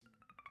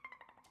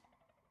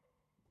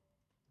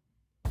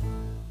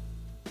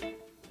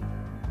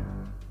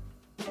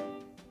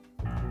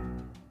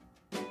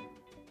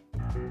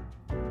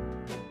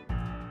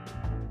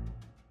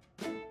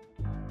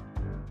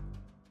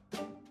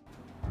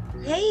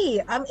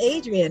Hey, I'm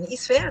Adrian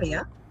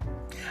Isferia,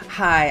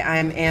 Hi,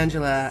 I'm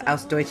Angela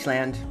aus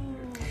Deutschland,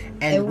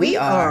 and and we we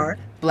are are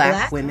Black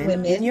Black Women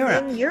in Women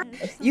Europe. in Europe.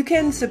 You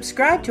can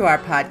subscribe to our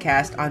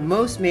podcast on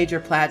most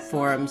major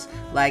platforms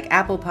like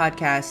Apple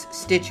Podcasts,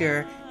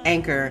 Stitcher,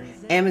 Anchor,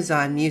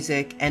 Amazon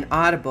Music, and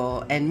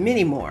Audible, and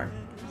many more.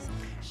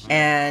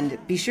 And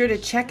be sure to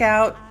check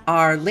out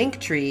our link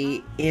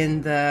tree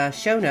in the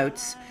show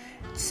notes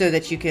so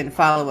that you can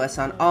follow us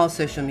on all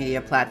social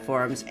media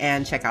platforms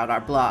and check out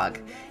our blog.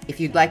 If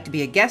you'd like to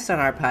be a guest on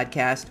our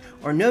podcast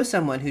or know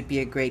someone who'd be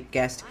a great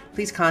guest,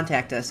 please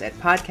contact us at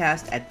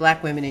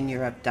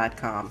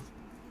podcast@blackwomenineurope.com.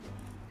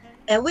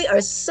 And we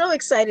are so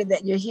excited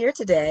that you're here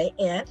today.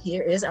 And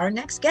here is our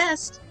next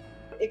guest.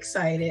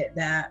 Excited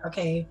that,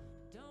 okay,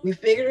 we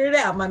figured it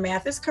out. My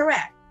math is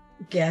correct.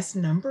 Guest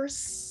number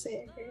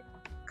six.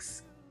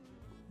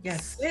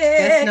 Yes. Six.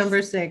 Guest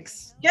number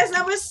 6. Guest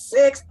number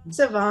 6,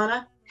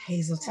 Savannah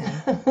Hazelton.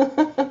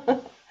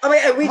 I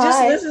mean, we just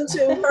Hi. listened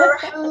to her.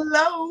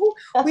 Hello.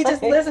 We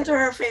just listened to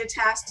her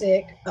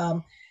fantastic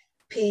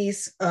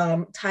piece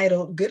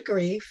titled Good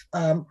Grief.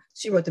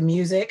 She wrote the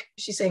music,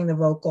 she sang the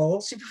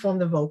vocals, she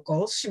performed the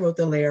vocals, she wrote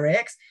the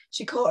lyrics,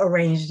 she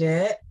co-arranged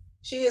it.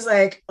 She is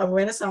like a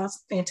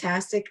Renaissance,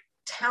 fantastic,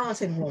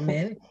 talented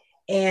woman.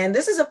 And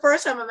this is the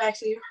first time I've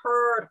actually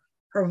heard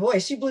her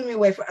voice. She blew me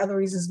away for other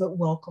reasons, but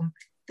welcome.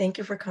 Thank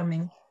you for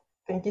coming.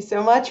 Thank you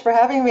so much for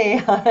having me.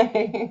 Hi.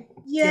 Yay.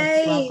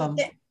 Yes, welcome.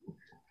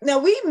 Now,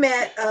 we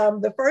met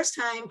the first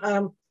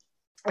time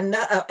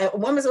a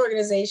women's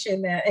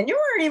organization that, and you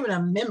weren't even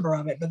a member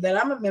of it, but that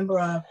I'm a member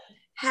of,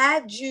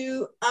 had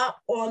you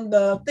up on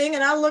the thing.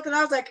 And I looked and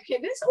I was like, okay,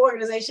 this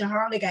organization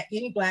hardly got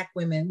any Black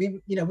women.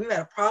 We've had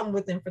a problem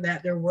with them for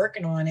that. They're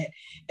working on it.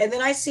 And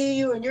then I see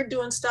you and you're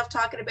doing stuff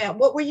talking about,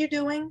 what were you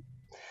doing?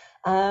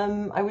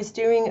 I was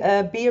doing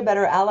a Be a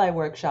Better Ally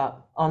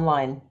workshop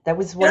online. That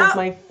was one of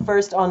my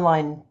first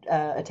online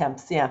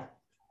attempts. Yeah.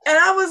 And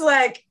I was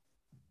like,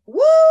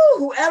 woo,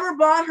 whoever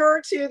brought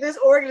her to this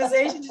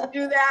organization to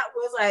do that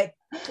was like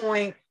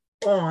point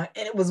on.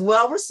 And it was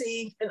well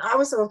received. And I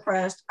was so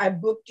impressed. I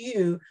booked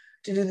you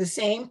to do the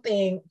same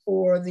thing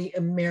for the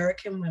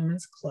American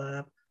Women's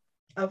Club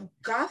of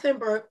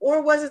Gothenburg,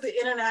 or was it the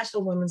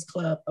International Women's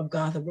Club of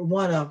Gothenburg?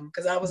 One of them,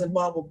 because I was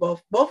involved with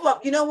both. Both of them,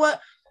 you know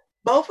what?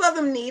 Both of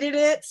them needed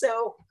it.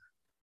 So,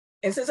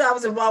 and since I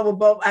was involved with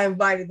both, I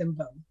invited them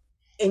both.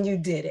 And you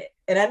did it.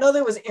 And I know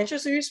there was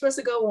interest, so you're supposed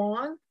to go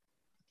on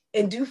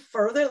and do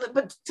further,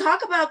 but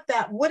talk about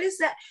that. What is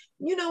that?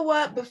 You know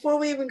what? Before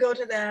we even go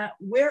to that,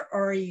 where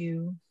are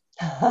you?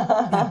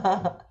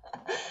 I'm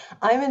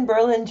in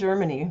Berlin,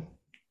 Germany.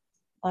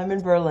 I'm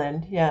in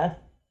Berlin. Yeah.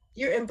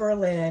 You're in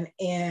Berlin.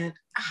 And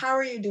how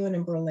are you doing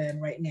in Berlin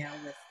right now?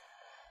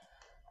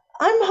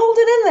 I'm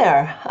holding in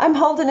there. I'm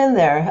holding in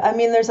there. I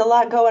mean, there's a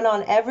lot going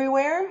on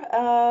everywhere.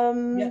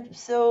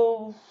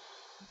 So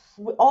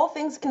all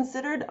things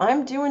considered,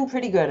 I'm doing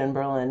pretty good in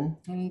Berlin.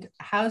 And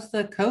how's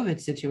the COVID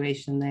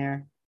situation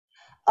there?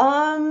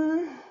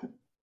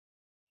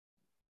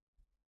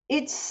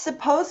 It's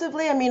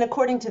supposedly, I mean,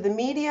 according to the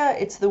media,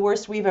 it's the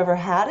worst we've ever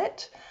had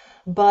it.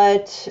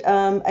 But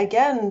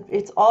again,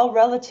 it's all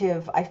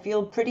relative. I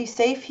feel pretty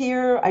safe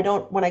here.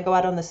 When I go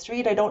out on the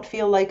street, I don't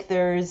feel like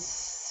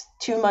there's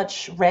too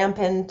much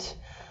rampant.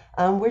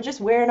 We're just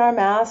wearing our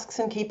masks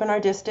and keeping our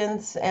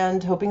distance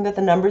and hoping that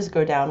the numbers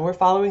go down. We're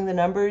following the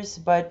numbers,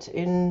 but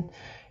in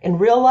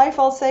real life,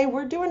 I'll say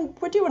we're doing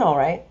all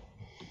right.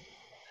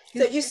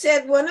 So you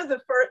said one of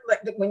the first,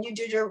 like when you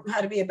did your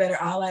How to Be a Better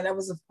Ally, that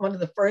was one of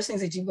the first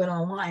things that you went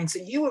online. So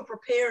you were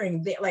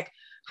preparing, like,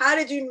 how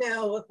did you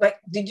know, like,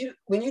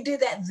 when you did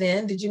that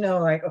then, did you know,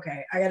 like,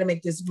 okay, I got to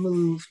make this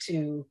move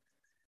to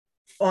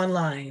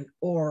online,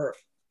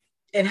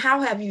 and how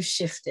have you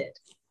shifted?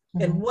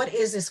 Mm-hmm. And what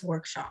is this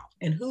workshop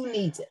and who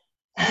needs it?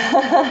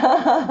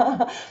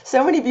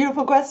 So many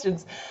beautiful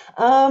questions.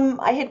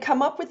 I had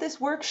come up with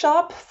this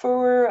workshop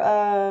for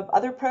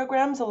other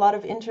programs, a lot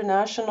of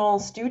international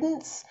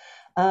students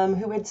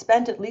who had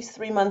spent at least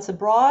 3 months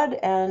abroad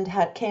and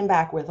came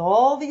back with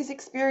all these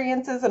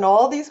experiences and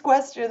all these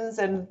questions,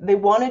 and they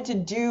wanted to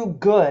do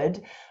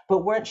good,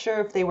 but weren't sure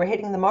if they were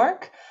hitting the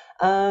mark.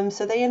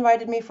 So they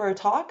invited me for a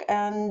talk,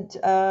 and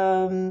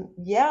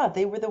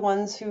they were the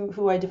ones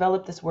who I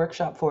developed this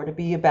workshop for, to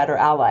be a better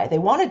ally. They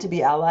wanted to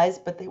be allies,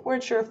 but they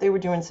weren't sure if they were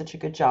doing such a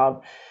good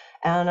job.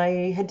 And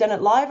I had done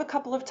it live a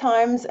couple of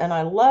times, and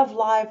I love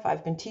live.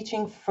 I've been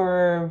teaching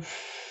for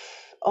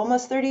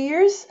almost 30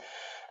 years.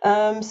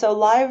 So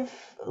live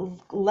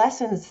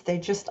lessons,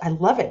 I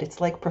love it.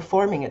 It's like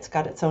performing. It's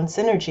got its own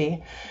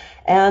synergy.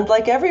 And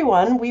like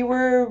everyone, we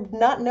were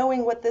not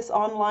knowing what this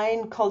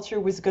online culture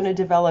was going to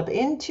develop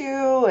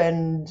into.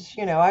 And,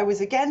 I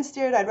was against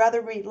it. I'd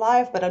rather read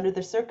live, but under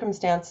the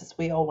circumstances,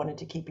 we all wanted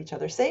to keep each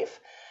other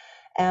safe.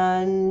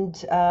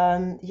 And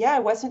I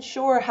wasn't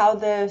sure how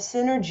the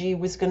synergy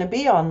was going to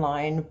be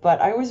online,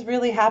 but I was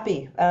really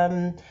happy.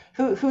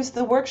 Who's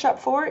the workshop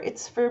for?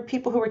 It's for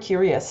people who are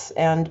curious.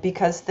 And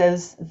because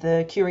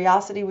the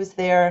curiosity was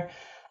there,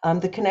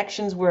 the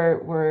connections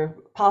were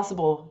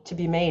possible to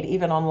be made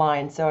even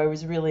online. So I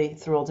was really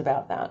thrilled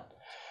about that.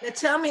 Now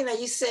tell me, now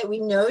you said we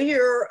know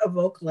you're a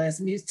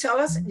vocalist. Tell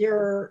us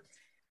your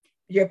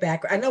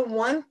background. I know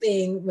one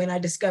thing when I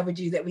discovered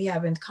you that we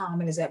have in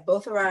common is that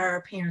both of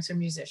our parents are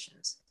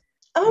musicians.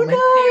 And my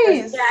Oh,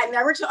 parents, nice. yeah,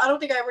 I don't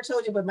think I ever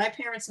told you, but my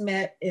parents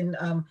met in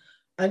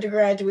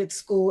undergraduate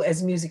school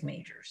as music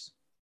majors.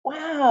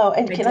 Wow.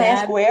 And My can I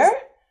ask dad where?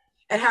 was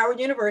at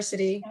Howard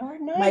University. Oh,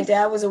 My nice.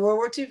 dad was a World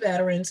War II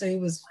veteran, so he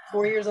was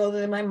 4 years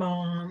older than my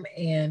mom,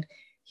 and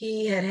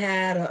he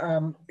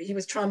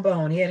was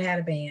trombone. He had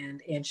a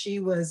band, and she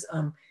was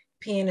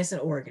pianist and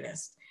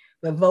organist,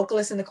 but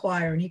vocalist in the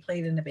choir, and he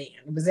played in the band.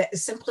 It was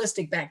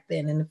simplistic back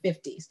then in the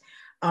 50s.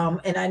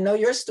 And I know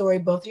your story.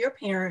 Both of your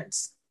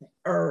parents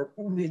are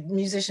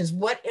musicians.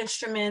 What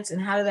instruments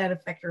and how did that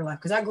affect your life?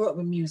 Because I grew up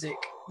with music.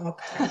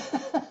 Okay.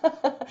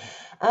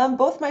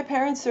 Both my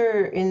parents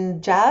are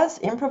in jazz,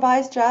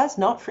 improvised jazz,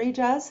 not free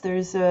jazz.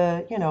 There's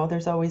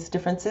there's always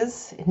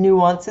differences,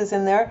 nuances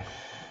in there.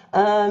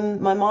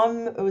 My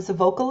mom was a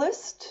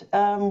vocalist,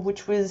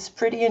 which was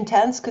pretty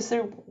intense because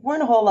there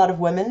weren't a whole lot of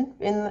women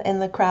in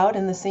the crowd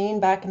in the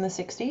scene back in the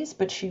 60s,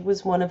 but she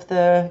was one of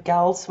the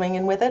gals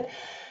swinging with it.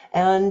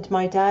 And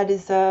my dad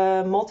is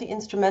a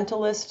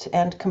multi-instrumentalist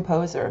and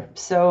composer.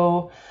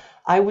 So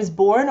I was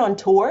born on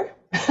tour.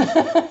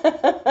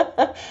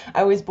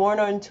 I was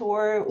born on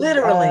tour.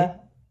 Literally.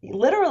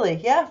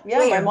 Literally, yeah, yeah.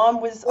 My Where?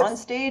 mom was on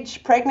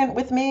stage pregnant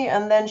with me,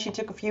 and then she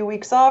took a few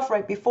weeks off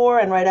right before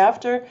and right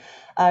after.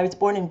 I was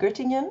born in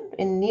Göttingen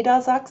in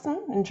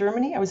Niedersachsen in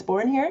Germany. I was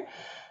born here.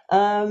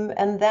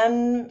 And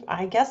then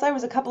I guess I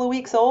was a couple of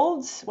weeks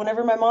old.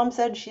 Whenever my mom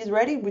said she's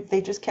ready,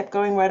 they just kept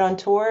going right on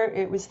tour.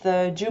 It was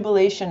the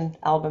Jubilation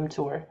album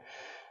tour.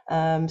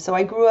 So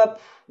I grew up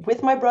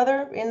with my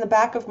brother in the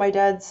back of my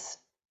dad's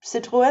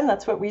Citroën.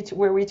 That's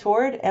where we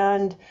toured,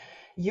 and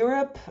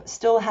Europe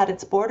still had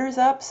its borders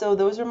up. So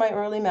those are my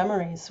early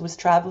memories, was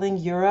traveling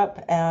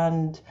Europe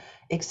and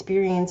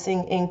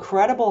experiencing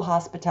incredible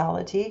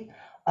hospitality,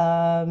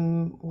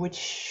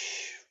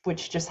 which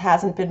just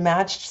hasn't been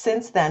matched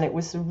since then. It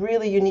was a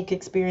really unique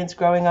experience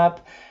growing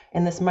up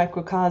in this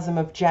microcosm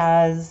of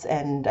jazz,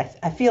 and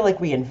I feel like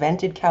we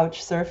invented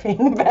couch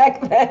surfing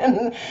back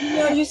then.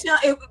 You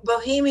sound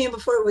bohemian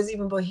before it was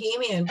even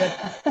bohemian.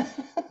 But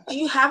do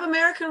you have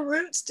American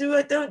roots?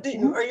 Or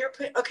your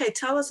okay?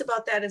 Tell us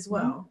about that as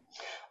well.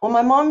 Well,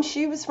 my mom,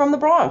 she was from the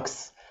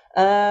Bronx.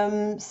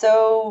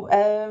 So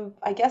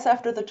I guess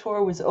after the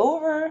tour was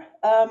over,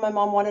 my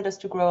mom wanted us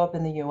to grow up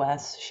in the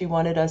US. She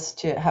wanted us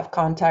to have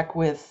contact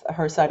with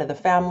her side of the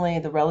family,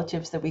 the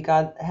relatives that we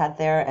had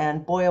there,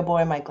 and boy, oh boy,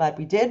 am I glad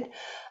we did.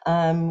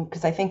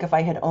 Because I think if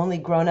I had only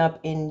grown up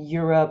in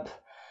Europe,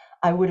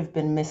 I would have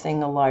been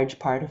missing a large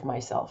part of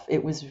myself.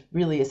 It was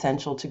really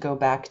essential to go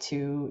back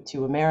to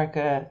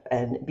America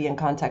and be in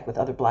contact with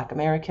other Black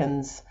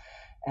Americans.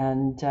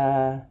 And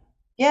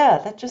yeah,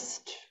 that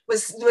just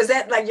Was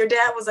that like your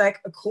dad was like,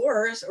 of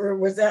course, or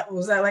was that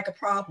like a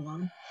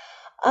problem?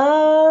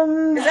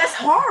 um Because that's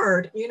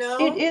hard,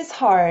 it is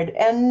hard,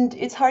 and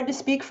it's hard to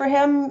speak for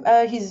him.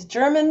 He's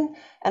German,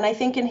 and I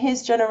think in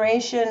his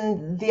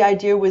generation, the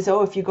idea was,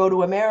 oh, if you go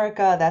to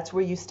America, that's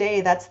where you stay.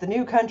 That's the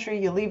new country.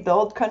 You leave the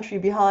old country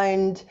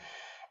behind.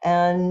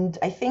 And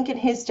I think in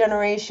his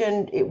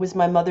generation, it was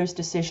my mother's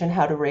decision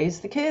how to raise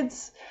the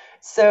kids.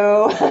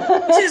 So,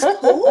 Which is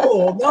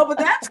cool. No, but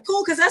that's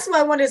cool because that's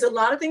my one. There's a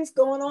lot of things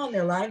going on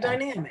there, a lot of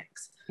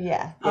dynamics.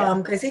 yeah, yeah,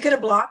 Because he could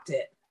have blocked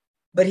it,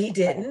 but he right,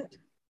 didn't. right,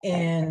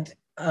 right.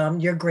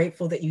 And you're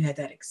grateful that you had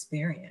that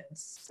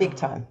experience. Big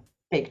time.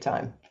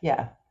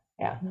 Yeah,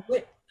 yeah.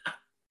 What,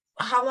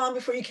 how long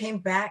before you came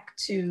back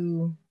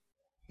to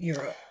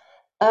Europe?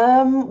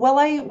 Well,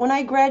 when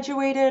I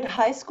graduated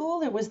high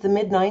school, it was the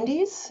mid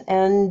 90s,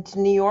 and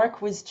New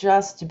York was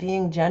just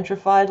being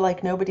gentrified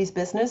like nobody's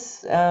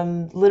business.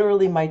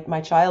 Literally,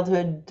 my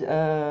childhood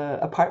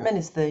apartment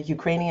is the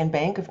Ukrainian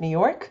Bank of New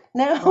York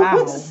now.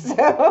 Wow.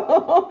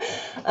 So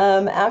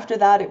after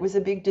that, it was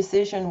a big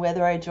decision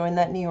whether I joined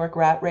that New York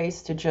rat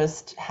race to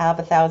just have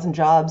 1,000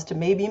 jobs to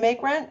maybe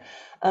make rent.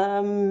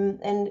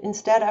 And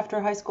instead, after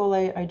high school,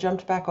 I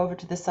jumped back over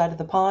to this side of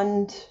the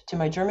pond to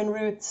my German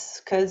roots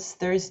because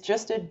there's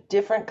just a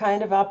different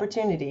kind of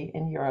opportunity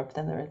in Europe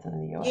than there is in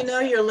the US.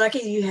 You're lucky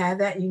you had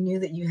that. You knew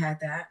that you had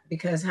that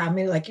because how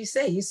many, like you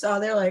say, you saw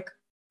there like,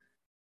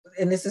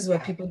 and this is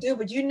what people do,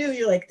 but you knew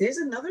you're like, there's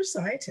another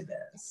side to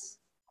this.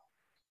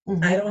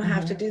 I don't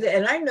have to do that.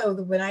 And I know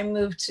that when I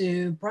moved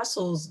to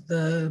Brussels,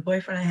 the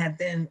boyfriend I had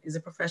then is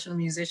a professional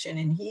musician,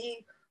 and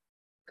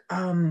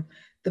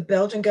the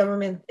Belgian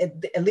government,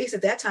 at least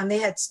at that time, they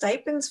had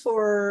stipends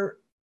for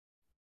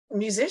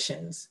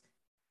musicians.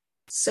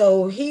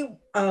 So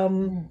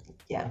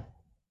yeah,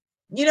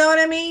 you know what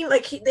I mean?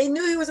 Like they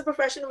knew he was a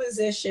professional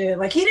musician.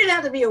 Like he didn't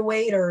have to be a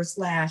waiter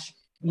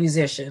 /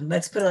 musician.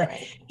 Let's put it like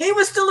right. he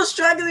was still a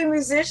struggling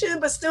musician,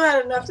 but still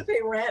had enough to pay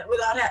rent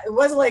without. It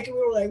wasn't like we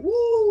were like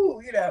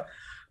woo,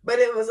 But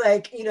it was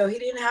like he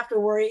didn't have to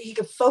worry. He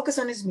could focus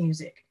on his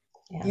music.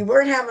 Yeah. You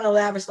weren't having a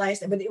lavish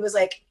lifestyle, but it was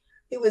like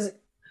it was.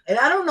 And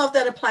I don't know if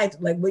that applied to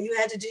like what you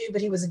had to do, but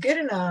he was good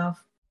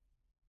enough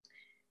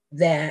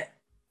that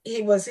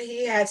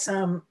he had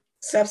some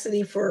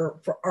subsidy for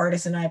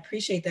artists, and I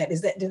appreciate that.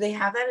 Do they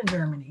have that in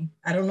Germany?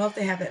 I don't know if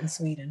they have that in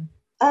Sweden.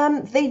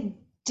 They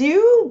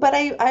do, but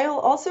I'll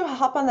also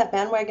hop on that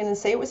bandwagon and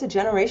say it was a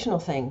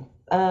generational thing.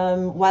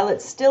 While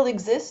it still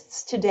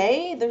exists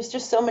today, there's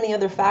just so many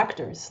other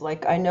factors.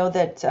 Like I know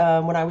that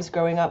when I was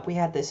growing up, we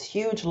had this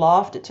huge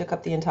loft. It took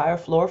up the entire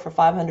floor for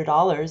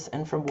 $500,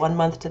 and from one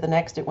month to the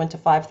next, it went to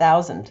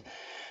 5,000.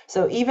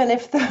 So even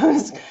if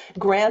those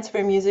grants for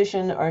a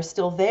musician are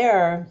still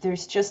there,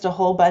 there's just a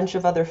whole bunch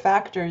of other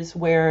factors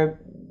where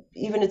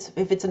even if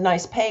it's a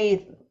nice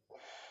pay,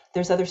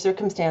 there's other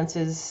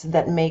circumstances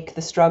that make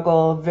the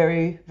struggle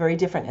very, very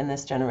different in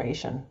this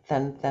generation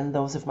than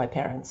those of my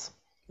parents.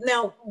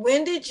 Now,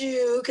 when did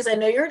you, because I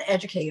know you're an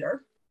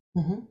educator,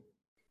 Mm-hmm.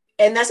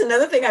 and that's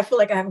another thing I feel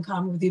like I have in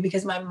common with you,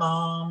 because my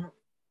mom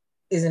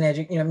is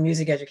an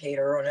music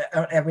educator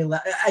on every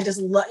level. I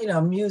just love,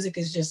 music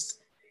is just,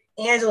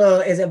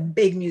 Angela is a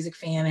big music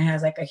fan and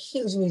has like a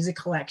huge music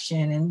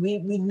collection, and we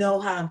know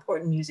how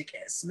important music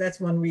is. So that's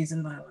one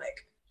reason why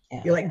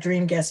you're like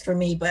dream guest for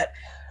me. But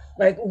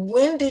like,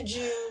 when did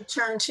you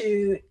turn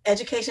to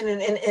education?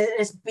 And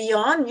it's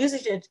beyond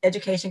music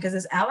education, because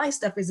this ally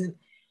stuff isn't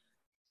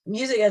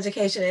music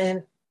education.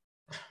 And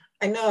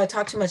I know I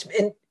talk too much,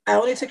 and I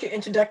only took your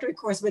introductory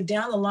course, but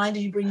down the line, do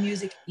you bring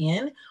music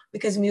in?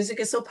 Because music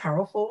is so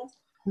powerful.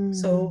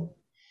 So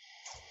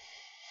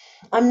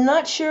I'm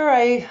not sure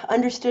I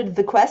understood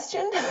the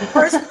question.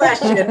 First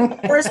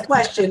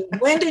question,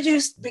 when did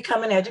you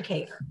become an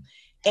educator?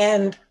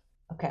 And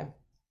okay.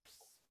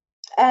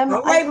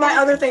 I'll write my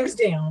other things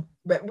down,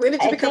 but when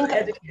did you become an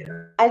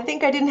educator? I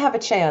think I didn't have a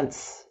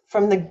chance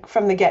from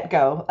the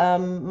get-go.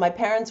 My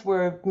parents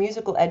were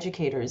musical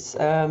educators.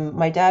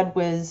 My dad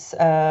was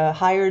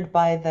hired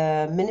by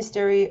the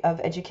Ministry of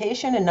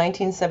Education in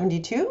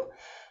 1972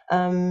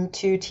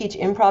 to teach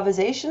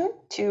improvisation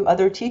to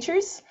other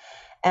teachers.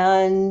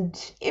 And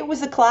it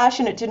was a clash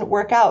and it didn't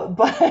work out.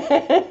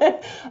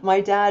 But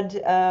my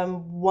dad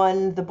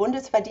won the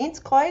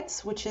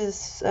Bundesverdienstkreuz, which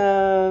is,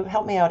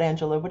 help me out,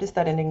 Angela, what is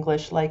that in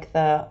English? Like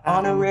the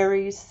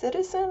honorary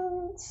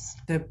citizens?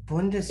 The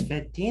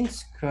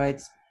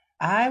Bundesverdienstkreuz.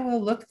 I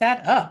will look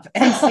that up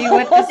and see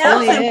what this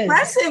really is. That was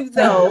impressive,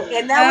 though.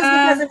 And that was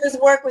because of his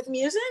work with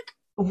music?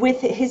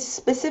 With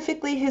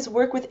specifically his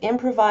work with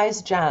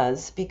improvised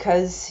jazz,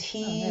 because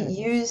he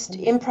used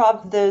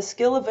the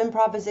skill of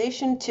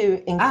improvisation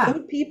to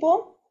include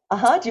people.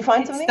 Do you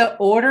find something? The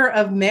Order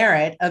of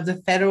Merit of the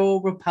Federal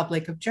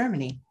Republic of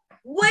Germany.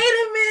 Wait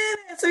a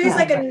minute. So he's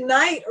like a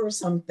knight or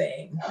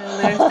something.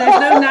 There's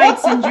no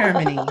knights in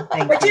Germany.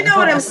 But you know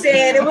what I'm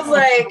saying? It was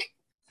like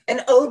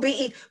an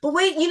OBE. But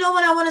wait, you know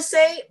what I want to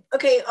say?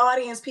 Okay,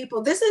 audience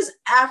people, this is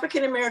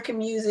African American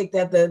music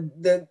that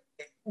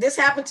this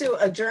happened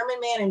to a German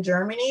man in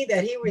Germany,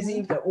 that he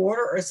received an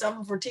order or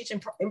something for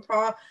teaching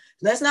improv.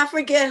 Let's not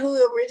forget who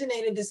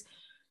originated this.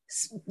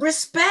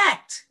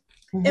 Respect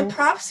and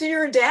props to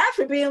your dad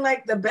for being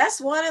like the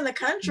best one in the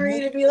country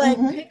to be like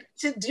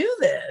to do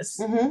this.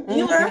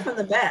 You learn from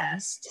the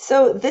best.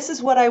 So this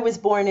is what I was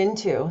born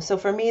into. So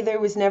for me,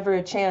 there was never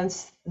a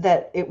chance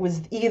that it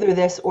was either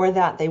this or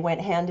that. They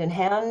went hand in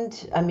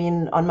hand. I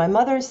mean, on my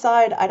mother's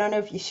side, I don't know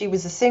if she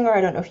was a singer.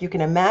 I don't know if you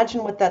can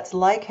imagine what that's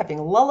like, having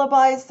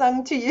lullabies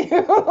sung to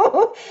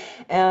you.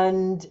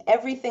 And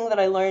everything that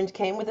I learned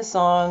came with a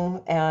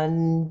song.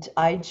 And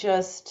I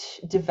just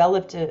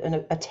developed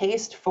a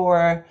taste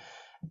for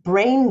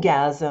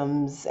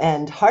braingasms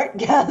and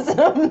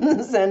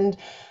heartgasms and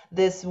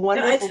this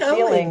wonderful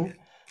feeling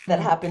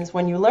that happens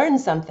when you learn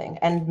something.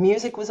 And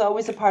music was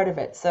always a part of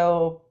it.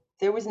 So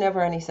there was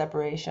never any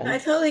separation. I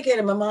totally get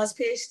it. My mom's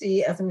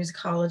PhD as a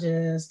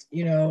musicologist,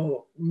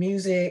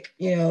 music,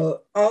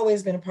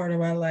 always been a part of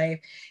my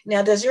life.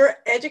 Now, does your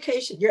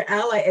education, your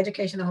ally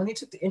education, I only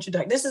took the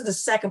introduction. This is the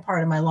second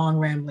part of my long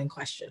rambling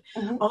question.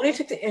 I only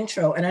took the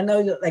intro, and I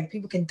know that like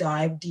people can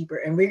dive deeper,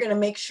 and we're going to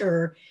make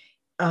sure,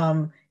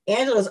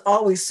 Angela's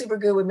always super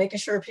good with making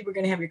sure people are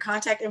going to have your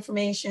contact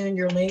information,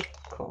 your link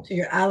to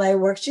your ally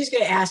work. She's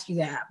going to ask you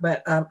that,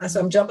 but so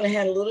I'm jumping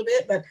ahead a little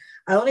bit, but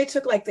I only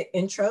took like the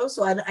intro.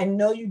 So I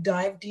know you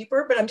dive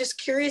deeper, but I'm just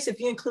curious if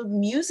you include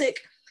music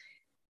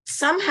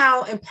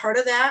somehow in part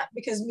of that,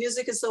 because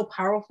music is so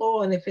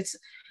powerful, and if it's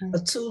a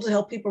tool to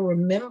help people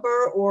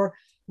remember or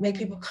make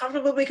people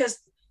comfortable, because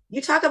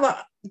you talk about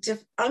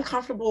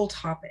uncomfortable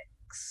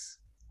topics.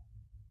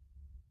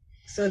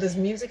 So does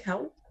music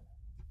help?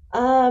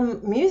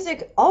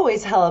 Music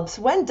always helps.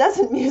 When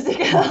doesn't music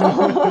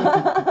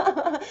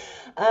help?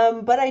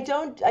 But I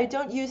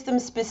don't use them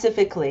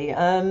specifically.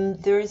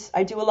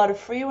 I do a lot of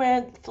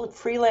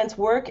freelance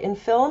work in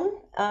film,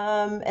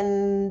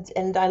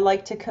 and I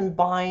like to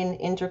combine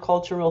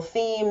intercultural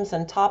themes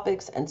and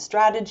topics and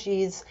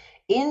strategies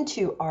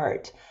into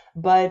art.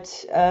 But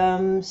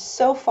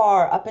so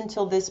far, up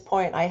until this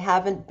point, I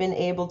haven't been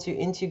able to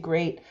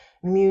integrate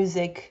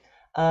music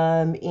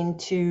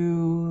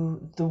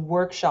into the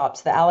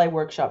workshops, the ally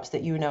workshops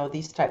that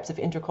these types of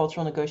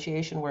intercultural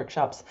negotiation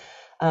workshops.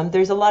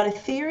 There's a lot of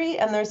theory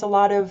and there's a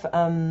lot of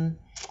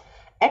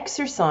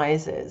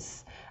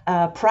exercises,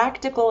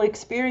 practical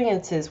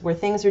experiences where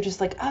things are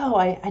just like, oh,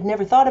 I'd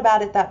never thought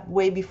about it that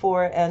way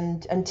before.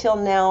 And until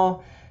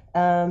now,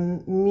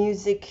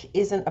 music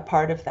isn't a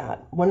part of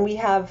that. When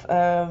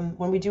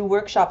we do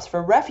workshops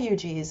for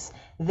refugees,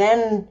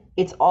 then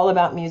it's all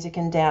about music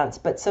and dance.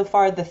 But so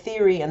far, the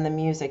theory and the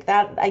music,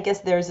 that I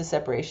guess there's a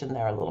separation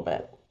there a little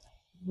bit.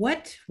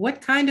 What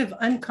kind of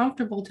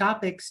uncomfortable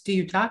topics do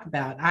you talk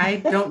about? I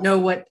don't know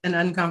what an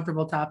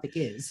uncomfortable topic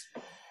is.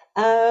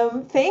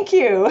 Thank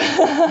you.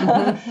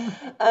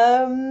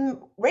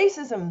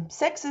 Racism,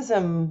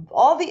 sexism,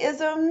 all the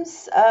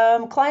isms,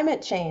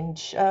 climate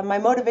change. My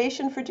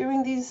motivation for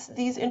doing these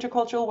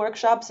intercultural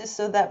workshops is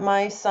so that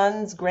my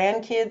son's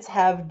grandkids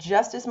have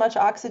just as much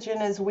oxygen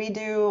as we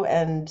do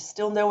and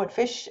still know what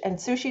fish and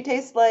sushi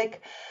tastes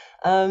like.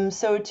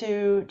 So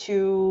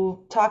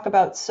to talk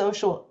about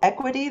social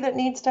equity that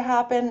needs to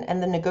happen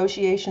and the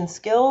negotiation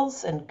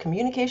skills and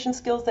communication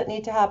skills that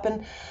need to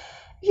happen.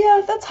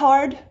 Yeah, that's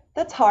hard.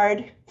 That's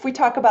hard. If we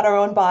talk about our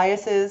own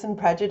biases and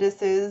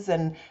prejudices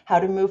and how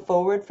to move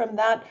forward from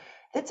that,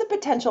 it's a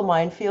potential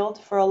minefield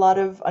for a lot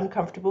of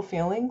uncomfortable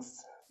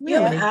feelings. You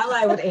have an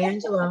ally with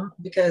Angela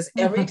because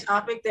every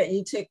topic that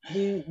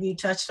you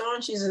touched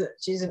on, she's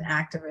an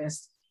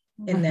activist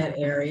in that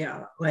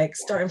area. Like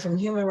starting from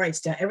human rights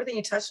down, everything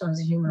you touched on is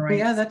a human rights.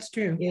 Yeah, that's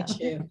true.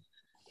 Issue.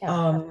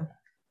 Angela,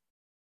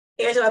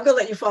 I'm gonna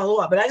let you follow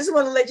up, but I just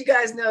want to let you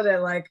guys know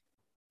that like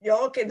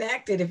y'all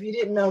connected if you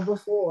didn't know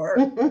before.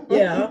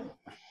 Yeah.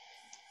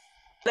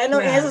 But I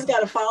know Angela's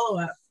got a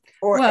follow-up.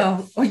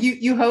 Well,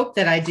 you hope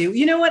that I do.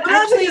 You know what?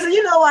 Actually,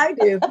 you know I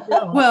do.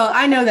 No. Well,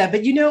 I know that,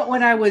 but you know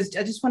what I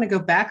just want to go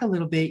back a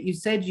little bit. You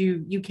said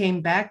you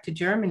came back to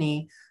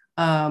Germany.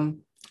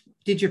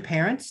 Did your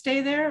parents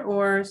stay there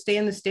or stay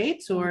in the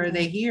States, or are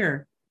they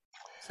here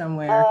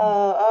somewhere?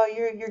 Oh,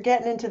 you're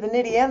getting into the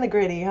nitty and the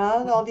gritty,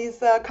 huh? All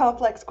these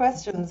complex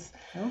questions.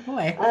 Oh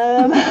boy.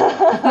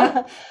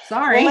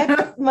 Sorry.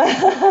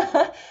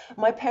 Well,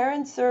 my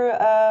parents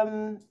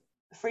are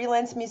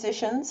freelance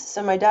musicians,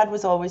 so my dad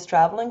was always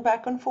traveling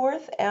back and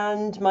forth,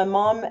 and my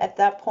mom at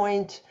that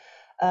point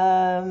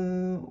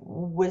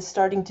was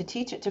starting to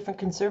teach at different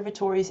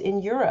conservatories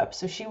in Europe.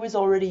 So she was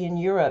already in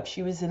Europe.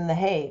 She was in The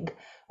Hague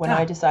when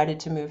I decided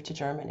to move to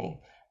Germany.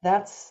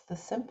 That's the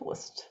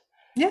simplest.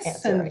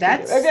 Yes, and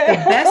that's the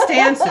best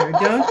answer.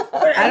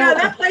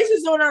 That place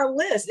is on our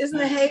list. Isn't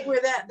The Hague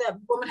where that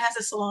woman has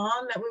a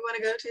salon that we want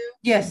to go to?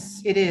 Yes,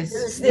 it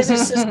is. There's a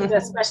sister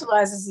that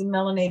specializes in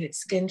melanated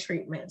skin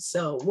treatments.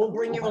 So we'll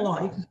bring you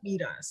along. You can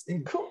meet us.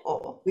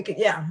 Cool. We could,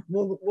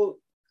 we'll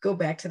go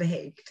back to The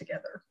Hague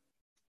together.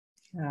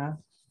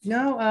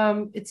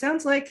 No, it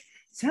sounds like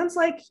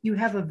you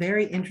have a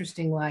very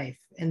interesting life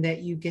and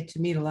that you get to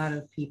meet a lot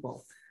of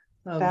people.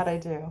 That I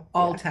do.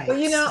 All types.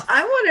 Well,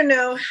 I want to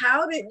know,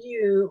 how did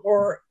you,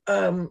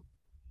 and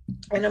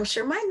I'm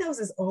sure my nose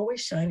is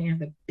always shiny. I have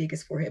the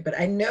biggest forehead, but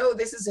I know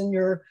this is in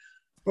your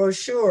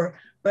brochure,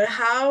 but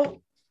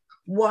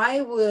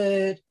why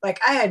would, like,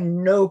 I had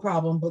no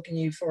problem booking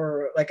you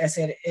for, like I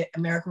said,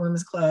 American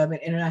Women's Club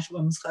and International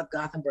Women's Club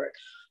Gothenburg,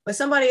 but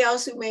somebody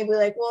else who may be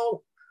like,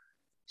 well,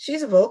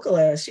 she's a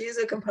vocalist, she's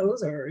a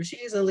composer,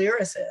 she's a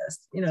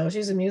lyricist,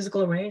 she's a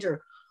musical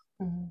arranger.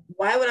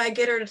 Why would I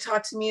get her to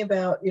talk to me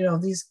about,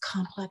 these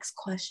complex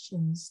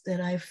questions that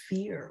I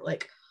fear?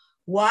 Like,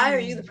 why are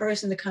you the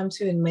person to come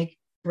to and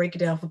break it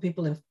down for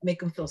people and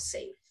make them feel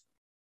safe?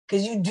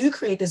 Because you do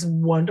create this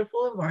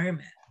wonderful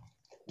environment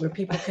where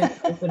people can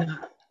open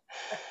up.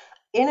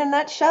 In a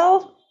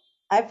nutshell,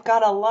 I've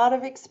got a lot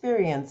of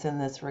experience in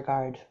this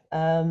regard.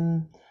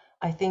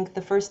 I think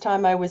the first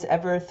time I was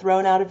ever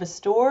thrown out of a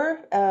store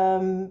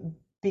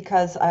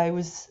because I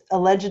was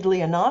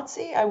allegedly a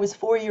Nazi, I was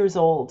 4 years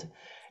old.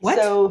 What?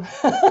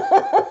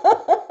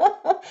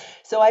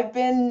 So I've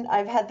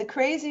had the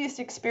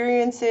craziest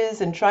experiences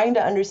and trying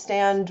to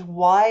understand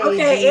why.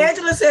 Okay,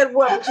 Angela said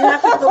what? But you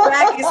have to go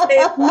back and say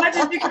as much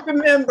as you can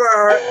remember,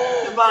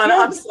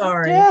 Ivana. I'm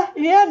sorry.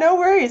 Yeah, no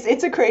worries.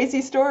 It's a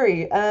crazy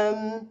story.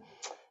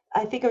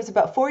 I think I was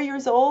about 4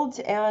 years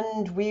old,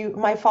 and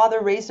my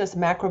father raised us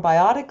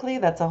macrobiotically.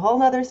 That's a whole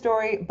nother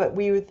story. But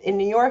in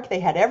New York, they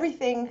had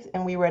everything,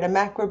 and we were at a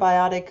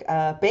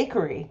macrobiotic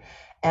bakery.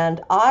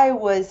 And I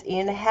was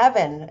in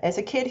heaven. As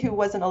a kid who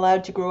wasn't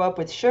allowed to grow up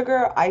with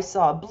sugar, I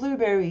saw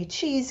blueberry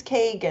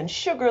cheesecake and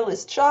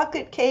sugarless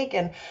chocolate cake.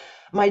 And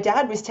my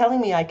dad was telling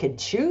me I could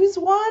choose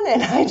one.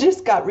 And I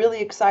just got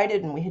really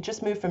excited. And we had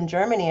just moved from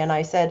Germany. And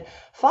I said,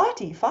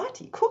 Vati,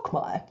 guck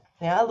mal.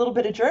 Yeah, a little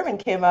bit of German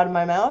came out of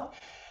my mouth.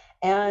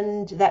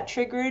 And that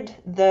triggered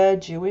the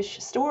Jewish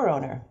store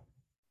owner.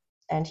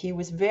 And he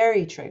was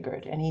very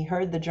triggered. And he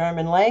heard the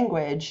German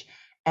language.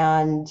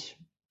 And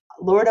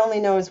Lord only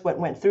knows what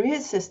went through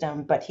his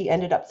system, but he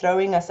ended up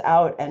throwing us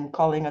out and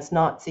calling us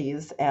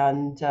Nazis.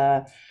 And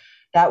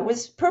that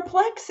was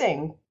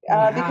perplexing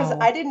because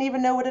I didn't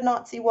even know what a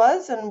Nazi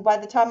was. And by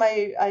the time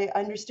I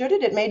understood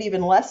it, it made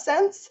even less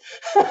sense.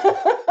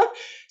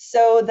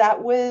 So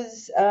that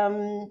was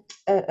an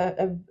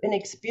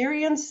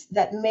experience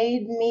that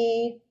made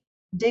me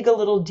dig a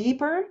little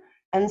deeper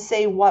and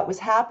say what was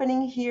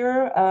happening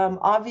here.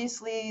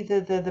 Obviously,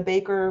 the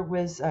baker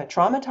was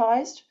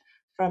traumatized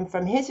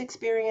from his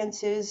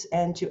experiences,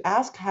 and to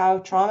ask how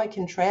trauma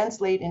can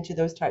translate into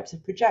those types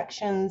of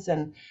projections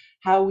and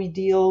how we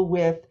deal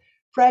with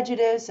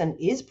prejudice, and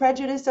is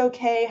prejudice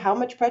okay? How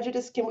much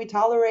prejudice can we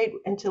tolerate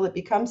until it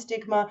becomes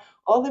stigma?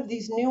 All of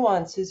these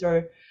nuances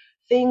are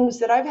things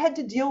that I've had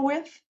to deal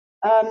with,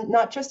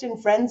 not just in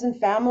friends and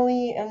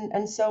family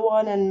and so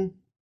on. And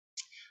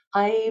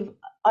I've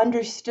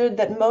understood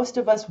that most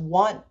of us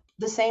want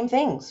the same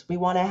things. We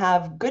want to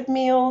have good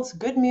meals,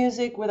 good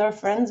music with our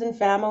friends and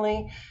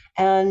family,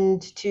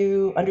 and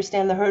to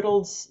understand the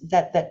hurdles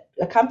that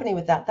accompany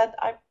with that.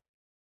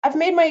 I've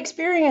made my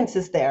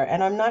experiences there,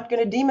 and I'm not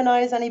going to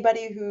demonize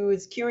anybody who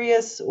is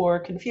curious or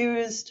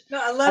confused. No,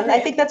 I love And I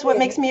think that's what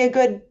makes me a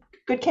good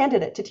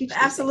candidate to teach.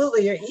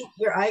 Absolutely,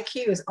 your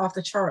IQ is off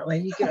the chart.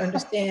 Like, you can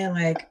understand,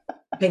 like,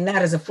 okay,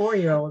 not as a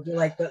 4-year-old,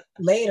 like, but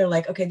later,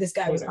 like, okay, this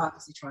guy was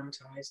obviously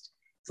traumatized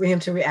for him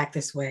to react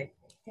this way.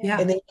 Yeah.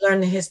 And then you learn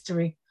the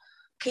history.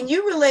 Can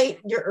you relate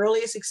your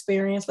earliest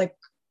experience, like,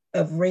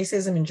 of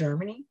racism in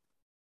Germany?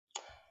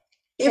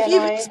 If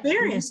you've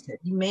experienced it,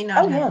 you may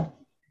not have.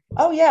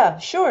 Oh yeah,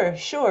 sure.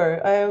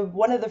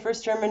 One of the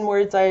first German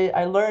words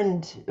I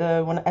learned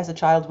when as a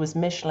child was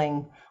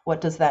Mischling. What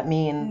does that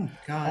mean? Oh,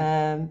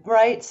 God.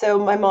 Right. So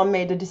my mom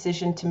made a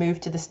decision to move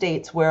to the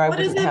States where I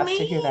wouldn't have to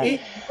hear that.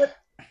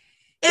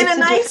 In a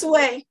nice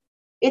way.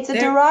 It's a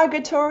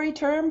derogatory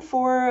term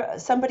for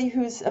somebody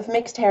who's of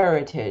mixed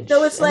heritage.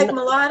 So it's like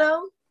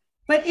mulatto?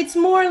 But it's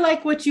more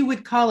like what you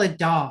would call a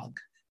dog,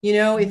 you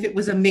know, if it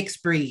was a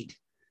mixed breed.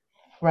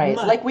 Right.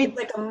 Mutt.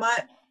 Like a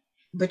mutt,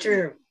 but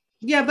you're...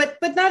 Yeah, but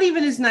not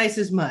even as nice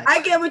as mutt.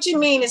 I get what you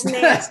mean. It's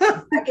nasty.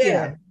 I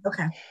get it.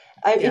 Okay.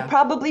 It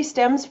probably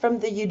stems from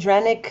the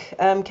eugenic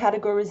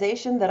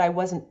categorization that I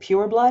wasn't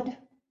pure blood.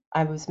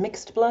 I was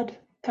mixed blood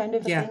kind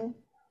of a thing.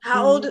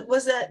 How old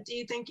was that, do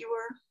you think you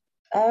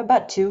were?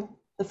 About 2,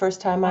 the first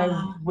time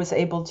I was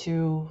able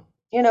to,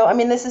 I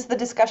mean, this is the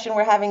discussion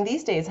we're having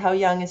these days. How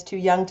young is too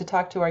young to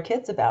talk to our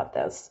kids about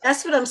this?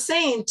 That's what I'm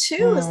saying,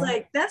 too. It's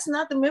like, that's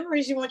not the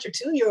memories you want your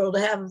 2-year-old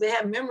to have. They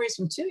have memories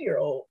from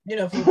 2-year-old,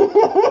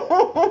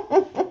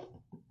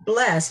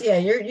 Bless. Yeah,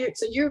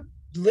 you're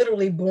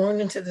literally born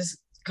into this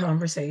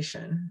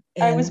conversation.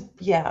 And I was,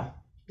 yeah.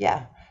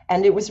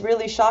 And it was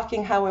really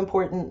shocking how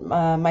important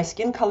my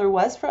skin color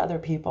was for other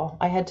people.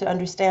 I had to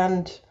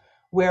understand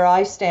where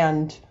I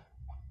stand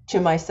to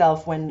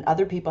myself when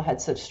other people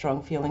had such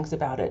strong feelings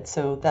about it.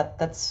 So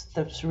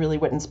that's really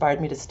what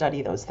inspired me to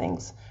study those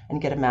things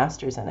and get a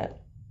master's in it.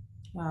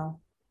 Wow.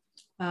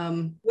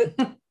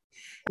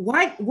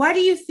 Why do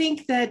you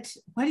think that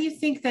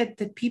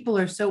people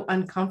are so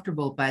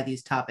uncomfortable by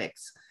these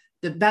topics,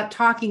 about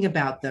talking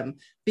about them?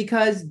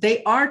 Because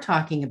they are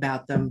talking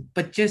about them,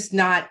 but just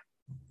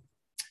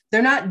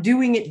they're not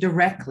doing it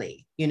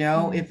directly.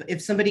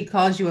 If somebody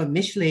calls you a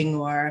Mischling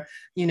or,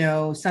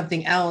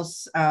 something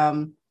else,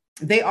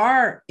 they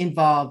are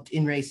involved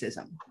in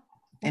racism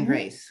and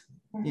race,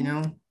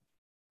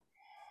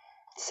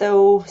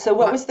 So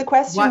what was the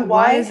question?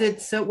 Why is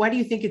it so? Why do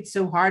you think it's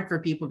so hard for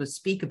people to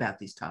speak about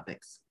these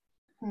topics?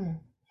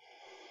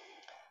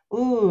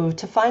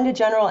 To find a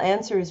general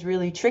answer is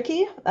really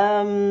tricky.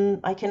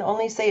 I can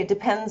only say it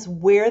depends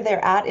where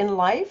they're at in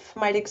life,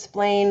 might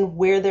explain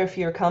where their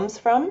fear comes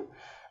from.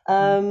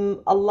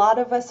 A lot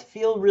of us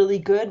feel really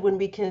good when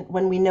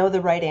we know the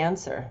right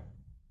answer.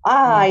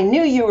 I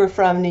knew you were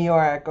from New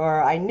York,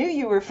 or I knew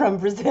you were from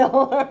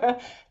Brazil.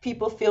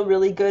 People feel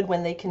really good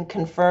when they can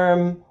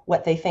confirm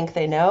what they think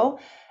they know.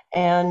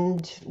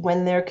 And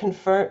when they're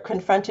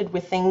confronted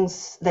with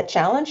things that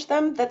challenge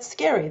them, that's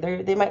scary.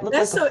 They might look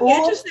like a fool. That's so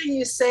interesting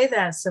you say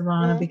that,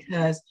 Savannah,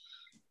 because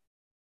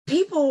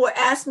people will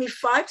ask me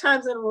 5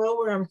 times in a row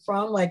where I'm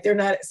from, like they're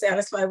not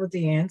satisfied with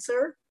the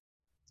answer.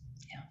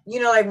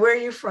 Like, where are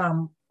you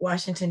from?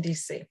 Washington,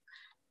 D.C.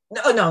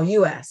 No,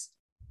 U.S.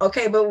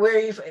 Okay, but where are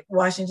you from?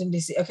 Washington,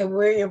 D.C. Okay,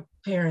 where are your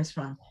parents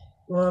from?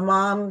 Well, my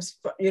mom's,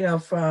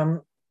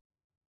 from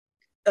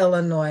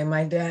Illinois.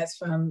 My dad's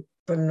from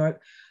North.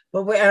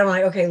 But I'm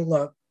like, okay,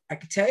 look, I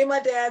can tell you my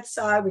dad's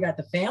side. We got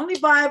the family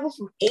Bible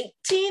from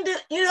 18 to,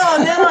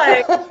 and they're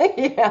like, and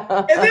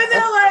then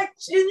they're like,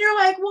 and you're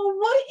like, well,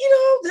 what,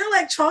 they're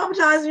like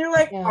traumatized. And you're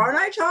like, aren't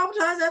I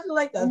traumatized after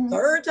like the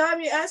 3rd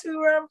time you ask me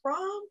where I'm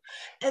from?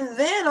 And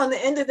then on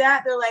the end of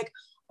that, they're like,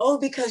 oh,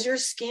 because you're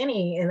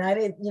skinny and I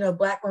didn't,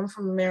 Black women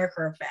from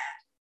America are fat.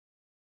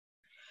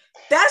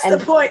 That's the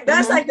point.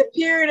 That's like the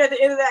period at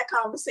the end of that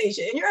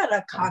conversation. And you're at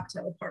a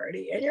cocktail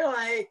party and you're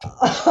like,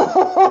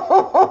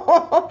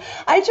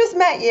 I just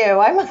met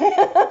you. And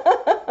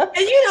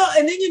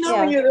then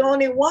when you're the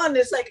only one,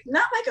 it's like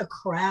not like a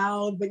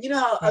crowd, but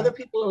how other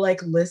people are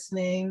like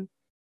listening.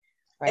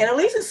 Right. And at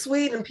least in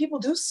Sweden, people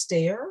do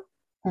stare.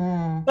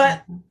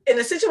 But in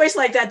a situation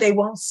like that,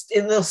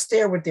 they'll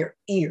stare with their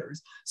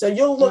ears. So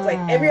you'll look like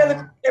every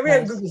other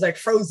group is like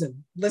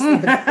frozen,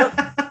 listening,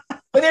 but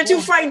they're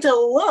too frightened to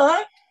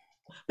look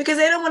because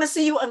they don't want to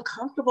see you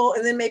uncomfortable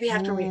and then maybe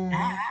have to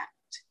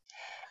react.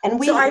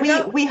 And So I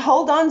know. we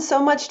hold on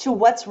so much to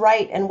what's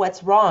right and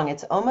what's wrong.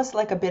 It's almost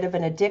like a bit of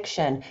an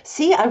addiction.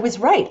 See, I was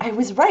right. I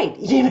was right,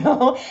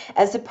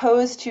 as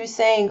opposed to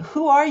saying,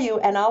 who are you?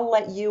 And I'll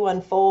let you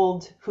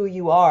unfold who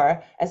you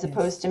are, as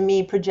opposed to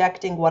me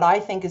projecting what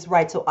I think is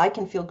right so I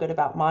can feel good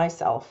about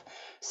myself.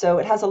 So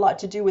it has a lot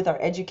to do with our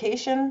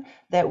education,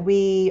 that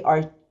we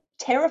are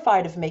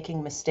terrified of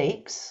making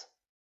mistakes.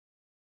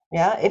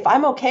 Yeah, if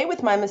I'm okay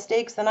with my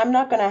mistakes, then I'm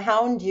not going to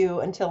hound you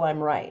until I'm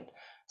right.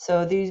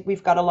 So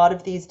we've got a lot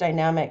of these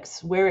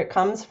dynamics, where it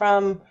comes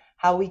from,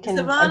 how we can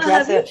Savannah,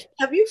 address it.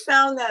 have you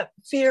found that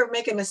fear of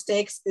making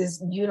mistakes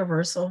is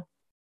universal?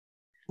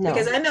 No,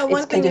 Because I know it's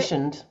one thing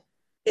conditioned.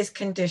 is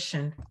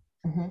conditioned.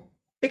 Mm-hmm.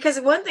 Because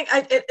one thing,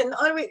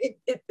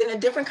 in a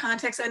different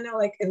context, I know,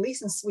 like at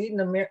least in Sweden,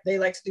 they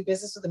like to do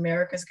business with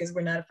Americans because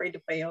we're not afraid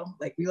to fail.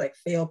 Like we like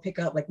fail, pick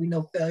up, like we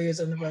know failures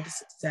on the road to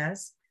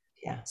success.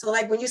 Yeah. So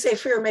like when you say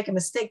fear of making a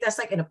mistake, that's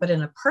like but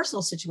in a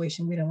personal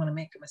situation, we don't want to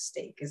make a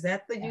mistake. Is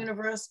that the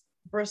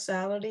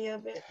universality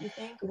of it, you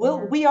think? Well,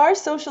 we are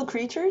social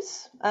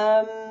creatures.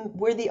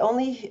 We're the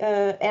only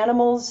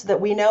animals that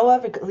we know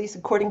of, at least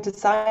according to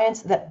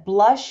science, that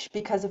blush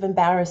because of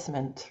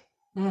embarrassment.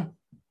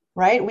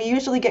 Right? We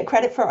usually get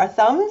credit for our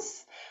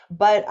thumbs,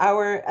 but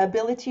our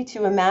ability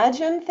to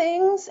imagine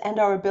things and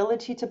our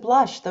ability to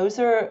blush, those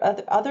are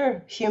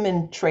other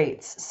human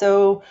traits.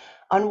 So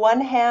on one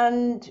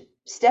hand,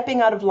 stepping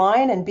out of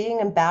line and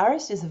being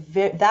embarrassed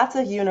that's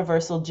a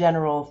universal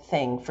general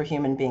thing for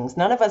human beings.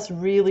 None of us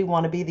really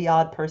want to be the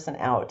odd person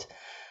out.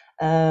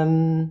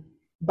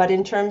 But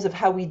in terms of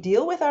how we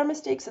deal with our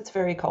mistakes, it's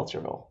very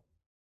cultural.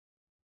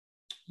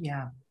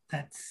 Yeah,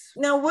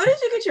 Now, where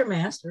did you get your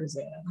master's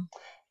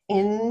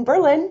in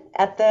Berlin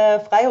at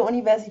the Freie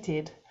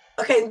Universität.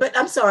 Okay, but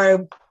I'm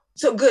sorry.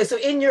 So good. So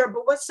in Europe,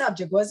 but what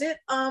subject was it?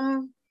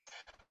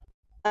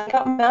 I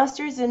got a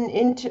master's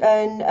in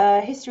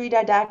history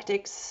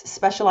didactics,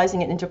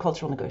 specializing in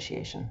intercultural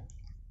negotiation.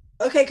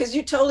 Okay, because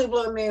you totally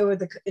blew me with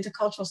the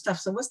intercultural stuff.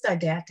 So what's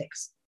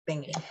didactics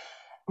thingy?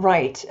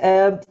 Right.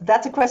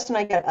 That's a question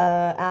I get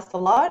asked a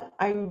lot.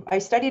 I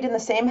studied in the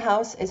same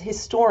house as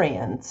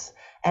historians,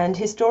 and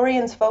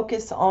historians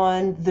focus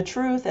on the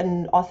truth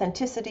and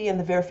authenticity and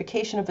the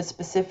verification of a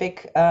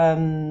specific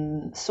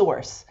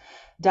source.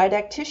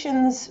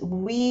 Didacticians,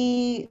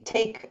 we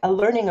take a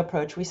learning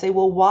approach. We say,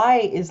 well, why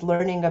is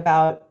learning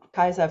about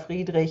Kaiser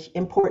Friedrich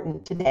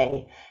important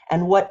today?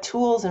 And what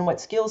tools and what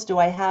skills do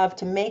I have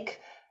to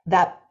make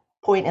that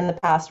point in the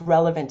past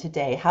relevant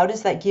today? How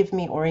does that give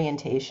me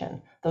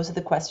orientation? Those are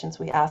the questions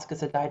we ask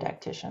as a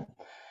didactician.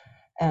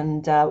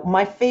 And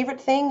my favorite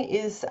thing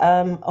is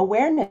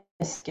awareness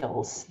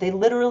skills. They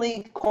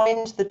literally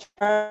coined the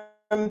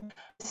term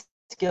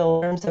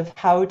skill in terms of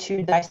how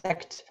to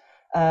dissect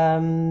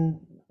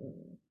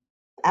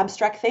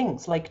abstract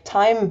things like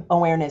time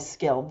awareness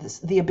skill,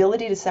 the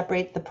ability to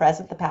separate the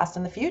present, the past,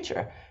 and the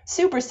future.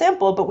 Super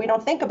simple, but we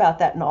don't think about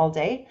that in all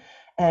day,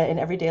 in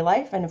everyday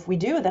life. And if we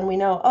do, then we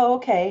know, oh,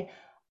 okay,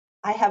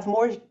 I have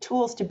more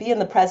tools to be in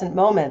the present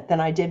moment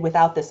than I did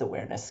without this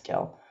awareness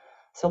skill.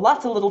 So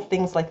lots of little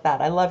things like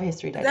that. I love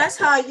history didactics. That's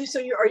how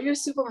are you a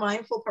super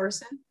mindful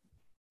person?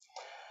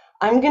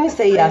 I'm going to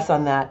say yes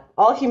on that.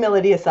 All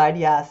humility aside,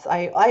 yes.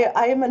 I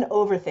am an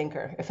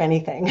overthinker, if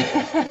anything.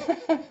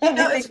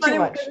 It's funny.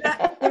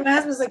 My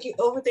husband's like, you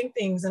overthink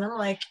things. And I'm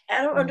like,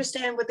 I don't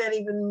understand what that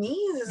even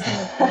means as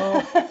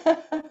an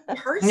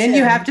person. And then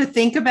you have to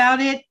think about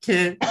it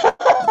so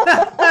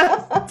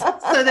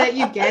that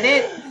you get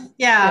it.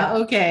 Yeah.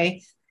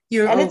 Okay.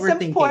 You're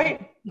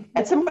overthinking.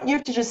 At some point, you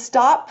have to just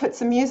stop, put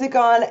some music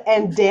on,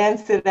 and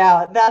dance it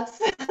out.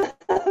 That's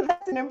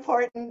an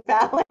important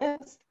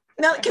balance.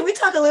 Now, can we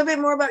talk a little bit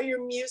more about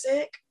your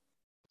music?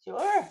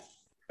 Sure.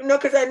 No,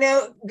 because I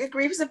know Good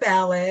Grief is a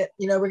ballad.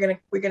 We're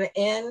gonna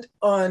end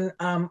on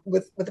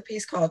with a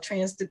piece called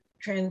trans.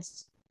 I'm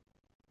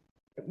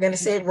gonna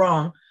say it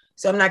wrong,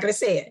 so I'm not gonna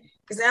say it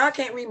because now I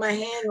can't read my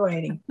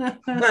handwriting. But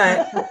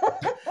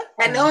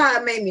I know how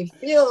it made me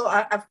feel.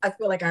 I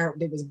feel like there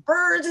was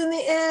birds in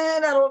the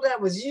end. I don't know,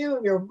 that was you,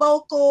 your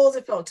vocals.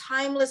 It felt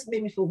timeless. It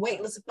made me feel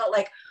weightless. It felt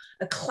like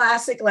a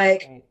classic.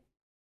 Like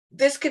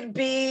this could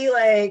be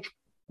like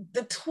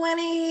the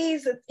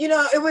 20s.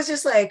 It was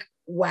just like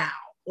wow.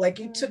 Like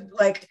you took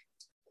like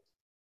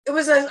it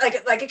was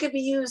like it could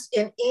be used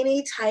in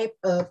any type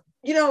of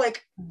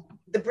like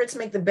the Brits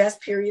make the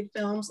best period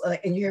films,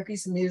 like, and you hear a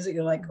piece of music,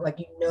 you're like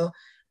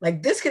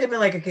like this could have been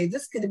like, okay,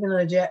 this could have been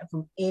a jet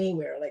from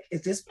anywhere. Like,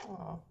 is this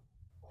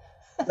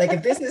like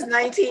if this is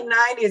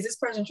 1990, is this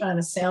person trying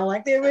to sound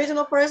like the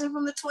original person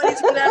from the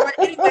 20s? Whatever.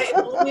 Anyway,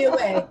 it blew me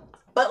away.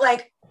 But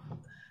like,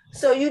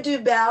 so you do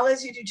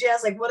ballads, you do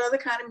jazz. Like, what other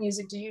kind of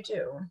music do you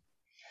do?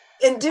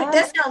 And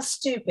that sounds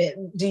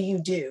stupid. Do you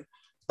do?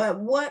 But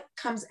what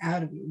comes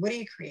out of you? What do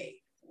you create?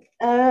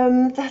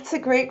 That's a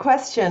great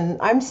question.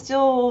 I'm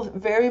still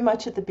very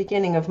much at the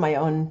beginning of my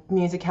own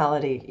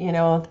musicality.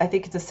 I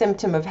think it's a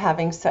symptom of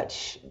having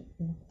such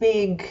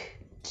big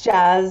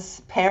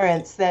jazz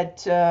parents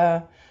that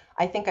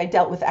I think I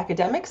dealt with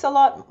academics a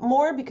lot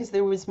more because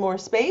there was more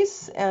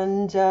space.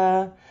 And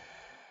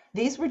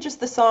These were just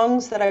the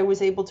songs that I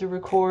was able to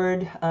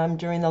record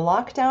during the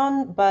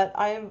lockdown. But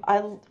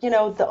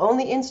the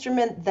only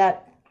instrument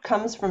that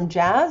comes from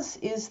jazz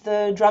is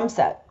the drum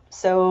set.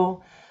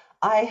 So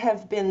I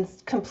have been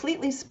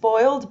completely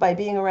spoiled by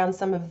being around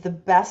some of the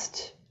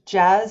best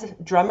jazz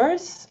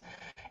drummers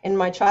in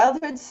my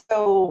childhood.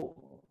 So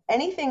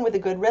anything with a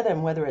good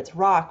rhythm, whether it's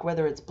rock,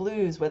 whether it's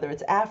blues, whether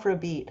it's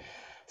Afrobeat.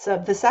 So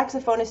the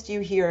saxophonist you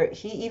hear,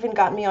 he even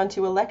got me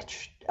onto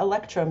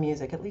electro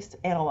music, at least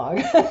analog.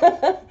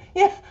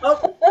 Yeah.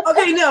 Oh,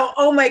 okay, no.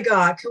 Oh my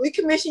God. Can we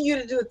commission you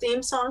to do a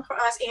theme song for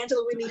us?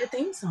 Angela, we need a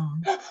theme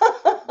song.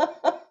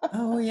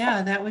 Oh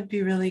yeah, that would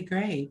be really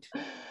great.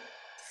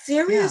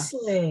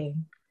 Seriously.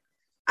 Yeah.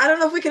 I don't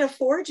know if we can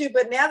afford you,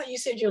 but now that you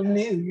said you're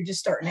new, you're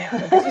just starting out.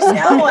 Because you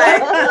sound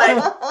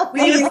like we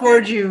can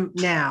afford you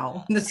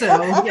now. So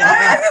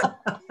yeah.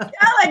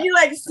 Like you're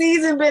like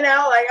seasoned, been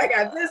out. Like I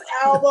got this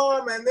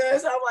album and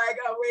this. I'm like,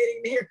 I'm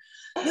waiting to hear.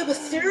 No, but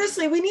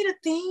seriously, we need a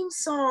theme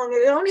song.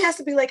 It only has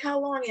to be like how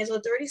long,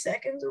 Angela? 30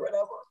 seconds or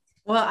whatever.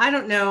 Well, I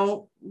don't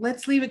know.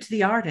 Let's leave it to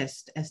the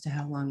artist as to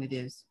how long it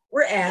is.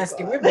 We're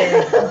asking. We're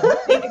begging.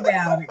 Think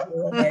about it.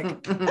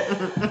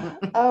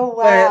 Oh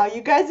wow,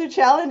 you guys are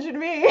challenging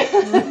me. Yeah,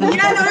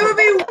 no, it would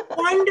be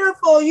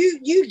wonderful.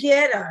 You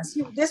get us.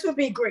 This would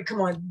be great.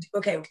 Come on.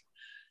 Okay.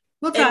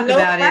 We'll talk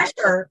about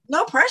it.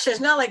 No pressure. It's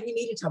not like we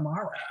need it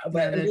tomorrow,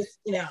 but there's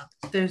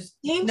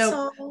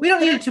no. We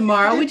don't need it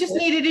tomorrow. We just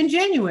need it in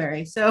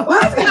January. So I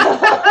was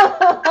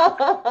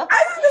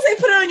gonna say,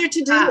 put it on your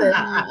to-do list.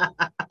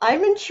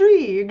 I'm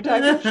intrigued.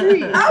 Okay.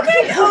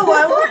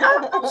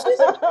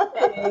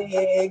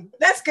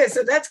 That's good.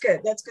 So that's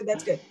good.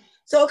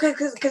 So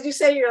because you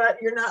say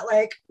you're not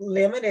like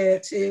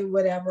limited to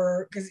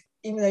whatever. Because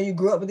even though you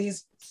grew up with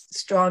these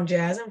strong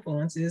jazz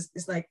influences,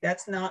 it's like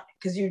that's not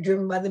because you're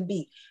driven by the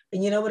beat.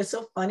 And you know what is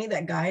so funny?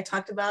 That guy I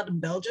talked about in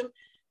Belgium,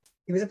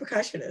 he was a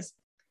percussionist.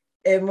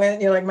 And when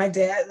you're like my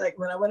dad, like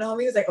when I went home,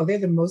 he was like, "Oh, they're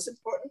the most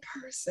important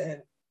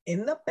person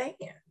in the band."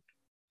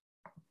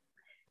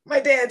 My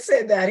dad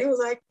said that. He was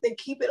like, "They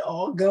keep it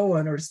all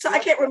going," or I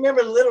can't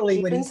remember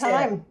literally what he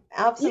said.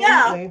 Absolutely.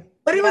 Yeah,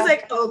 but he was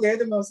like, "Oh, they're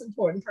the most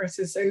important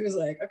person." So he was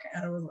like, "Okay,"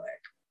 and I was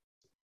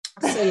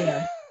like, "So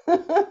yeah."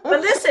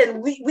 But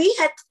listen, we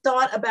had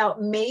thought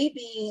about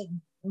maybe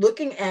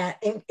looking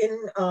at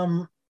in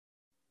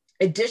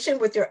addition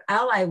with your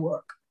ally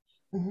work.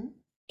 Mm-hmm.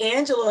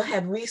 Angela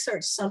had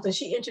researched something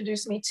she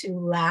introduced me to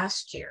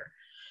last year,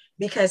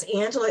 because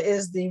Angela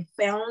is the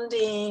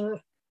founding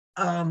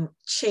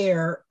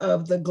chair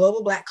of the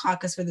Global Black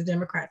Caucus for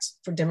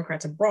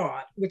Democrats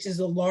Abroad, which is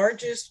the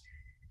largest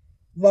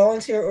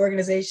volunteer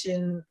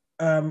organization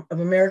of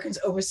Americans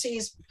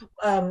overseas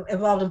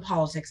involved in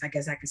politics. I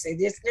guess I could say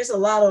there's a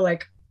lot of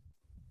like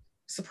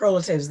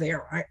superlatives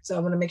there, right? So I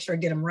want to make sure I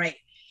get them right.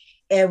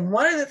 And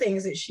one of the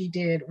things that she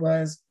did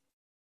was,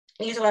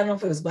 Angela, I don't know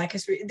if it was Black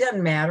History. It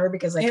doesn't matter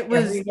because like it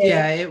was,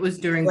 it was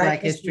during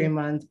Black History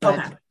Month. But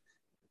okay.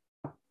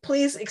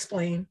 Please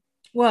explain.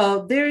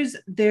 Well, there's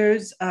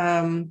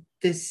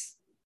this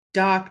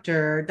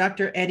Dr.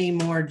 Eddie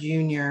Moore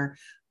Jr.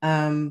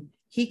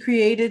 He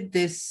created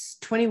this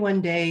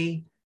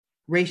 21-day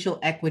racial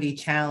equity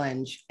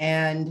challenge,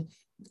 and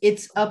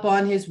it's up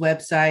on his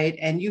website,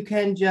 and you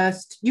can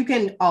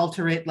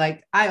alter it.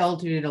 Like I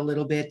altered it a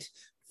little bit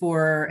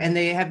and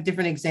they have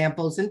different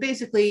examples. And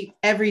basically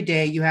every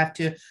day you have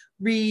to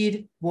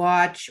read,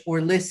 watch, or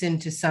listen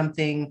to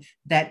something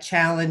that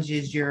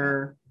challenges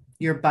your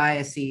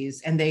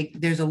biases. And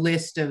there's a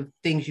list of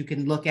things you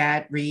can look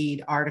at,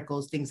 read,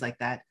 articles, things like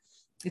that.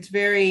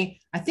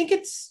 I think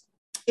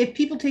if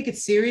people take it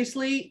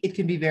seriously, it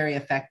can be very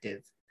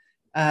effective.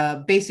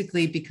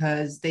 Basically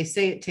because they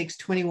say it takes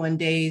 21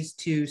 days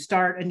to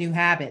start a new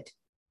habit.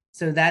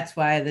 So that's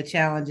why the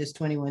challenge is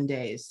 21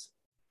 days.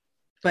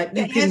 But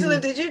Angela,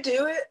 did you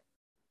do it?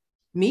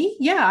 Me?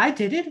 Yeah, I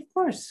did it, of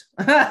course.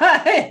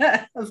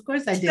 Of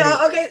course I did.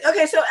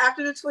 Okay. So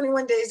after the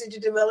 21 days, did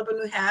you develop a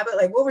new habit?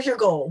 Like, what was your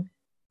goal?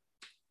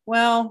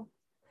 Well,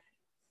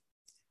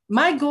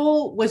 my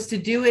goal was to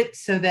do it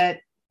so that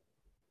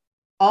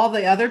all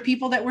the other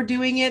people that were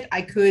doing it,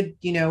 I could,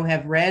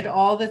 have read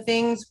all the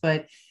things,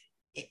 but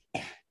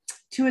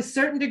to a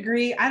certain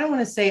degree, I don't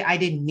want to say I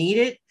didn't need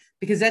it,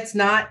 because that's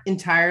not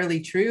entirely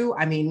true.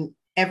 I mean,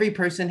 every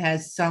person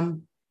has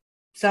some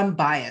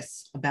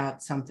bias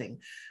about something,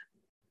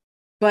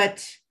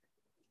 but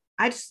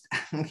this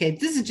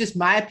is just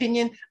my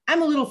opinion.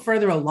 I'm a little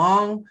further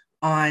along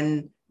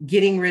on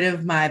getting rid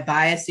of my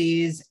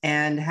biases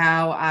and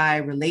how I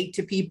relate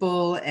to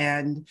people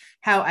and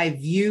how I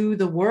view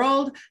the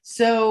world.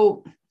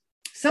 So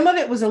some of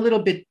it was a little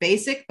bit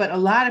basic, but a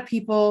lot of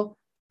people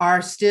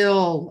are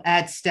still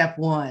at step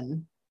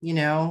one.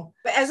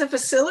 But as a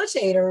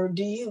facilitator,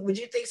 would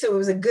you think so? It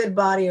was a good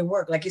body of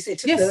work, like you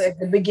said, yes.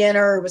 the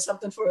beginner. It was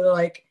something for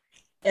like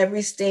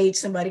every stage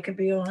somebody could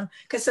be on.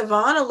 Because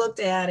Savannah looked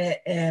at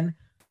it and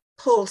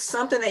pulled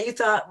something that you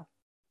thought.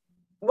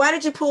 Why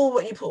did you pull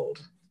what you pulled?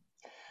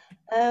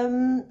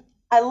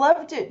 I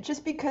loved it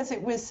just because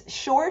it was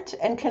short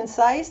and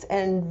concise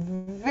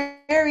and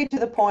very to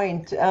the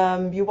point.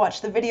 You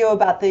watch the video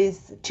about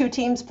these two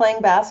teams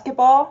playing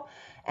basketball,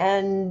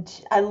 and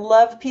I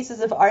love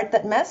pieces of art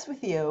that mess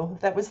with you.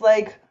 That was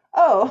like,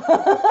 oh,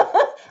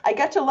 I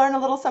got to learn a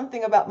little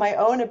something about my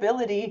own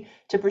ability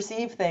to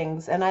perceive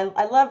things. And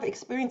I love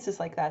experiences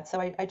like that.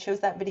 So I chose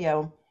that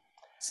video.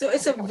 So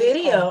it's a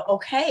video.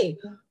 Okay.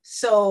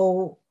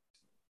 So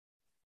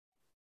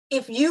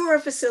if you were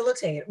a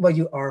facilitator, well,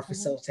 you are a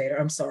facilitator,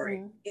 I'm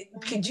sorry.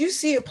 Could you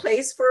see a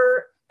place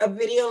for a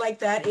video like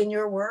that in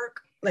your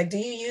work? Like, do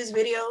you use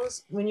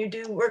videos when you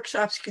do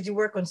workshops? Because you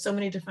work on so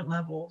many different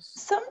levels.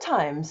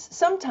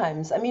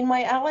 Sometimes. I mean,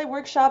 my ally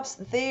workshops,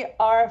 they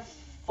are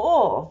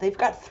full. They've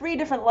got 3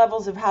 different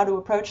levels of how to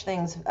approach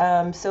things.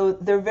 So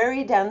they're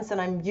very dense, and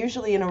I'm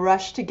usually in a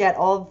rush to get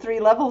all 3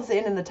 levels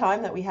in the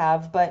time that we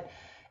have. But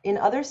in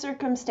other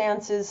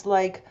circumstances,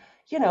 like,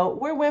 you know,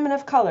 we're women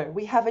of color.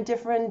 We have a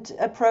different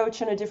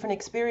approach and a different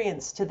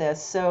experience to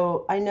this.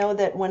 So I know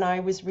that when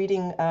I was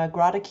reading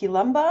Grada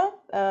Quilamba,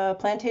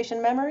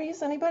 Plantation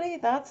Memories, anybody?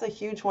 That's a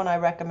huge one I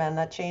recommend.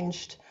 That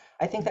changed,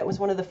 I think that was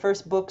one of the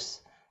first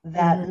books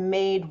that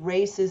made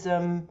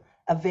racism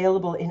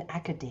available in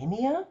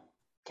academia.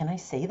 Can I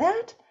say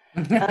that?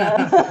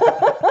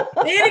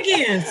 Say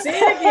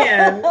it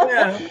again.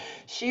 Yeah.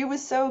 She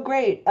was so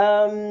great.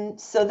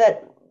 So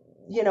that,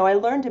 you know, I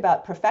learned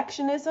about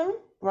perfectionism,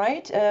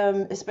 right?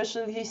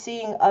 Especially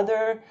seeing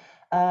other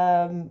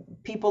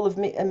people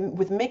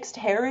with mixed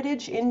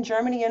heritage in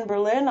Germany and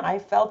Berlin. I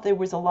felt there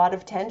was a lot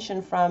of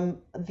tension from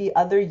the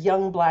other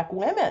young Black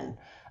women,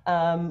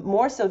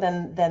 more so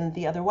than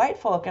the other white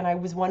folk. And I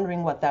was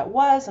wondering what that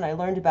was. And I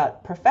learned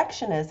about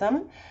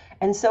perfectionism.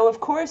 And so, of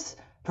course,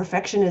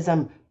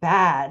 perfectionism,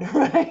 bad,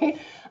 right?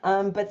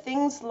 But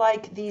things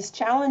like these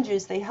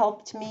challenges, they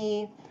helped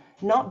me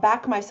not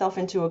back myself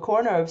into a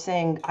corner of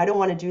saying, I don't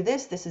want to do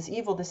this, this is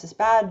evil, this is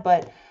bad,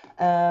 but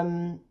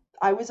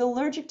I was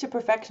allergic to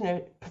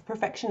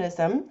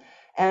perfectionism,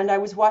 and I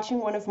was watching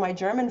one of my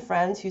German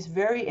friends who's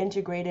very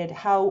integrated,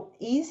 how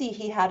easy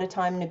he had a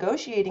time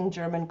negotiating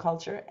German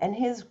culture, and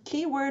his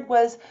key word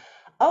was,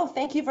 oh,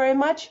 thank you very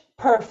much,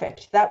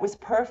 perfect, that was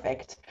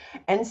perfect.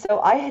 And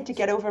so I had to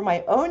get over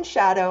my own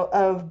shadow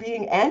of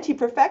being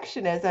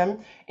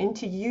anti-perfectionism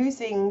into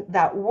using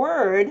that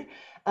word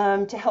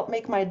to help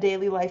make my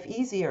daily life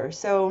easier.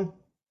 So,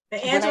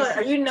 Angela,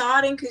 are you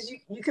nodding because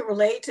you can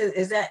relate to?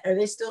 Are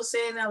they still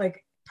saying that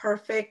like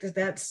perfect? Is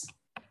that's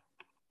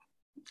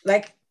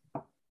like?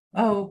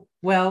 Oh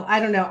well,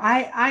 I don't know.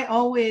 I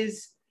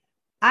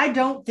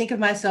don't think of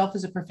myself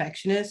as a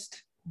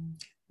perfectionist,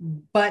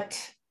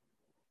 but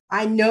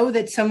I know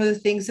that some of the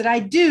things that I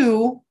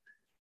do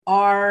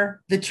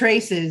are the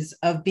traces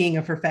of being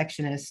a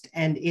perfectionist,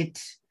 and it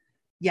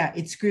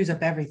screws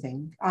up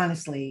everything,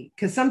 honestly,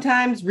 because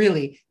sometimes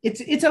really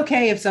it's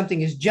okay if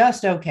something is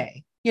just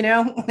okay, you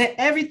know.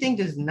 Everything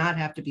does not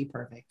have to be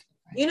perfect.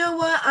 You know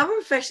what, I'm a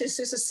perfectionist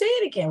too, so say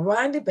it again,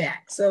 wind it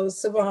back. So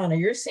Savannah,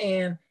 you're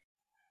saying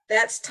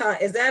that's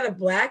tied, is that a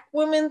Black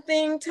woman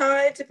thing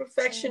tied to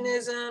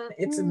perfectionism?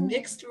 It's a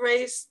mixed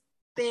race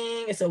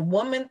thing, it's a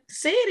woman,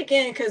 say it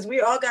again, because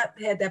we all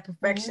had that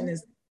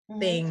perfectionist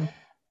thing.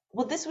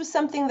 Well, this was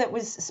something that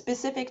was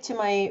specific to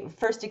my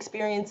first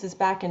experiences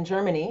back in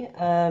Germany.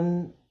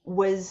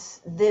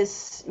 Was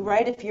this,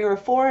 right? If you're a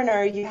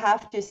foreigner, you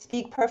have to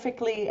speak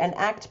perfectly and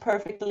act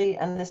perfectly,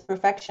 and this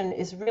perfection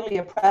is really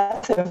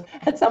oppressive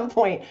at some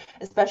point,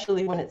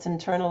 especially when it's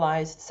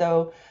internalized.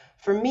 So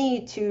for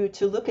me to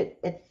look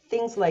at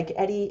things like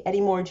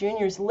Eddie Moore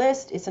Jr.'s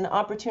list is an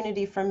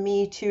opportunity for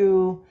me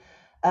to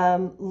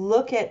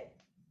look at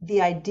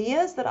the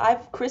ideas that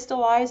I've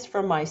crystallized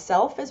for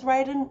myself as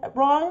right and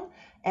wrong,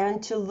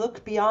 and to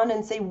look beyond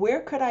and say,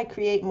 where could I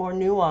create more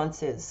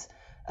nuances?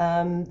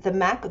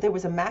 There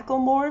was a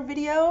Macklemore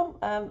video.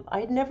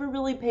 I'd never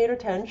really paid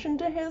attention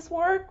to his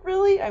work,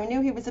 really. I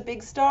knew he was a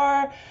big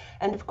star.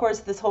 And of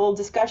course, this whole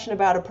discussion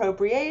about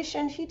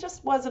appropriation, he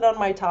just wasn't on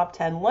my top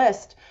 10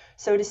 list.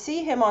 So to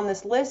see him on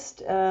this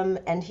list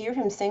and hear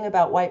him sing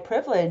about white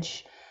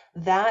privilege,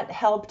 that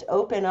helped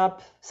open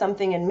up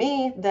something in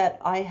me that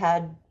I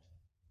had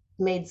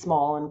made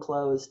small and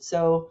closed.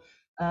 So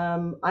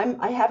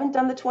I haven't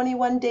done the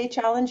 21-day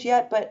challenge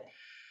yet, but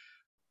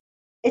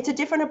it's a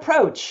different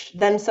approach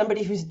than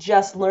somebody who's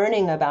just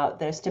learning about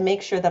this, to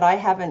make sure that I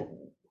haven't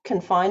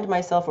confined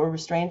myself or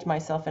restrained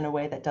myself in a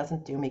way that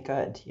doesn't do me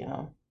good, you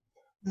know.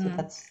 So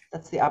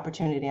that's the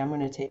opportunity I'm going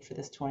to take for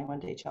this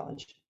 21-day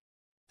challenge.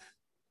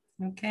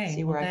 Okay.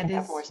 See where I can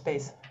have more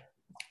space.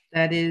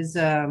 That is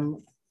a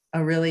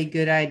really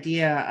good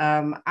idea.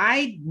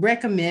 I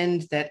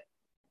recommend that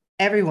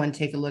everyone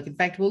take a look. In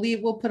fact,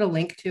 we'll put a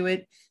link to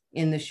it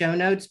in the show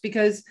notes,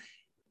 because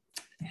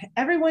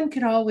everyone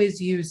could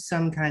always use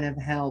some kind of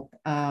help.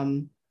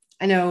 I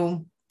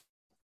know,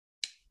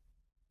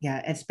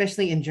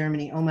 especially in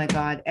Germany. Oh my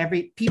God,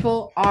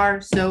 people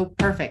are so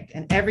perfect,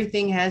 and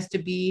everything has to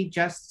be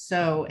just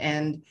so.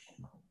 And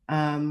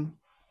I'm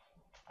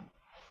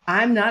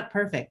not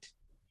perfect.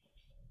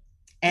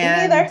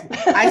 And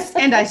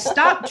I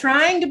stopped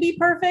trying to be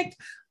perfect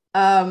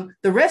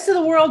The rest of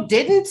the world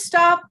didn't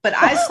stop, but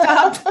I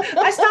stopped.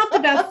 I stopped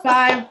about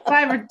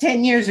five or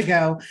 10 years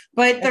ago.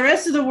 But the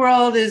rest of the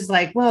world is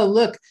like, well,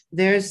 look,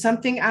 there's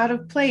something out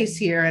of place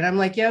here. And I'm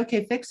like, yeah,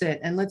 okay, fix it.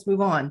 And let's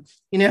move on,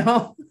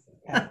 Yeah.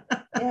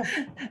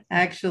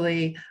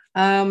 Actually,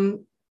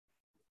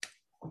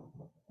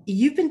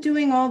 you've been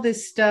doing all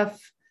this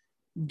stuff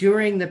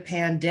during the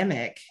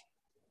pandemic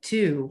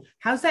too.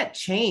 How's that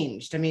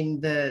changed? I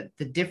mean, the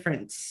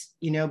difference,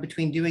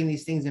 between doing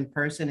these things in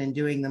person and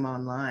doing them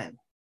online.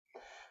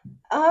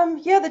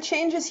 The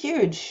change is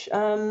huge.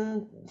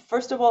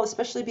 First of all,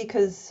 especially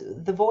because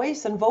the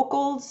voice and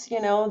vocals,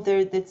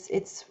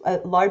 it's a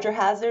larger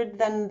hazard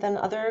than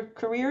other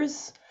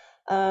careers.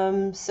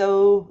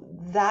 So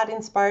that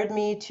inspired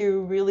me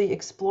to really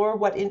explore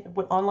what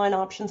online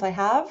options I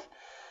have.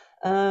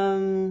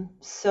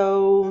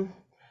 So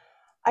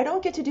I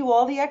don't get to do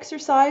all the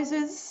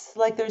exercises.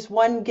 Like there's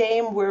one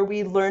game where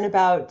we learn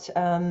about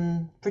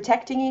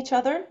protecting each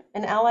other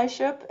and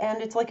allyship,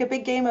 and it's like a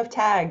big game of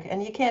tag,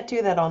 and you can't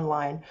do that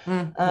online.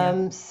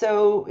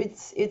 So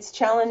it's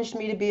challenged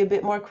me to be a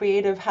bit more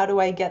creative. How do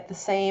I get the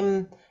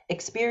same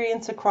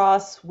experience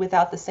across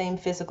without the same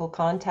physical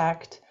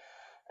contact?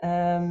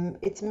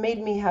 It's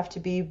made me have to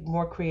be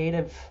more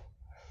creative.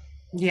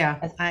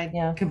 Yeah,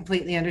 I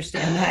completely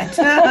understand that.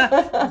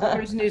 As a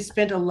person who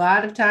spent a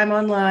lot of time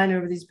online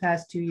over these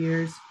past 2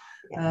 years,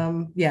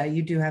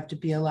 you do have to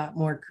be a lot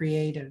more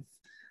creative.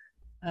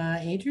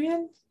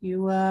 Adrienne,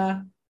 you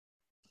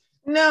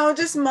No,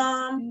 just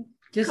mom.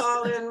 Just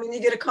calling when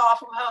you get a call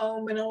from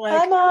home, and I'm like,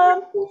 hi,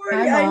 Mom.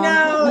 I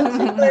know.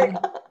 She's like,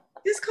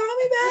 just call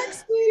me back,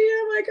 sweetie.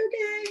 I'm like,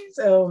 okay.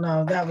 So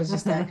no, that was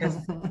just that, because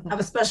I have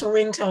a special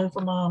ringtone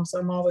for mom. So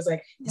I'm always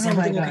like, is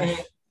everything okay?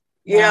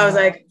 I was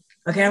like,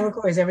 okay, I'm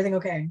recording. Is everything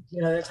okay?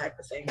 That type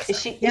of thing. So.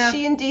 Is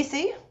she in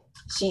DC?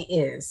 She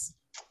is.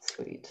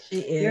 Sweet. She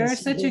is. You're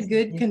such a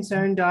good,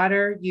 concerned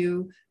daughter.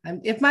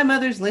 If my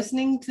mother's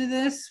listening to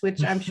this,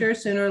 which I'm sure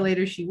sooner or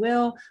later she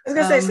will. I was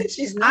gonna say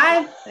she's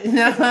not. She's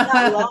not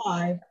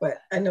live, but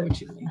I know what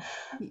you mean.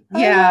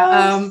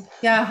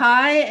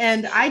 Hi,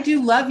 and I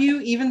do love you,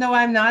 even though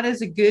I'm not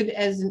as good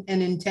as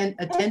an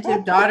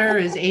attentive daughter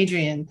as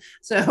Adrienne.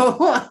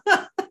 So.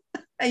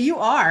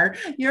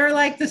 You're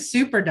like the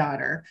super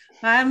daughter.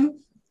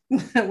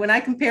 When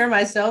I compare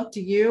myself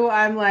to you,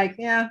 I'm like,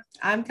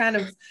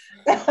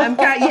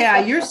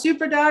 you're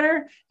super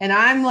daughter. And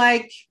I'm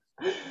like,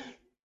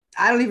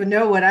 I don't even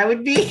know what I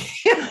would be.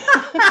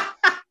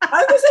 I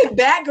was gonna say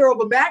Batgirl,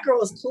 but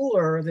Batgirl is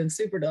cooler than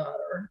super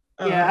daughter.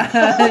 Yeah.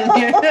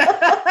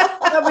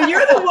 No, but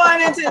you're the one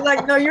into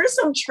you're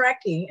some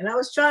Trekkie. And I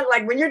was trying,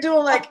 when you're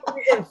doing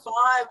in 5,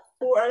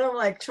 4,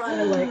 I'm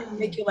trying to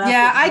make you laugh.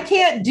 Yeah, I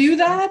can't do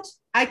that.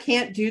 I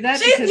can't do that.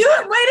 Wait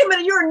a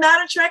minute, you're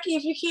not a Trekkie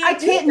if you can't. I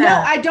can't. No,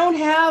 I don't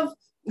have.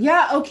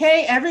 Yeah,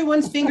 okay.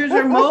 Everyone's fingers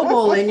are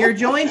mobile and your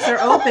joints are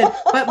open,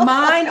 but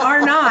mine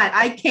are not.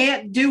 I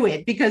can't do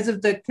it because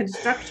of the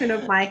construction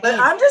of my hand. But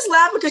I'm just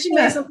laughing because you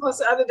made some post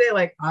the other day,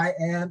 I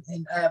am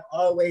and I've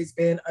always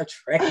been a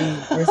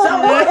Trekkie or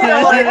something.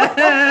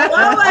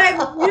 I'm like,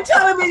 you're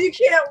telling me you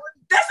can't.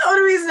 That's the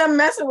only reason I'm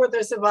messing with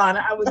her,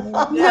 Savannah. I would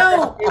never do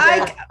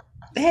that.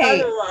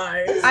 Hey,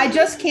 otherwise. I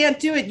just can't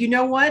do it. You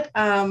know what?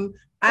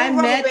 I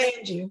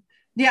met you.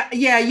 Yeah.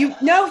 You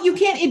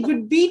can't. It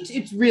would be.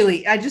 It's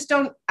really. I just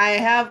don't.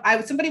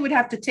 Somebody would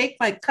have to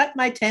cut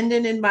my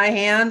tendon in my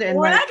hand, and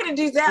we're not going to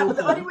do that. But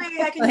the only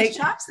way I can use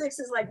chopsticks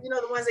is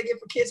the ones they get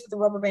for kids with the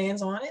rubber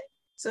bands on it.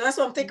 So that's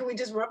what I'm thinking. We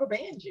just rubber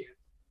band you.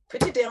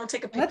 Put you down,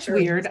 take a picture. That's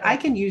weird. I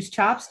can use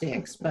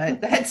chopsticks,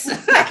 but that's.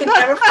 I can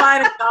never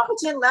find a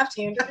competent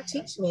left-hander to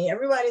teach me.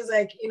 Everybody's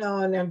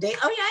on their date.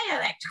 Oh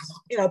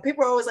yeah.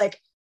 People are always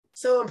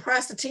so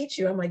impressed to teach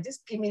you. I'm like,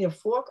 just give me the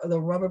fork or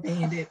the rubber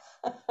banded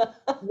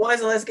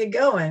ones and let's get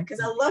going. Because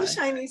I love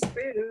Chinese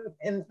food.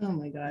 And oh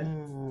my God.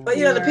 But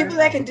the people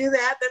that can do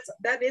that,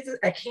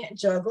 I can't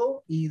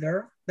juggle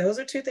either. Those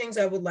are 2 things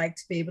I would like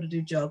to be able to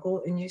do: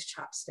 juggle and use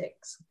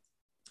chopsticks.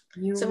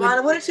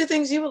 Savannah, what are 2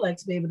 things you would like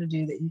to be able to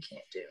do that you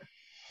can't do?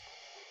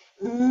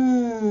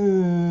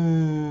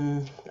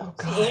 Oh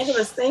God.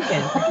 Angela's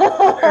thinking.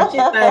 She's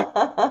like,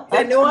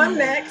 I know I'm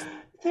next.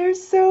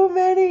 There's so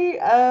many.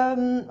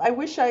 I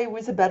wish I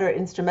was a better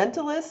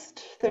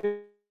instrumentalist.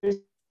 There's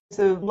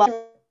a lot of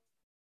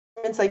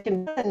instruments I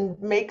can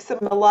make some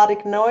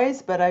melodic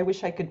noise, but I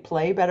wish I could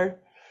play better.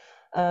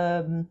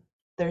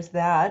 There's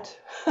that.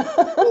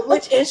 Well,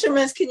 which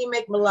instruments can you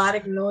make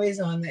melodic noise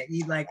on that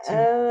you'd like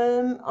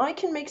to? I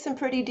can make some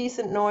pretty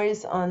decent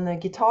noise on the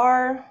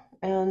guitar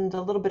and a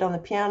little bit on the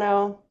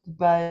piano,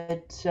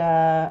 but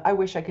I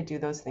wish I could do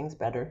those things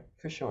better,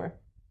 for sure.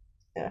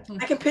 Yeah.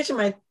 I can picture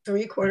my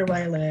 3/4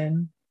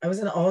 violin. I was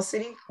in the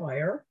all-city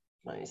choir.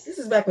 Nice. This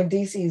is back when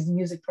DC's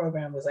music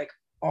program was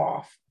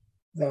off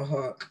the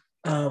hook.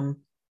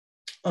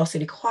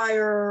 All-city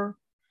choir,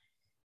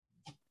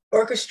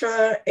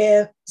 orchestra,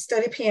 and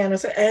study piano.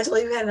 So Angela,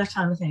 you had enough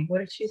time to think.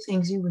 What are 2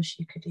 things you wish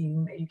you could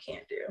do that you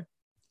can't do?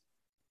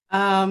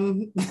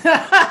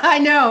 I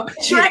know.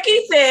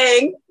 Trekkie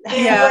thing.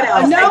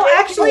 Yeah. No,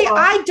 actually,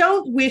 I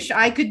don't wish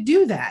I could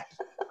do that.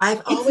 I've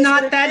It's always been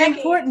not a that Trekkie.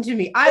 important to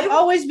me. I've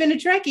always been a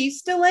Trekkie,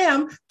 still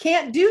am.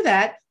 Can't do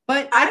that,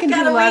 but I can do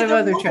gotta a lot read of the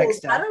other Trek rules. I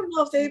stuff. don't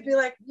know if they'd be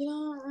like,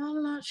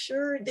 I'm not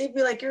sure. They'd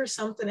be like, you're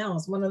something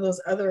else, one of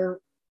those other.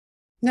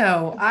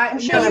 No, I'm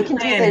sure you can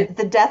do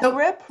the death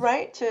grip,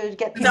 right? To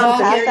get the people's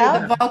Vulcan, ass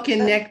out. the Vulcan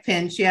neck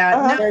pinch. Yeah.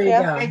 Uh-huh, No, There you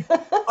yeah.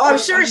 go. I'm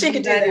sure she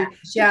could do that.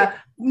 Yeah.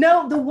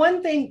 No, the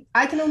one thing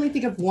I can only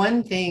think of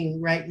one thing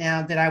right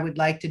now that I would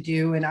like to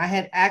do, and I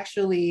had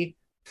actually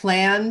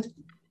planned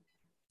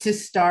to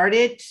start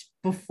it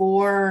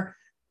before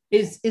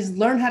is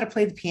learn how to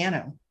play the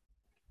piano.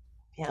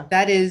 Yeah.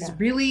 That is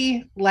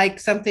really like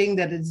something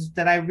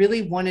that I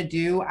really want to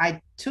do.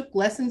 I took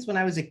lessons when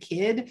I was a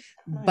kid,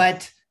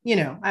 but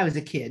I was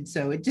a kid,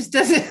 so it just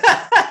doesn't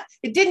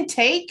it didn't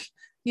take,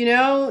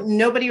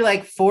 nobody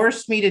like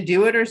forced me to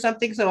do it or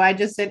something. So I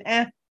just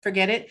said,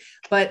 forget it.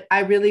 But I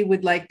really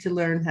would like to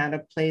learn how to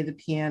play the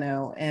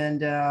piano.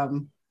 And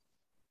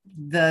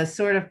the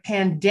sort of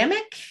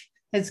pandemic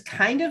has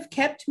kind of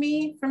kept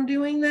me from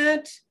doing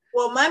that.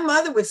 Well, my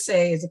mother would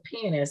say, as a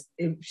pianist,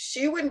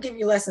 she wouldn't give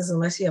you lessons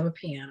unless you have a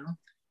piano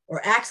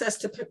or access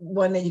to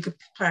one that you could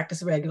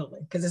practice regularly,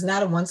 because it's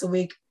not a once a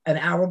week, an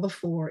hour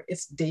before,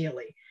 it's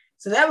daily.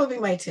 So that would be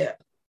my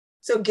tip.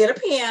 So get a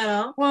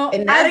piano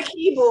and not a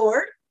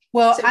keyboard.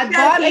 Well, so I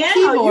bought a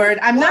keyboard.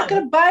 I'm not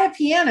going to buy a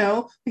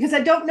piano because I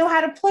don't know how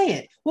to play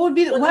it. What would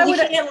be the, why would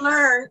you can't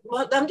learn?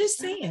 Well, I'm just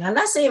saying. I'm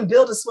not saying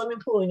build a swimming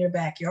pool in your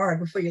backyard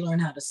before you learn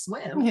how to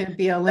swim. You'd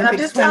be an Olympic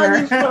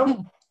swimmer.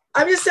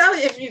 I'm just telling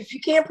you, if you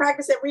can't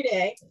practice every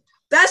day,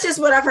 that's just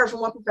what I've heard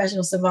from one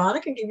professional.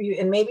 Savannah can give you,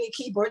 and maybe a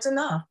keyboard's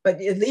enough,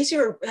 but at least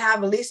you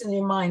have, at least in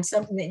your mind,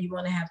 something that you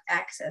want to have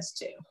access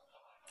to.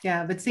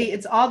 Yeah, but see,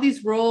 it's all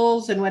these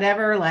rules and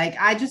whatever. Like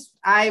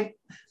I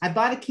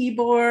bought a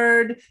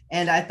keyboard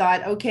and I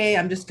thought, okay,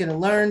 I'm just going to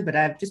learn, but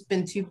I've just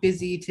been too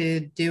busy to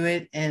do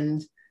it.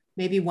 And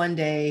maybe one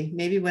day,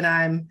 maybe when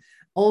I'm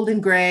old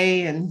and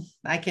gray and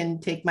I can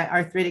take my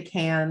arthritic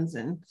hands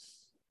and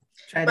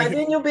try to. But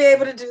then you'll be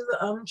able to do the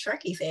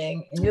Trekkie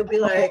thing, and you'll be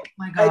like,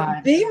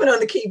 beaming on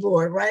the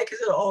keyboard, right?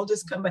 Because it'll all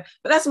just come back.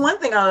 But that's one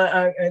thing.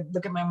 I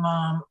look at my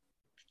mom.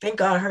 Thank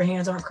God her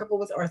hands aren't crippled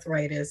with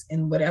arthritis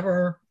and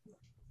whatever.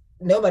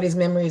 Nobody's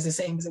memory is the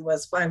same as it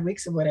was 5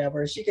 weeks or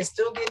whatever. She can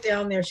still get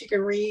down there. She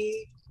can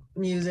read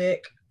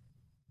music,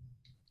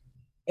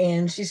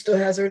 and she still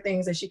has her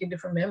things that she can do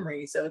from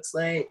memory. So it's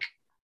like,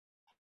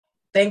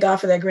 thank God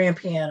for that grand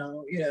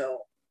piano.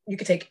 You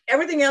can take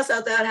everything else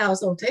out that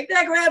house. Don't take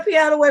that grand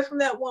piano away from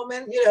that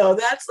woman.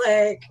 That's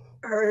like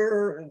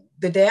her.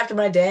 The day after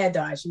my dad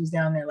died, she was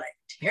down there like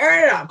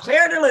tearing it up,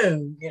 clear the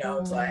loom.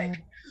 It's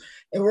like,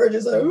 and we're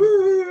just like,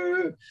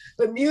 ooh.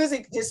 But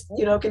music just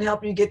can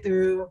help you get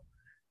through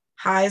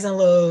highs and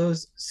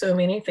lows, so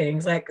many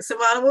things. Like,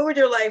 Savannah, what would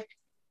your life,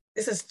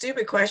 it's a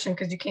stupid question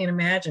because you can't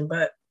imagine,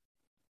 but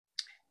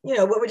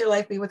what would your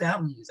life be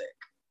without music?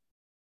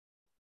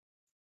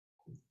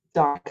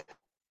 Dark,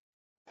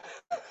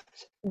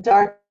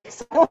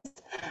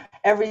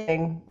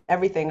 everything.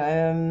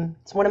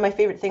 It's one of my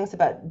favorite things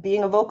about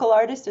being a vocal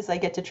artist is I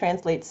get to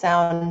translate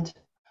sound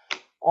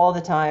all the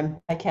time.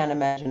 I can't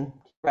imagine.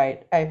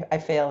 Right. I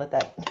fail at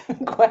that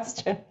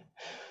question.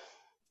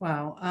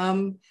 Wow.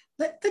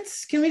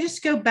 Can we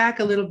just go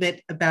back a little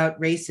bit about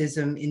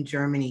racism in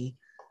Germany?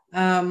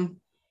 And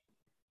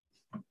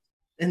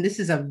this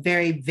is a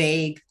very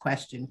vague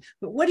question,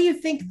 but what do you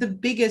think the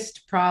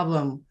biggest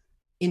problem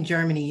in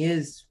Germany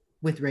is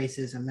with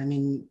racism? I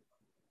mean,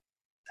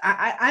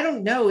 I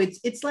don't know.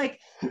 It's like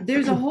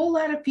there's a whole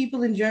lot of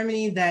people in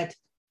Germany that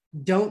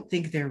don't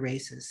think they're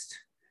racist.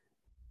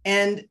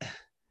 And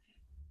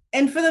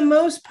for the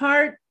most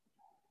part,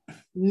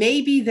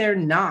 maybe they're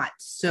not.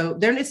 So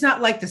it's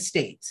not like the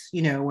States,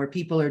 where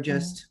people are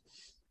just,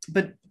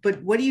 but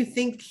what do you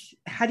think?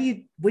 What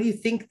do you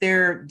think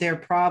their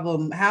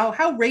problem?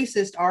 How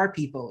racist are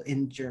people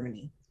in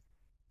Germany?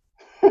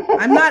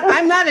 I'm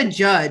not a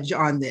judge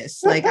on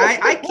this. Like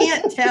I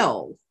can't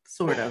tell,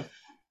 sort of.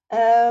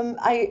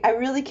 I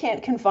really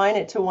can't confine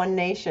it to one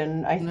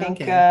nation. I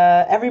think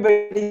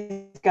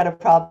everybody's got a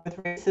problem with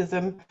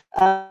racism.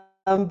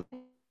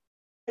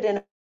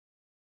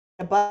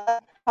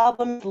 But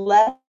problems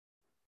less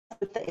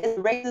with the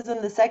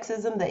racism, the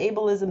sexism, the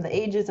ableism, the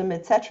ageism,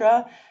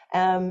 etc.,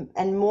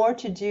 and more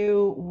to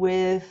do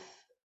with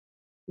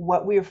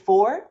what we're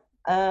for.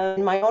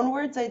 In my own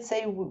words, I'd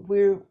say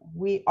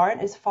we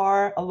aren't as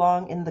far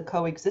along in the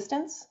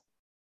coexistence.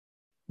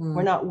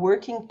 We're not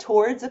working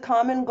towards a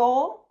common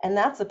goal, and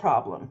that's a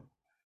problem.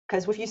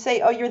 Because if you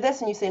say, oh, you're this,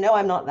 and you say, no,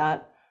 I'm not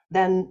that,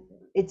 then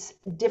it's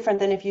different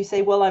than if you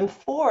say, well, I'm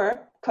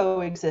for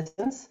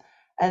coexistence,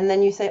 and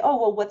then you say, oh,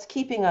 well, what's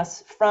keeping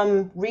us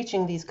from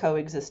reaching these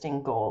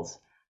coexisting goals?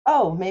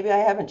 Oh, maybe I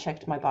haven't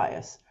checked my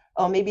bias.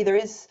 Oh, maybe there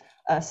is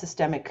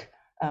systemic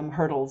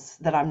hurdles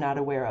that I'm not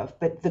aware of.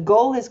 But the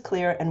goal is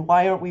clear, and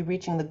why aren't we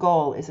reaching the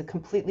goal is a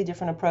completely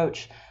different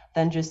approach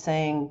than just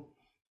saying,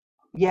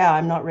 yeah,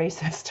 I'm not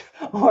racist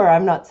or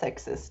I'm not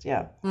sexist.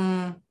 Yeah.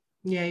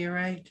 Yeah, you're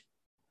right.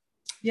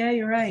 Yeah,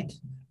 you're right.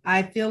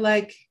 I feel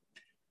like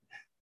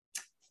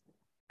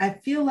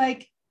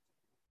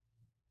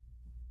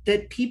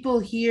that people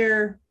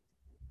here,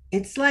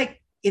 it's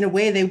like in a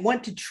way they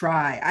want to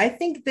try. I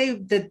think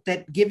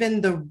that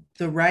given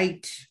the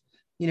right,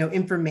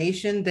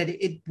 information,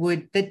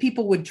 that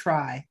people would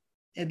try,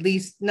 at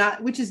least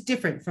not, which is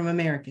different from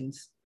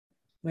Americans,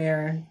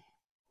 where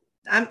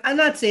I'm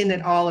not saying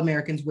that all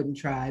Americans wouldn't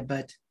try,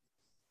 but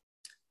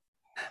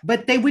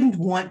they wouldn't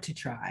want to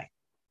try,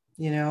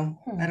 I don't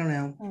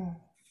know.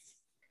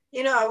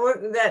 I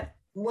work with that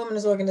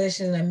women's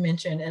organization I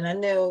mentioned, and I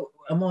know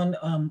I'm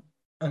on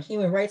a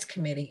human rights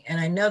committee, and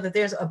I know that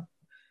there's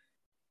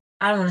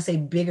I don't want to say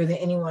bigger than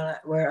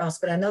anywhere else,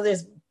 but I know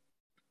there's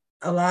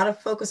a lot of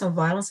focus on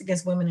violence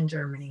against women in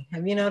Germany.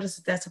 Have you noticed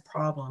that that's a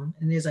problem?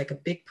 And there's like a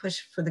big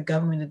push for the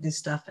government to do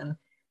stuff. And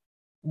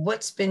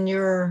what's been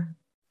your,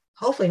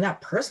 hopefully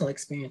not personal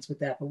experience with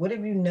that, but what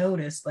have you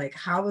noticed? Like,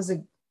 how is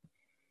the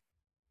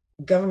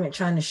government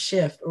trying to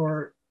shift,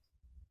 or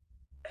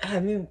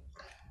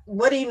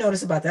what do you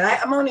notice about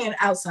that? I'm only an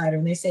outsider,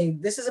 and they say,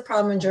 this is a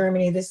problem in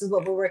Germany. This is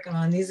what we're working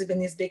on. These have been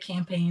these big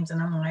campaigns.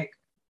 And I'm like,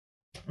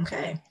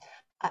 okay.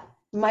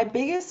 My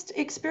biggest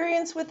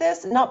experience with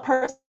this, not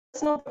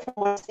personal, but from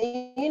what I've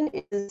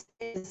seen,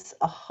 is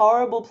a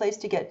horrible place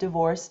to get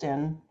divorced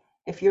in.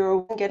 If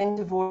you're getting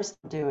divorced,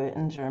 do it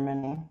in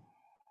Germany.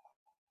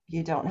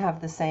 You don't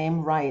have the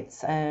same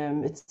rights.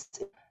 It's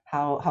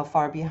how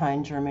far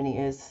behind Germany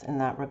is in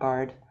that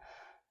regard,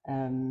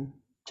 to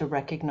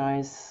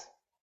recognize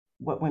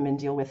what women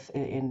deal with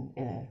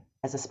in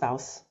as a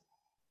spouse.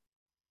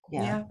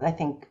 Yeah.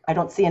 I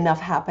don't see enough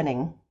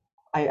happening.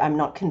 I'm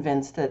not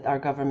convinced that our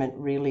government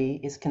really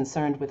is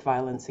concerned with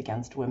violence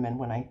against women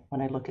when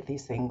I look at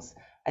these things.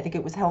 I think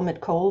it was Helmut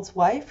Kohl's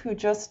wife who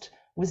just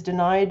was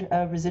denied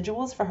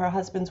residuals for her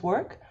husband's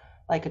work.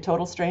 Like a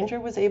total stranger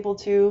was able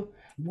to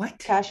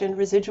cash in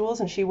residuals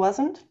and she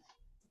wasn't.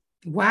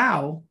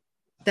 Wow.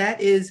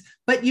 That is,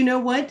 but you know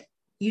what?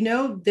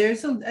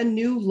 There's a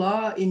new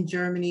law in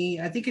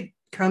Germany. I think it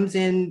comes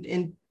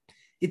in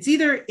it's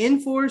either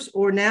in force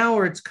or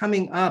it's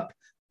coming up,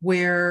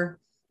 where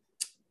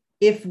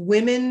if a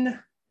woman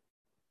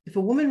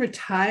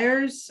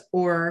retires,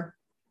 or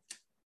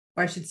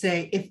I should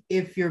say,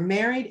 if you're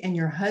married and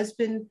your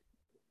husband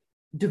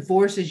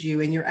divorces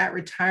you and you're at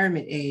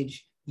retirement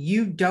age,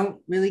 you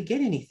don't really get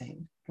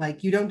anything.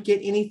 Like, you don't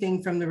get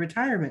anything from the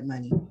retirement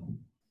money,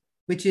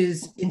 which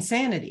is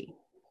insanity.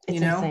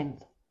 It's insane.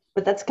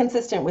 But that's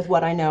consistent with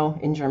what I know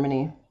in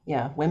Germany.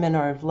 Yeah, women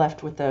are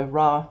left with the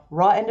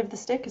raw end of the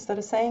stick. Is that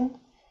a saying?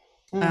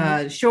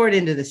 Short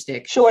end of the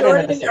stick. Short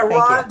end of the stick.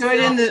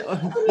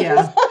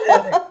 Yeah.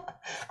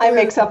 I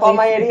mix up all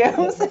my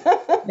idioms.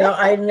 No,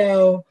 I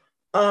know.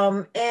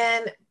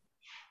 And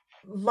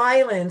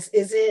violence,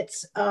 is it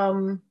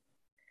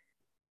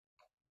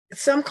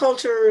some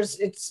cultures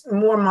it's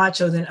more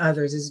macho than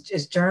others?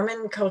 Is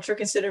German culture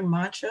considered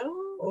macho?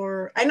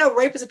 Or I know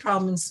rape is a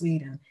problem in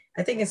Sweden.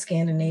 I think in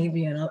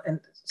Scandinavia and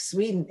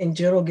Sweden in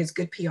general gets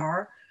good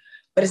PR,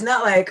 but it's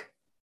not like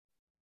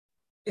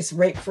it's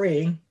rape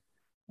free.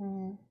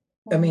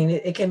 I mean,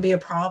 it can be a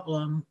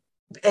problem.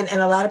 And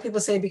a lot of people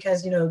say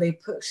because, they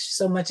push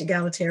so much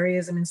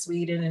egalitarianism in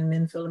Sweden and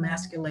men feel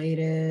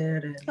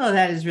emasculated.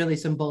 That is really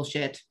some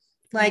bullshit.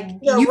 Like,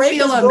 you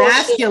feel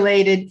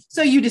emasculated,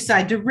 so you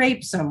decide to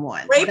rape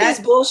someone. Rape is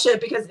bullshit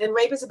because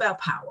rape is about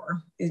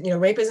power.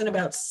 Rape isn't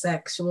about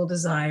sexual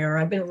desire.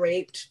 I've been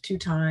raped 2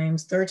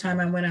 times. 3rd time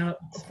I went out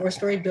a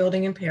 4-story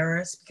building in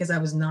Paris because I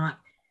was not,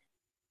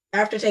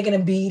 after taking a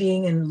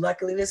beating, and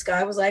luckily this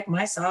guy was like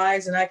my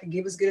size and I could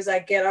give as good as I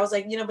get. I was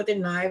like, but there are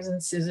knives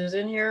and scissors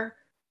in here.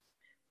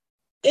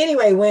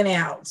 Anyway, went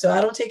out. So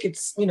I don't take it,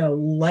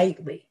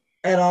 lightly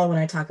at all when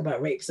I talk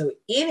about rape. So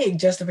any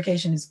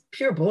justification is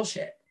pure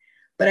bullshit.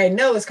 But I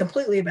know it's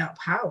completely about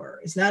power.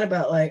 It's not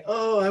about like,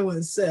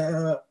 it's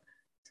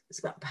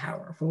about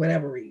power for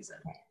whatever reason.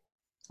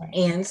 Right.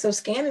 And so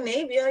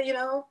Scandinavia,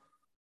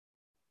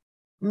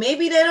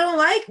 maybe they don't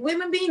like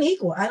women being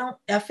equal. I don't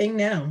effing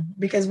know,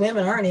 because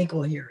women aren't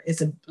equal here.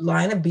 It's a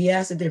line of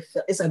BS.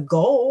 It's a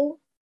goal.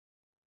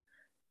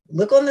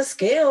 Look on the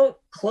scale,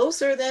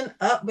 closer than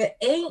up, but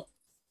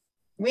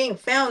we ain't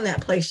found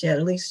that place yet,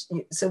 at least.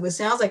 So it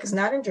sounds like it's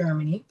not in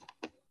Germany.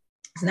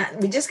 It's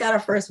not. We just got our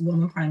first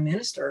woman prime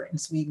minister in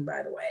Sweden,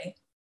 by the way,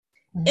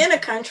 in a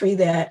country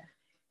that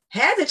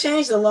had to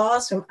change the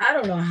laws from I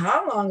don't know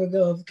how long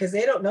ago, because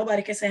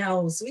nobody can say how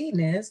old Sweden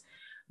is,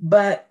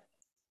 but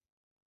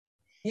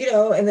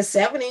in the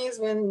 70s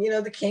when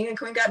the king and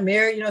queen got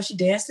married, she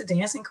danced to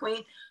Dancing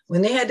Queen.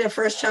 When they had their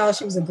first child,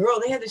 she was a girl.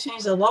 They had to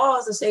change the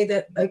laws to say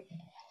that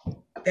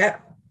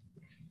that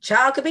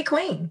child could be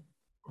queen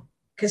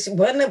because she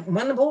wasn't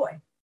a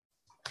boy,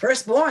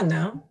 firstborn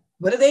though.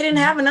 What if they didn't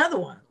have another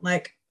one?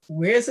 Like,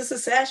 where's the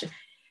succession?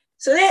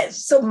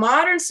 So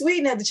modern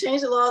Sweden had to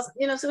change the laws,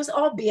 so it's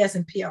all BS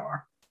and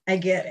PR. I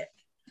get it.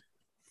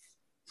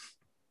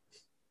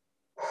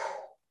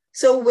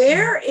 So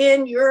where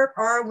in Europe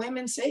are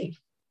women safe?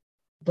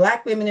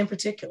 Black women in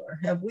particular.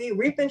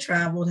 We've been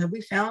traveled, have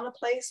we found a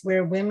place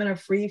where women are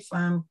free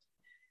from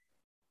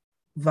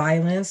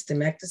violence,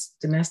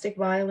 domestic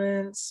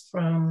violence,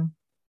 from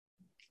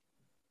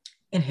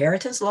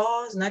inheritance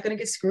laws, not going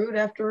to get screwed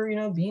after,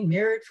 being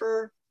married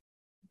for.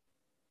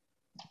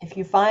 If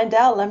you find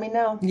out, let me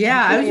know.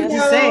 Yeah, I was going to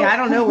say, I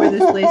don't know where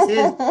this place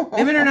is.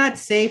 Women are not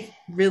safe,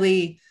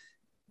 really.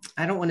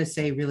 I don't want to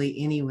say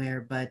really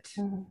anywhere, but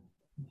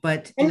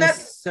in a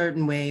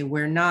certain way,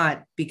 we're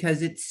not,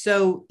 because it's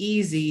so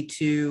easy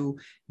to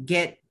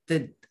get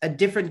a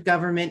different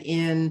government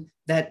in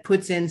that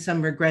puts in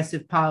some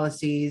regressive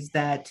policies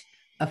that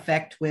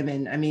affect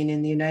women. I mean,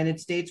 in the United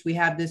States, we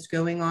have this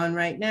going on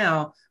right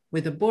now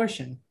with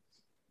abortion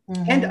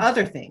and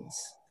other things.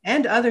 A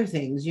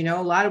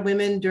lot of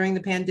women during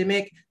the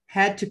pandemic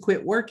had to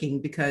quit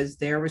working because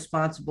they're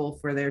responsible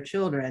for their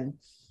children,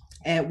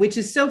 which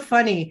is so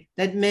funny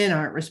that men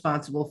aren't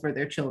responsible for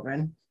their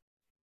children.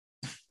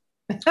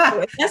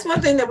 That's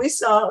one thing that we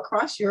saw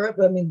across Europe.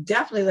 I mean,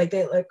 definitely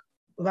a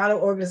lot of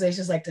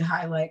organizations like to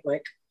highlight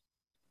like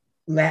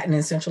Latin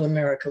and Central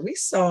America. We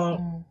saw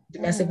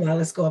domestic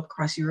violence go up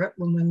across Europe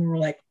when women were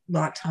like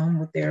locked home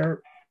with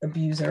their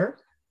abuser,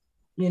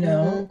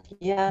 people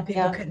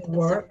couldn't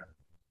work.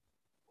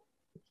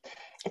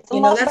 It's a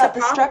lot about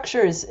the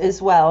structures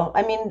as well.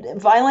 I mean,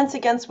 violence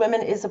against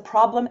women is a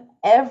problem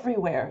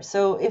everywhere.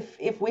 So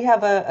if we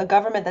have a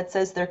government that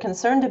says they're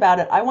concerned about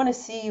it, I want to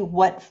see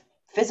what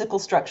physical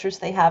structures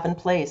they have in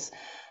place.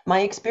 My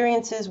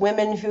experience is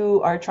women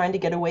who are trying to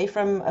get away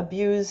from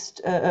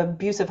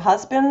abusive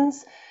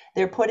husbands,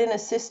 they're put in a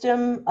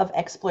system of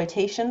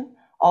exploitation.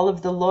 All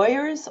of the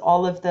lawyers,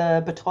 all of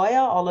the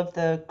batoya, all of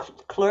the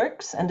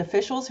clerks and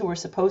officials who were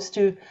supposed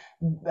to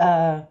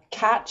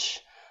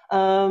catch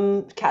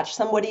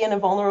somebody in a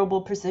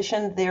vulnerable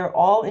position, they're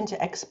all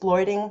into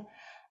exploiting.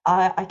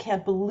 I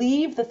can't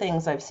believe the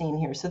things I've seen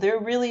here. So there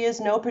really is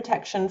no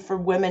protection for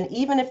women,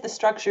 even if the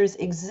structures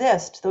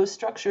exist. Those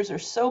structures are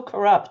so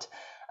corrupt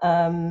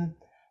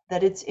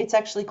that it's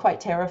actually quite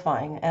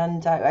terrifying.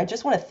 And I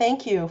just want to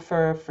thank you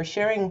for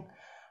sharing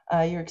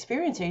your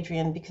experience,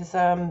 Adrienne, because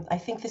I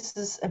think this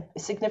is a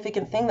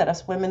significant thing that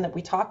us women, that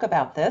we talk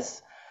about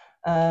this.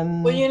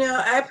 Well,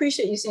 I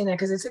appreciate you saying that,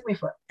 because it took me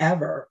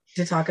forever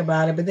to talk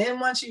about it. But then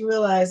once you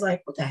realize,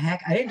 like, what the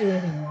heck, I didn't do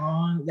anything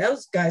wrong.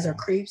 Those guys are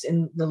creeps.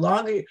 And the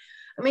longer,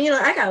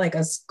 I got like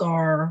a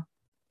scar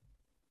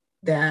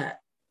that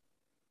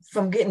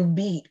from getting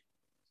beat.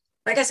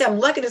 Like I said, I'm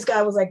lucky this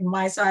guy was like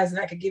my size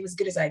and I could give as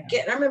good as I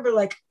get. And I remember,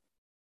 like,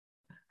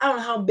 I don't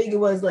know how big it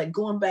was, like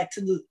going back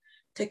to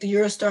take the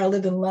Eurostar. I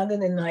lived in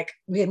London, and like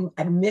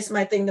I missed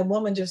my thing. The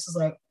woman just was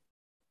like,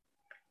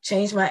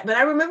 but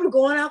I remember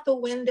going out the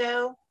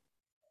window,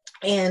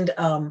 and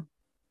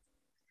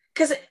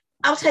because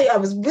I'll tell you, I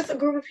was with a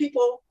group of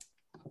people,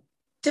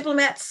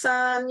 diplomat's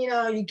son,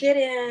 you get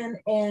in,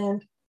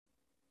 and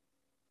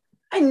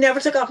I never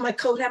took off my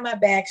coat, had my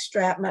bag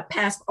strapped, my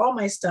passport, all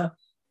my stuff,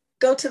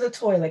 go to the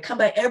toilet, come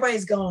back,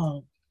 everybody's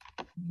gone.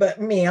 But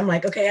me, I'm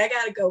like, okay, I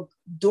gotta go,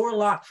 door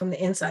locked from the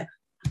inside.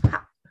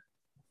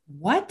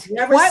 What?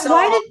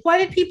 Why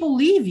did people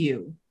leave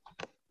you?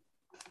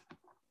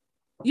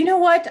 You know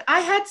what? I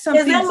had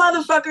something. That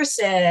motherfucker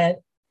said,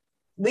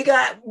 we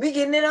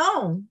getting it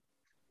on.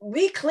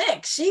 We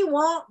clicked. She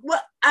won't.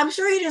 What? I'm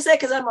sure he didn't say,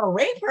 because I'm gonna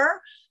rape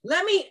her.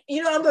 Let me,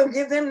 I'm gonna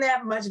give them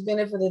that much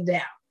benefit of the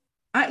doubt.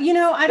 I don't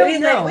know.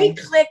 Like, we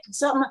clicked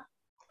something.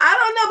 I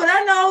don't know, but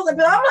I know.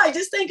 But I'm like,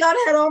 just thank God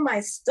I had all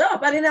my stuff.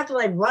 I didn't have to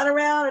like run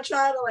around and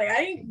try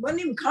to wasn't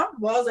even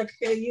comfortable. I was like,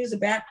 okay, use the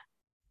bath.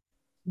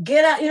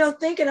 Get out,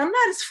 thinking I'm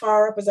not as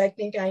far up as I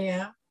think I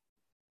am.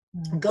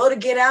 Go to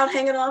get out,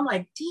 hanging on. I'm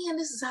like, damn,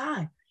 this is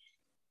high.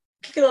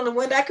 Kick it on the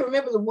window. I can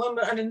remember the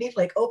woman underneath,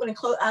 like open and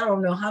close. I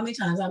don't know how many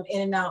times I'm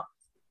in and out.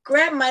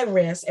 Grab my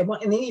wrist, and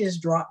then he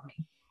just dropped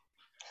me.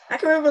 I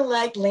can remember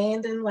like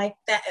landing like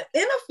that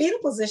in a fetal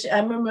position. I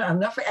remember, I'm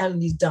not for out of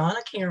these Donna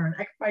Karan.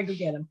 I could probably go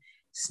get them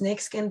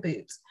snakeskin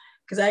boots,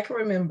 because I can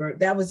remember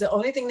that was the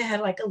only thing that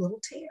had like a little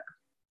tear.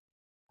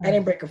 I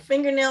didn't break a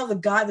fingernail. The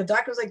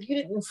doctor was like, you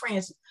didn't in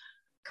France.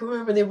 I can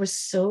remember they were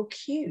so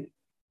cute.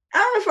 I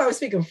don't know if I was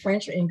speaking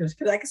French or English,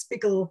 because I could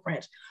speak a little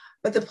French.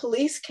 But the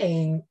police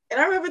came, and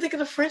I remember thinking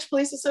the French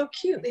police are so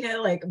cute. They had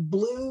like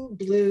blue,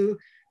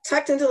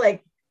 tucked into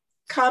like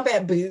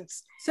combat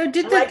boots. So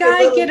did the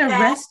guy get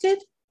arrested?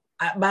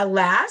 My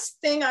last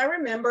thing I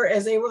remember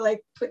is they were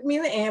like putting me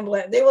in the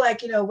ambulance. They were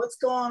like, what's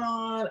going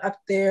on up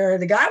there?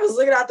 The guy was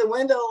looking out the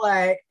window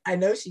like, I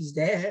know she's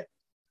dead.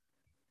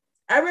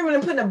 I remember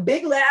them putting a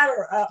big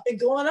ladder up and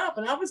going up,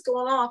 and I was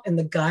going off, and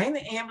the guy in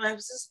the ambulance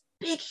was this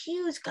big,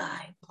 huge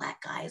guy,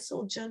 black guy,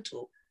 so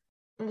gentle,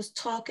 and was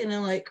talking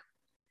and like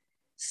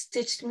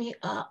stitched me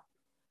up.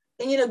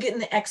 And getting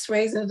the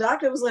x-rays, and the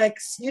doctor was like,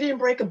 you didn't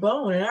break a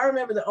bone. And I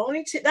remember the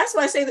only that's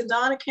why I say the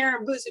Donna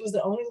Karan boots, it was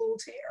the only little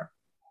tear.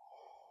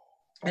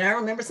 And I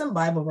remember some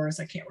Bible verse,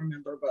 I can't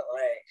remember, but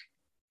like,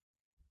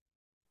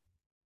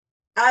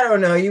 I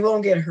don't know, you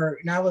won't get hurt.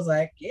 And I was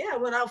like, yeah, I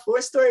went out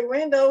 4-story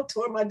window,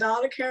 tore my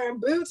Donna Karan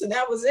boots, and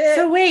that was it.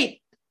 So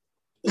wait,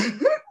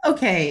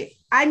 okay,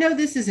 I know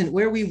this isn't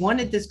where we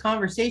wanted this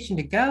conversation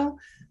to go,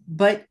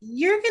 but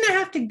you're going to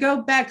have to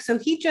go back. So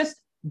he just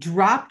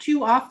dropped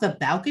you off the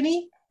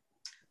balcony?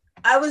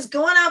 I was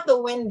going out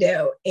the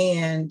window,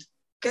 and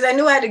because I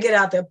knew I had to get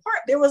out the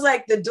apartment. There was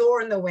like the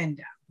door and the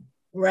window,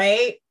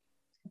 right?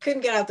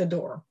 Couldn't get out the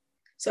door.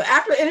 So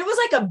after, and it was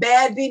like a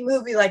bad B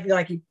movie, like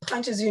he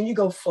punches you and you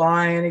go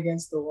flying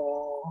against the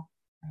wall.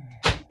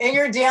 And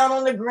you're down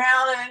on the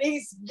ground and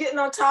he's getting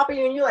on top of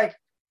you and you're like,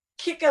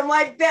 kick him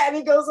like that. And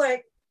he goes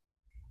like,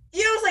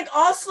 it's like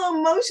all slow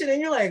motion. And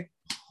you're like,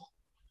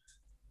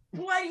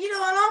 what? And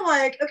I'm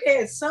like,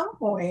 okay, at some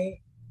point.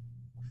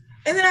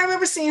 And then I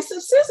remember seeing some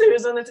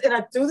scissors and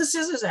I threw the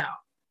scissors out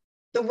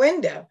the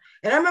window.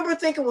 And I remember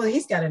thinking, well,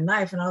 he's got a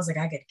knife. And I was like,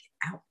 I got to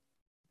get out.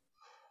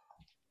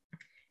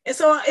 And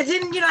so it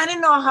didn't, I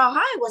didn't know how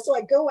high it was. So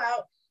I go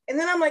out and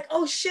then I'm like,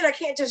 oh shit, I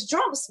can't just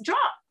jump.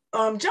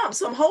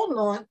 So I'm holding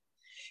on.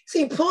 So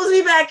he pulls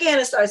me back in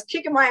and starts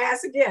kicking my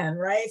ass again,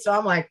 right? So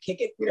I'm like, kick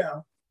it,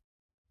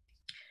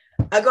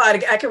 I go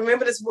out, I can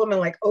remember this woman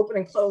like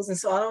opening and closing.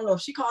 So I don't know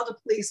if she called the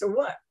police or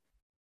what.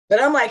 But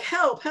I'm like,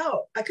 help,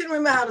 help. I couldn't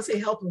remember how to say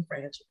help in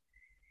French.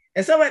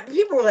 And so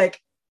people were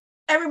like,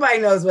 everybody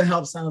knows what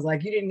help sounds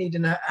like. You didn't need to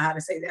know how to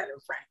say that in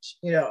French,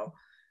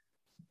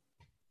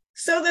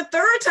 So the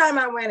third time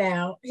I went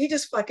out, he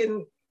just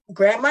fucking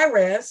grabbed my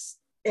wrist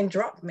and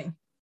dropped me.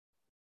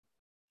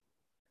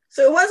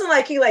 So it wasn't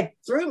like he like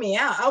threw me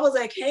out. I was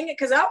like hanging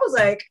because I was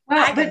like,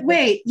 well, but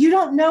wait, you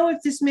don't know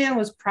if this man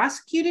was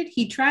prosecuted?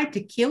 He tried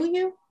to kill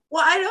you?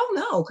 Well, I don't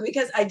know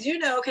because I do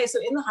know. Okay, so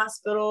in the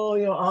hospital,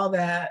 all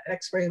that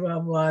X-ray, blah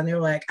blah, and they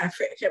were like, I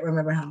can't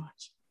remember how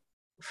much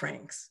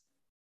francs.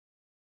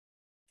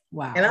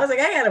 Wow. And I was like,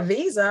 I got a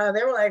visa.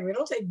 They were like, we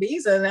don't take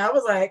visa. And I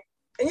was like,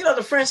 and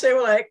the French, they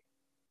were like,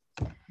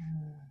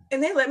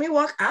 and they let me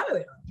walk out of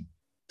there.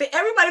 But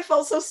everybody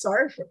felt so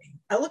sorry for me.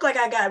 I looked like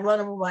I got run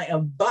over by a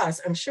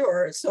bus, I'm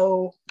sure.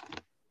 So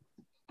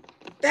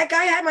that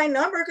guy had my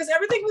number because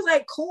everything was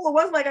like cool. It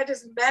wasn't like I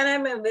just met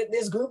him and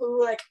this group. We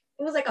were like,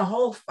 it was like a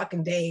whole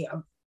fucking day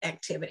of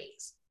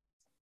activities.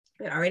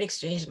 We had already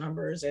exchanged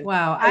numbers. And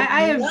wow,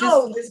 I have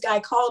just... this guy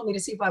called me to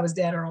see if I was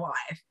dead or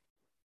alive.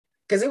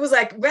 Because it was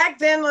like back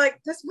then,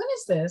 like this. When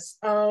is this?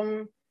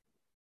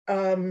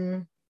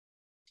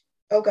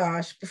 Oh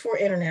gosh, before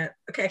internet.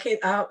 Okay,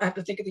 I have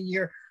to think of the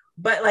year.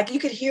 But like you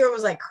could hear it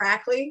was like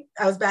crackling.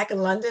 I was back in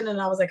London and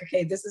I was like,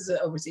 okay, this is an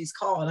overseas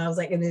call. And I was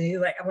like, and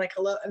then I'm like,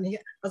 hello. And I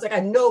was like,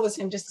 I know it was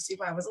him just to see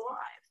if I was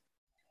alive,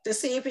 to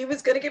see if he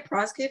was going to get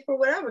prosecuted for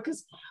whatever.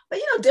 Because, but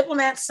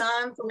diplomat's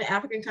son from an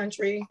African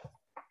country.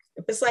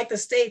 If it's like the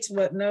States,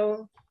 but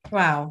no.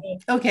 Wow.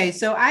 Okay,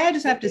 so I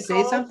just have to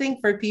say something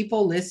for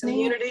people listening.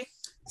 Community.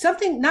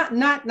 Something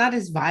not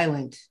as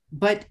violent,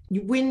 but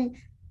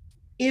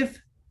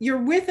if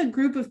you're with a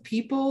group of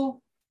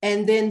people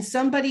and then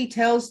somebody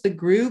tells the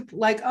group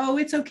like, oh,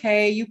 it's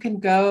okay, you can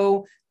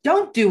go,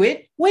 don't do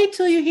it. Wait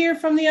till you hear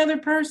from the other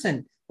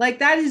person. Like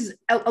that is,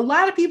 a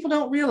lot of people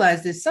don't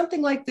realize this.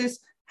 Something like this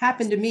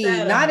happened to me,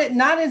 not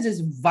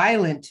as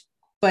violent,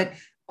 but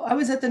I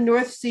was at the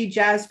North Sea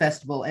Jazz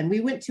Festival and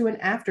we went to an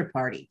after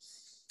party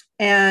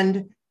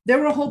and there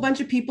were a whole bunch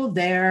of people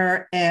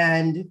there.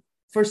 And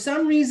for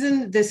some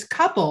reason, this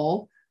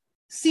couple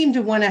seemed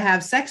to want to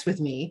have sex with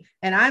me.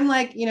 And I'm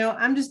like,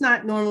 I'm just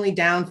not normally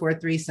down for a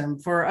threesome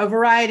for a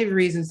variety of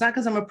reasons. Not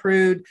because I'm a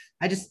prude.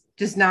 I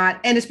just not.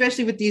 And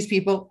especially with these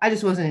people, I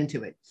just wasn't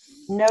into it.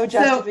 No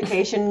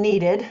justification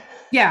needed.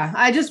 Yeah,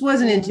 I just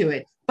wasn't into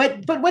it.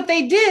 But what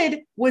they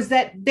did was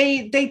that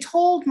they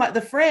told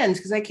the friends,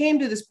 because I came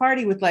to this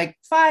party with like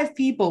 5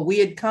 people. We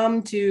had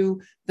come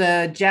to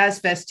the Jazz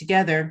Fest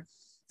together.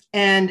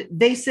 And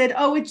they said,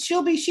 oh,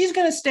 she's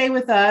going to stay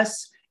with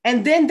us.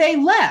 And then they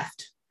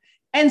left.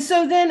 And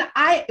so then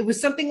it was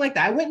something like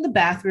that. I went in the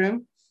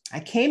bathroom, I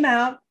came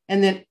out,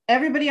 and then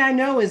everybody I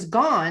know is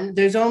gone.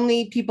 There's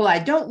only people I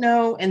don't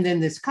know. And then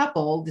this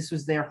couple, this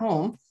was their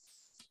home.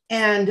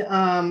 And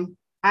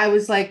I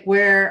was like,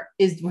 where'd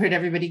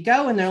everybody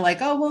go? And they're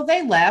like, oh, well,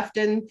 they left.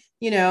 And,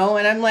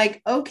 and I'm like,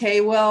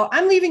 okay, well,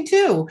 I'm leaving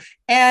too.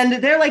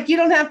 And they're like, you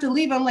don't have to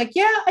leave. I'm like,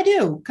 yeah, I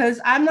do.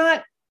 Because I'm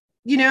not,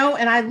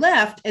 and I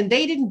left and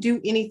they didn't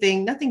do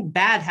anything. Nothing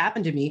bad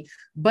happened to me.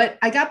 But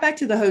I got back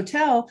to the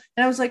hotel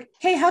and I was like,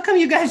 hey, how come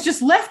you guys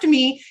just left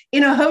me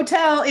in a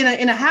hotel,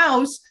 in a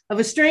house of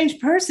a strange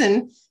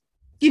person,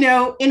 in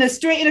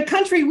a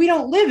country we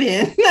don't live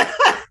in?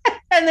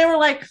 And they were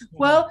like,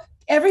 well,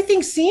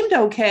 everything seemed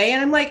okay.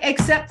 And I'm like,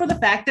 except for the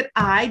fact that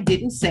I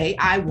didn't say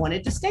I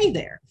wanted to stay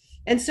there.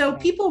 And so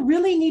people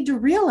really need to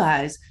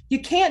realize you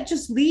can't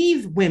just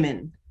leave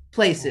women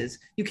places.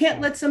 You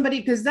can't let somebody,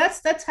 because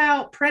that's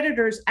how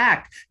predators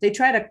act. They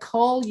try to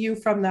cull you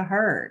from the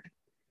herd,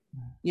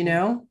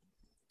 Yeah,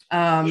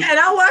 and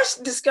I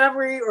watched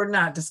Discovery, or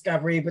not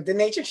Discovery, but the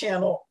Nature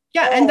Channel.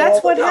 Yeah, and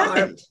that's what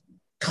happened.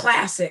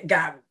 Classic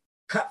got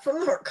cut from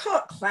the herd.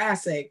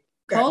 Classic.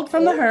 Culled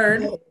from the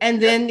herd, and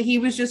then he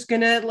was just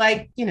gonna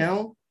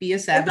be a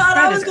savage. I thought predator.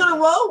 I was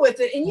gonna roll with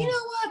it, and you know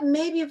what?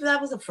 Maybe if that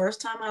was the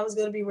first time I was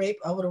gonna be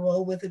raped, I would have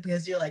rolled with it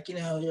because you're like,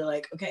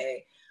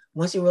 okay.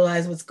 Once you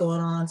realize what's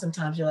going on,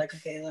 sometimes you're like,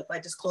 okay, if I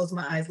just close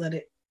my eyes, let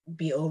it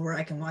be over,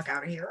 I can walk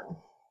out of here.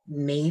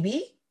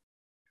 Maybe.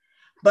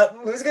 But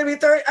it was going to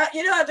be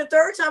at the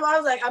third time, I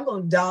was like, I'm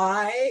going to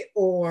die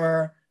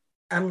or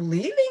I'm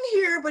leaving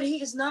here, but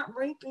he is not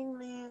raping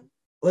me.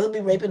 Well, he'll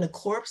be raping a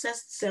corpse. That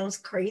sounds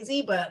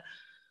crazy, but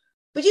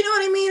you know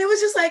what I mean? It was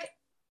just like,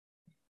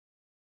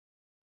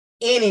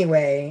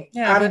 anyway,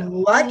 Yeah, I'm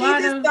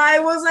lucky this guy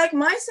was like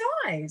my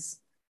size.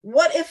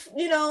 What if,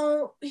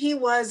 he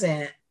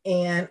wasn't?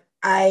 And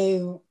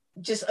I'm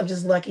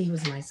just lucky he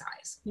was my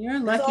size. You're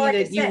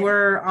lucky that you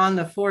were on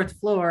the 4th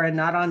floor and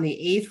not on the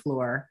 8th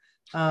floor.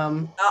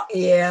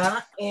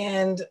 Yeah.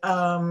 And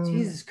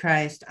Jesus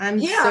Christ. I'm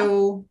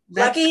so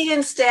lucky he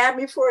didn't stab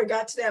me before it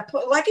got to that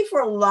point. Lucky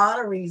for a lot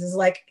of reasons.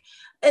 Like,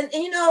 and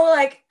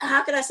like,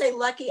 how can I say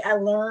lucky? I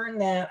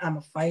learned that I'm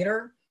a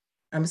fighter.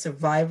 I'm a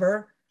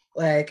survivor.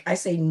 Like, I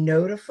say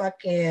no to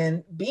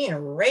fucking being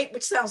raped,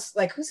 which sounds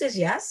like, who says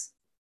yes?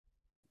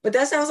 But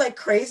that sounds like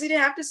crazy to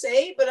have to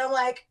say. But I'm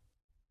like,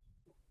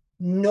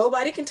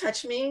 nobody can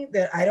touch me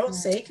that I don't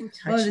say can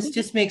touch me. This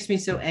just makes me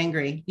so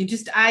angry. It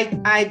just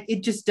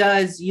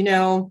does,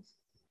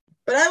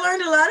 But I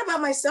learned a lot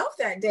about myself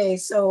that day.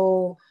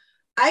 So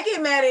I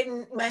get mad at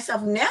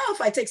myself now if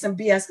I take some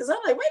BS, because I'm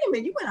like, wait a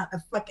minute, you went out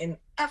the fucking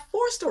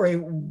F4-story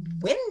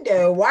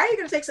window. Why are you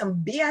going to take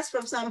some BS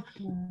from some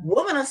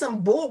woman on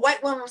some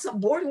white woman on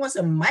some board who wants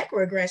to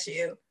microaggress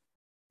you?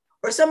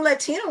 Or some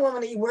Latino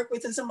woman that you work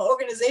with in some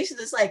organization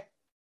that's like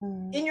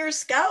in your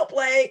scalp,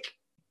 like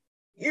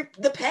you're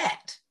the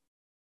pet.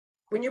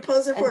 When you're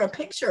posing for a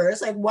picture,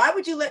 it's like, why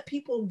would you let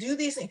people do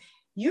these things?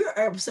 You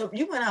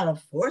went out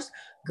of force.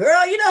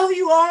 Girl, you know who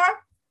you are.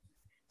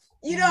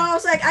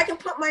 It's like, I can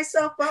put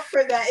myself up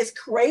for that. It's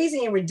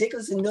crazy and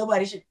ridiculous, and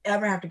nobody should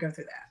ever have to go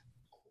through that.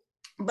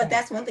 But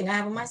that's one thing I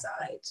have on my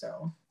side.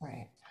 So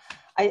right.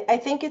 I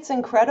think it's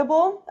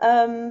incredible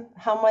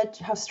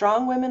how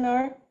strong women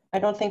are. I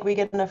don't think we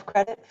get enough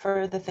credit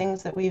for the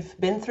things that we've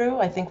been through.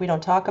 I think we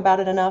don't talk about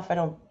it enough. I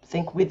don't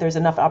think there's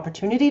enough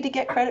opportunity to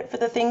get credit for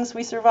the things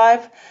we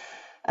survive.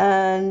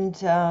 And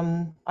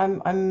I'm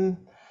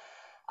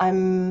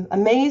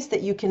amazed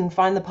that you can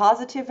find the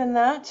positive in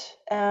that.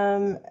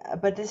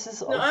 But this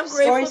is I'm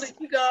grateful that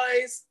you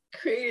guys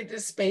created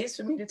this space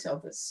for me to tell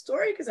this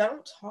story, because I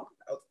don't talk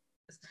about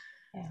this.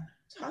 Yeah.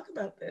 Talk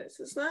about this.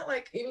 It's not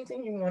like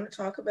anything you want to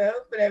talk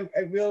about, but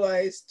I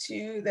realized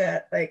too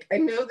that, like, I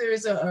know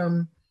there's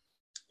a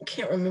I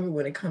can't remember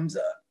when it comes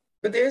up,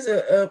 but there's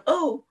that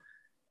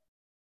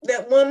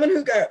woman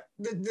who got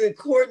the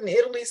court in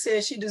Italy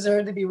said she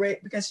deserved to be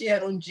raped because she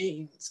had on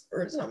jeans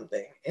or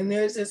something. And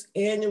there's this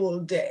annual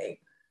day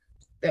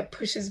that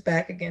pushes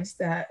back against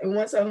that. And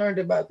once I learned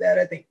about that,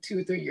 I think 2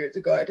 or 3 years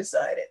ago, I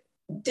decided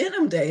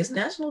Denim Day is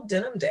National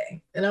Denim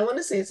Day. And I want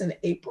to say it's in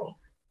April,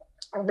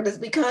 but it's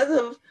because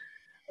of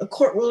a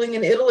court ruling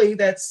in Italy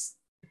that's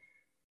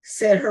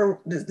said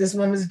this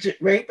woman's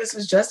rapist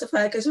was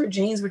justified because her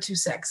jeans were too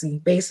sexy,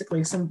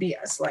 basically some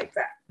BS like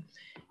that.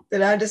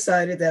 That I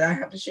decided that I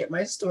have to share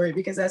my story,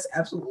 because that's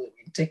absolutely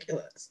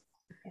ridiculous.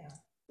 Yeah.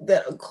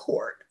 That a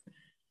court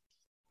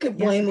could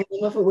blame a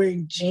woman for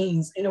wearing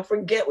jeans.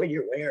 Forget what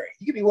you're wearing.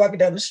 You could be walking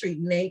down the street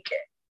naked.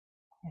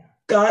 Yeah.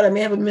 God, I may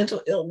have a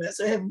mental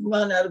illness. I have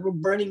run out of a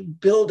burning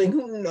building.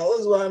 Who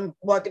knows why I'm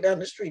walking down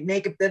the street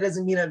naked? That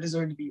doesn't mean I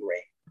deserve to be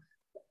raped.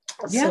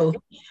 Yeah. So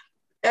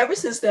ever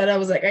since that, I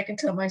was like, I can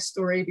tell my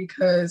story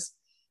because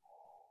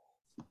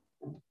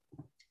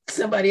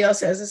somebody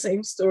else has the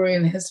same story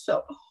and has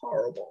felt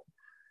horrible.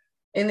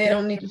 And they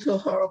don't need to feel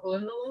horrible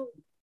and alone.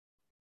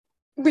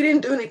 We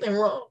didn't do anything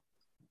wrong.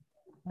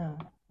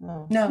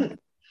 No.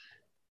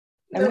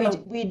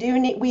 And we do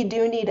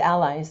need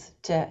allies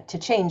to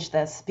change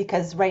this,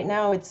 because right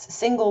now it's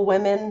single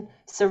women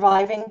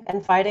surviving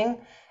and fighting.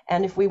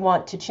 And if we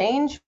want to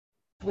change,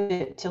 we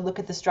need to look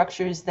at the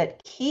structures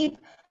that keep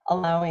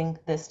allowing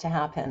this to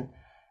happen.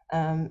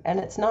 And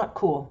it's not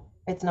cool.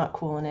 It's not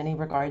cool in any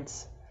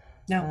regards.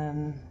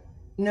 No.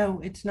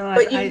 No, it's not.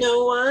 But you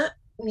know what?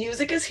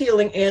 Music is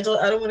healing, Angela.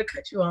 I don't want to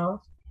cut you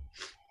off.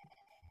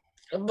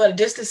 But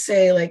just to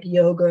say, like,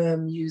 yoga,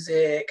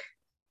 music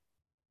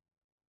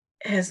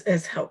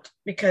has helped,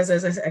 because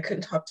as I said, I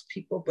couldn't talk to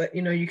people, but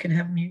you can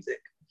have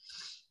music.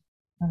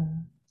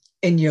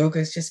 And yoga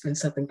has just been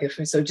something good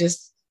for me. So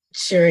just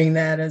sharing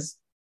that as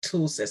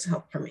tools has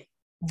helped for me.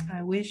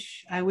 I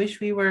wish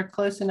we were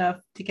close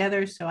enough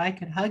together so I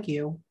could hug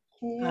you.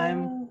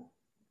 Yeah.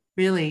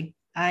 Me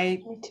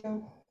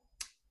too.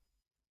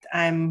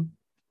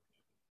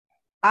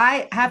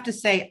 I have to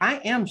say, I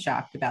am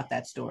shocked about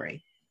that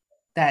story.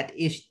 I'm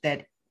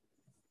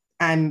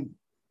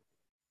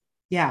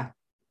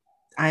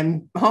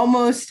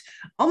almost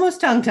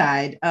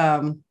tongue-tied.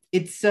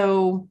 It's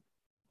so.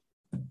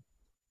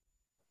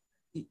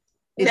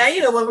 Now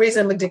you know one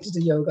reason I'm addicted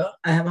to yoga.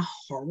 I have a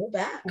horrible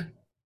back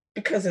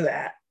because of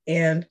that,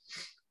 and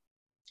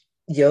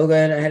yoga,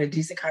 and I had a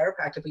decent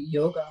chiropractor, but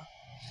yoga.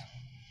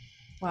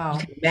 Wow! You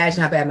can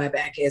imagine how bad my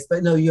back is,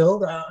 but no,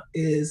 yoga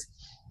is.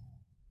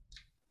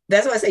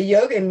 That's why I say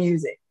yoga and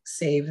music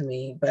saved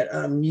me.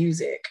 But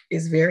music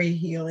is very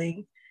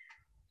healing,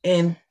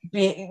 and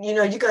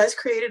you guys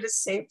created a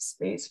safe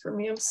space for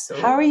me. I'm so.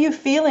 How are you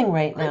feeling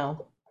right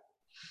now?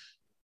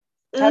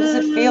 How does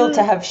it feel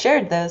to have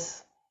shared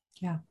this?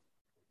 Yeah.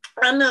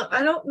 I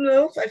don't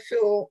know if I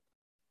feel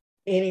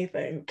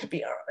anything, to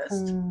be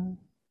honest.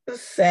 The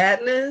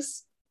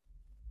sadness,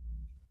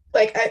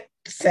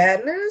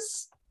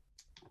 sadness,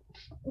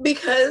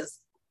 because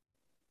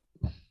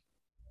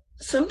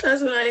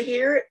sometimes when I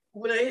hear it,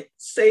 when I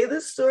say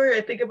this story,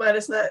 I think about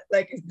it's not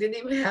like it didn't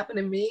even happen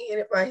to me. And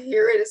if I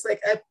hear it, it's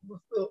like I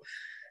feel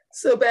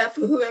so bad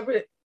for whoever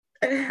it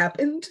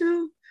happened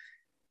to.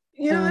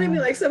 You know what I mean?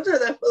 Like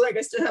sometimes I feel like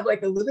I still have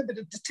like a little bit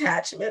of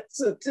detachment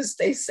to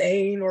stay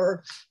sane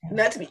or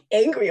not to be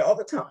angry all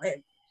the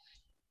time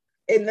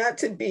and not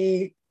to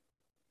be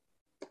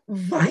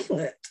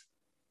violent.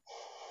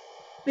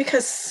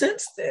 Because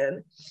since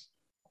then,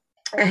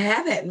 I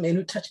have had men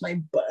who touch my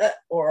butt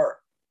or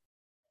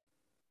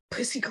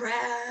pussy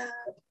grab.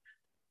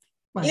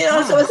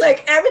 So it's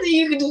like everything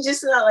you can do,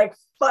 just not like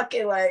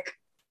fucking like,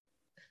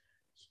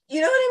 you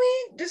know what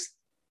I mean? Just,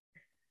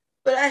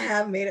 but I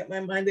have made up my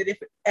mind that if,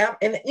 and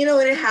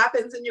when it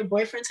happens in your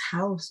boyfriend's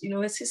house,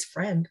 it's his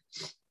friend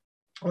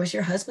or it's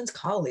your husband's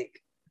colleague.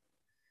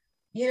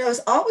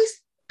 It's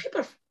always,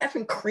 people are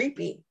effing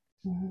creepy.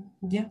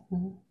 Yeah.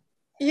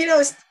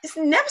 It's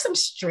never some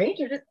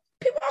stranger.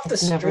 People off the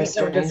street. Never a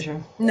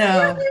stranger. No. You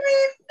know what I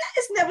mean?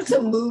 It's never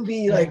some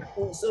movie like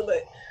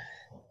somebody.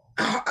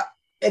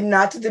 And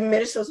not to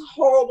diminish those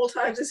horrible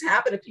times that's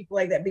happened to people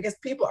like that, because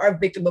people are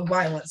victim of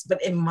violence.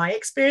 But in my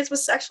experience with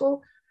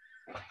sexual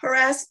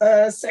violence,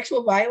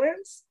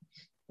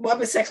 well, I've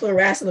been sexually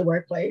harassed in the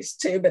workplace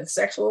too, but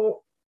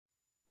sexual,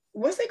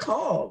 what's it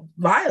called?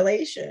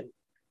 Violation.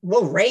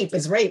 Well, rape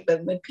is rape,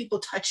 but when people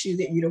touch you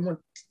that you don't want.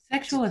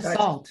 Sexual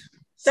assault.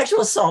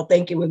 Sexual assault,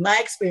 thank you. With my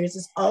experience,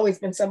 it's always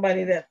been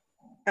somebody that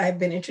I've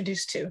been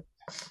introduced to.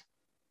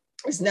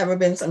 It's never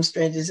been some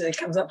stranger that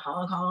comes up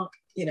honk honk.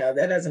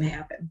 That doesn't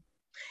happen.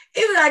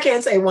 Even I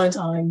can't say one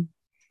time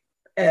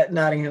at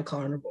Notting Hill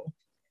Carnival.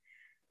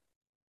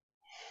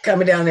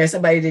 Coming down there,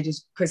 somebody did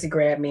just pussy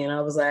grab me, and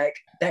I was like,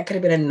 that could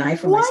have been a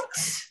knife in my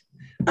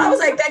stomach. I was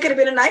like, that could have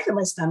been a knife in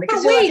my stomach.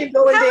 But wait,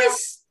 how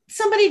is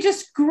somebody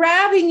just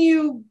grabbing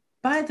you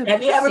by the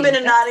Have you ever been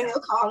to Notting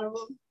Hill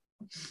Carnival?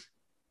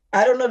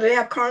 I don't know, do they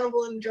have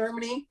carnival in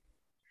Germany?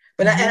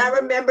 But I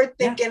remember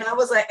thinking, I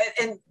was like,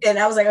 and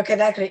I was like, okay,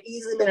 that could have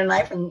easily been a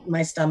knife in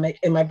my stomach.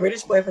 And my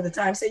British boyfriend at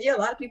the time said, yeah, a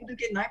lot of people do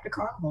get knifed at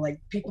carnival, like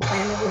people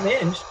planning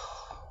revenge.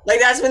 Like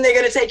that's when they're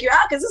going to take you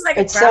out, because it's like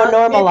it's so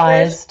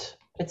normalized.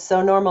 It's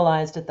so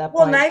normalized at that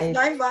point. Well,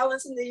 knife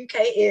violence in the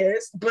UK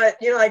is, but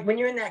like when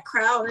you're in that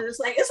crowd, and it's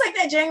like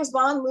that James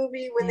Bond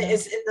movie when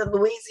it's in the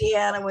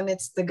Louisiana, when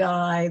it's the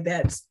guy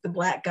that's the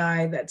black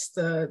guy that's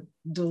the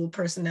dual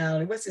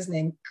personality. What's his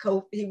name?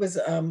 He was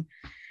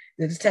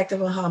the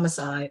detective on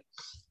Homicide.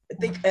 I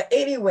think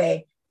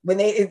anyway, when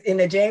they in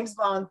a James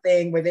Bond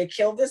thing where they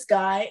killed this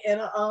guy in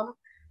a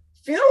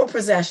funeral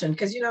procession,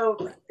 because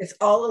it's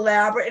all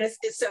elaborate and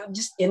it's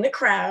just in the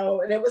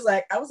crowd, and it was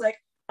like I was like,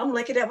 I'm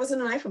lucky that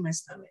wasn't a knife in my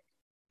stomach.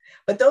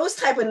 But those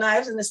type of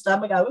knives in the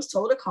stomach, I was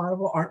told at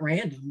carnival aren't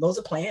random. Those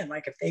are planned.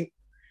 Like if they.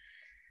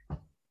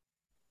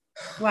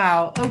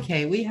 Wow.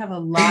 Okay, we have a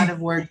lot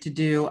of work to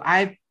do.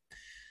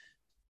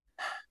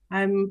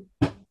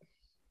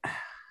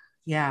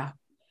 Yeah.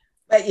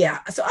 But yeah,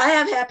 so I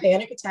have had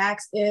panic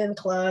attacks in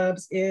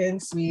clubs in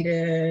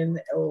Sweden,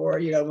 or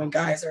when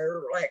guys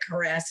are like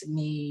harassing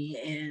me.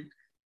 And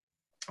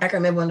I can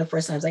remember one of the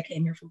first times I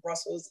came here from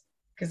Brussels,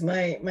 because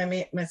my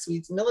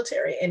Swede's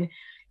military, and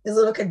his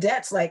little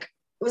cadets, like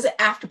it was an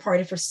after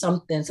party for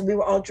something, so we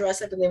were all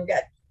dressed up, and then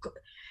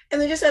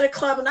they're just at a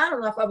club, and I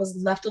don't know if I was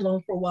left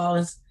alone for a while,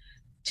 and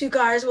two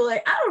guys were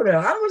like, I don't know,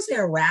 I don't want to say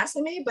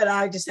harassing me, but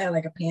I just had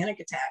like a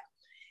panic attack.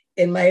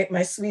 And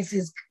my Swedes,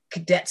 his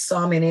cadets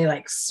saw me, and they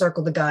like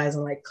circled the guys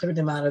and like cleared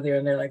them out of there,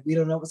 and they're like, we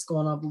don't know what's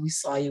going on, but we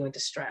saw you in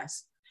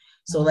distress.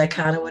 So like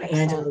kind of what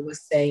Angela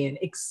was saying,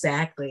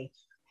 exactly.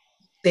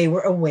 They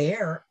were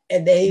aware,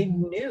 and they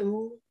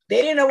knew.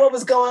 They didn't know what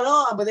was going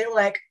on, but they were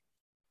like,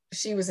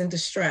 she was in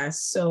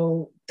distress.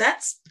 So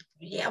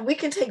we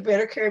can take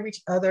better care of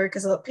each other,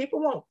 because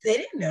people they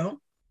didn't know.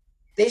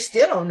 They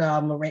still don't know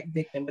I'm a rape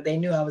victim, but they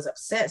knew I was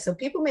upset. So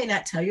people may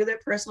not tell you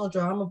their personal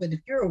drama, but if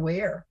you're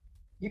aware,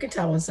 you can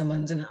tell when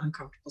someone's in an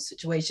uncomfortable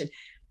situation.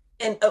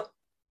 And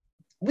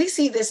we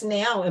see this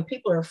now, and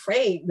people are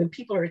afraid when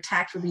people are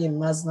attacked for being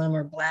Muslim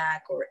or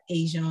Black or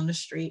Asian on the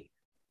street,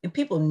 and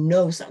people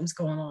know something's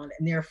going on,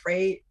 and they're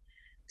afraid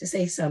to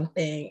say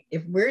something.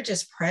 If we're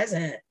just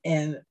present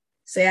and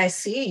say, I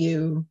see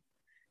you,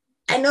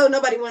 I know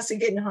nobody wants to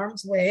get in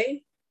harm's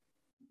way,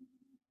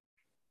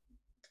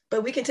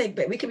 but we can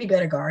be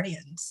better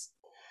guardians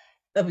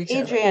of each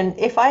other. Adrienne,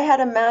 if I had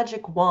a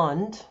magic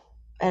wand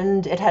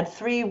and it had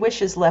 3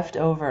 wishes left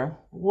over,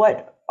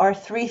 what are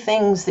 3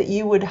 things that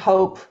you would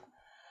hope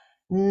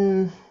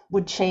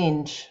would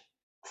change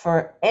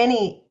for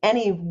any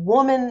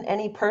woman,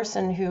 any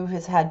person who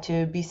has had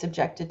to be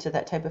subjected to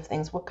that type of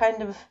things?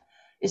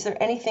 Is there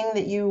anything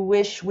that you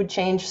wish would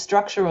change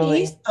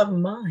structurally? Peace of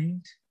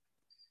mind.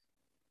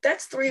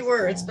 That's 3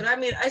 words, but I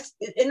mean,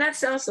 and that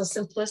sounds so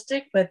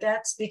simplistic, but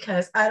that's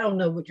because I don't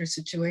know what your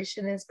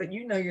situation is, but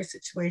you know your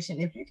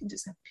situation. If you can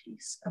just have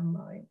peace of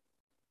mind.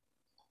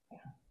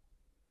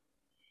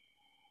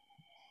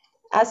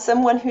 as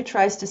someone who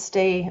tries to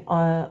stay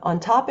on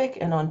topic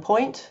and on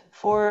point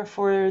for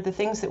the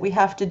things that we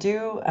have to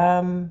do,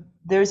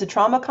 there's a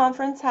trauma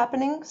conference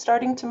happening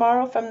starting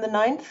tomorrow from the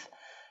 9th.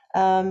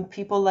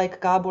 People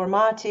like Gabor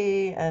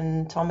Mate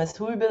and Thomas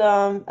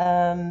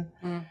Huber.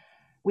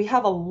 We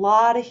have a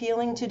lot of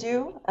healing to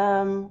do.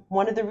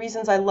 One of the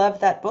reasons I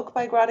love that book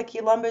by Grada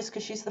Quilamba is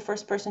because she's the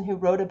first person who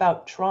wrote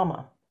about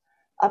trauma.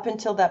 Up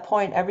until that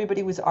point,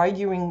 everybody was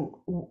arguing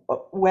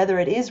whether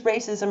it is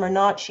racism or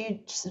not.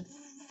 She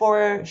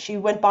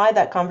went by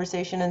that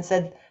conversation and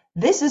said,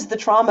 this is the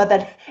trauma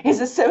that is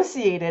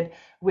associated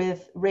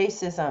with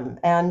racism,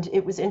 and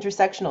it was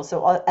intersectional.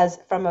 So as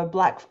from a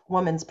Black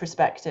woman's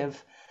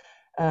perspective,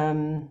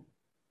 sorry,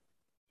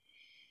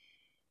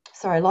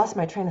 I lost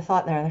my train of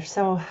thought there. There's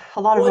a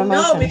lot of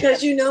emotion. No,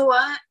 because you know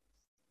what?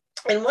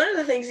 And one of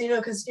the things,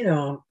 because,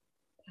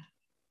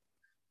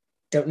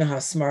 don't know how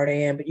smart I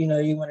am, but, you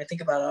want to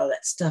think about all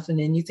that stuff. And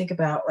then you think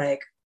about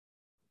like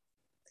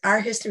our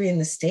history in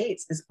the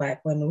States as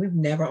Black women, we've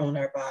never owned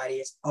our body.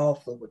 It's all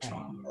filled with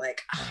trauma.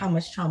 Like how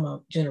much trauma,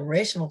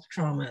 generational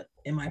trauma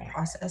am I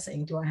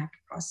processing? Do I have to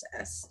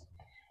process?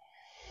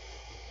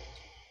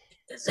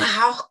 So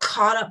how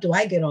caught up do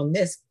I get on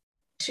this?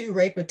 2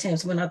 rape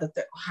attempts, one other.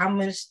 How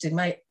much did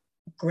my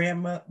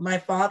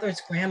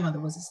father's grandmother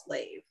was a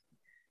slave.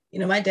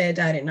 My dad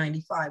died at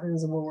 95. He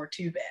was a World War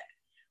II vet.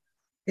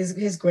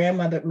 His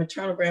grandmother,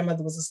 maternal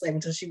grandmother, was a slave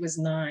until she was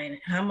 9.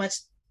 How much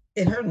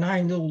in her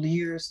 9 little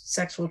years,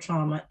 sexual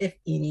trauma, if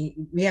any,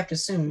 we have to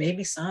assume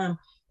maybe some,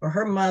 or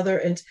her mother,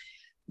 and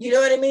you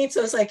know what I mean?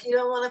 So it's like, you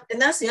don't want to,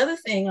 and that's the other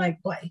thing, like,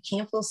 you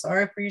can't feel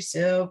sorry for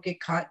yourself, get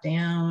caught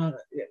down.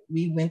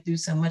 We went through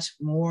so much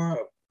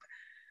more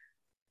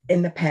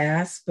in the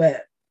past,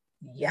 but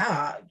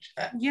yeah,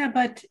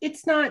 but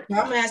it's not,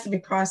 trauma has to be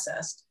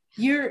processed.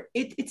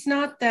 It's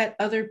not that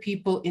other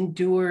people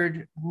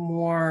endured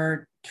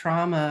more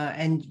trauma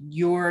and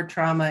your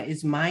trauma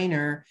is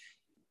minor.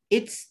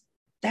 That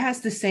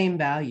has the same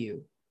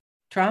value.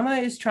 Trauma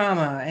is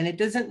trauma, and it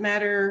doesn't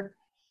matter,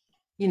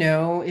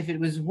 if it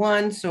was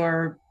once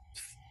or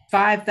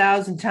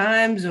 5,000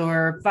 times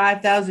or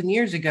 5,000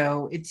 years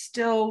ago, it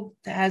still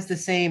has the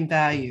same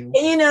value.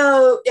 And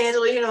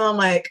Angela, I'm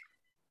like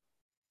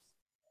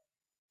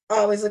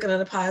always looking at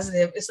the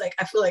positive. It's like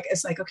I feel like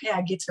it's like, okay,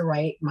 I get to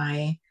write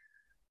my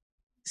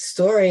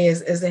story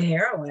as a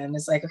heroine.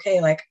 It's like,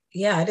 okay, like,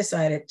 yeah, I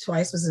decided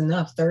twice was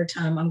enough. 3rd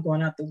time I'm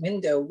going out the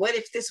window. What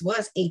if this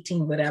was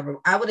 18, whatever?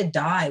 I would have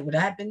died. Would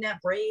I have been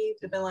that brave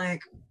to be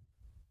like,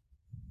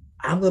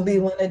 I'm gonna be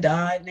one that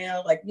died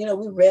now? Like, we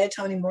read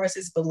Toni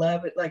Morris's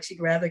Beloved, like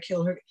she'd rather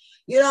kill her.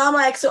 I'm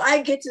like, so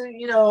I get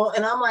to,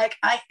 and I'm like,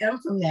 I am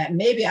from that.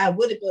 Maybe I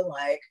would have been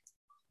like,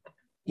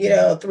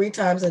 3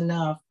 times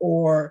enough,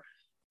 or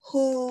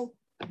who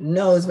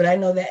knows? But I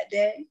know that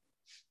day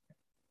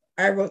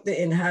I wrote the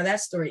end, how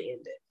that story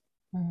ended.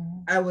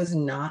 Mm-hmm. I was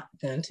not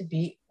going to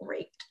be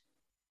raped,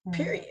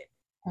 period.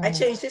 Mm-hmm. I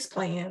changed his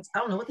plans. I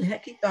don't know what the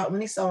heck he thought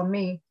when he saw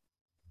me.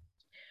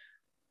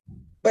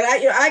 But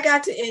I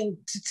got to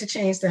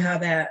change to how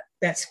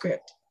that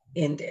script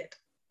ended.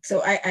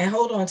 So I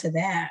hold on to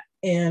that.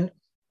 And,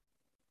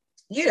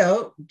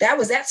 that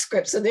was that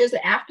script. So there's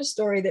the after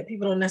story that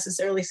people don't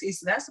necessarily see.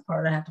 So that's the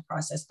part I have to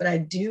process. But I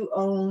do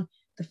own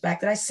the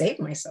fact that I saved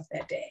myself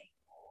that day.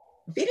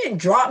 If he didn't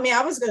drop me,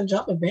 I was going to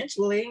jump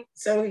eventually.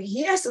 So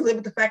he has to live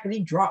with the fact that he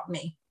dropped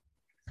me.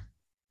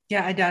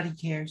 Yeah, I doubt he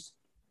cares.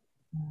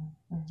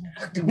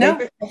 Do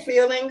rapists have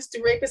feelings?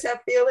 Do rapists have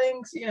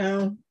feelings?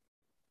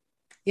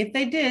 If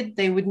they did,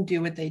 they wouldn't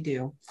do what they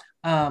do.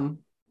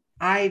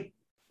 I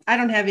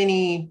don't have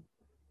any.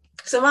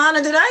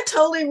 Savannah, did I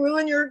totally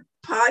ruin your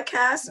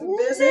podcast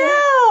visit?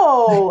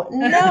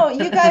 No,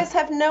 you guys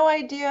have no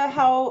idea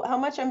how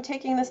much I'm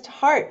taking this to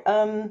heart.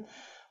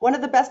 One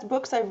of the best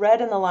books I've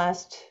read in the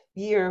last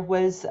year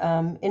was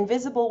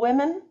Invisible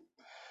Women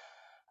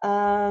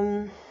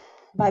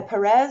by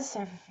Perez.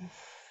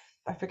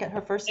 I forget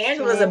her first name.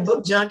 Angela's a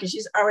book junkie.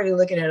 She's already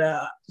looking it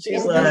up.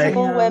 She's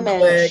Invisible like, Women.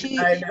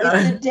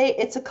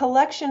 It's a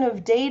collection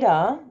of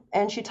data,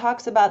 and she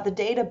talks about the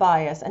data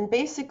bias. And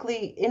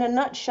basically, in a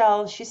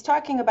nutshell, she's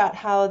talking about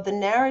how the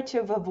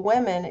narrative of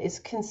women is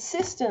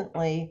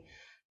consistently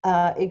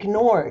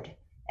ignored.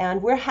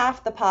 And we're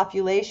half the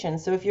population.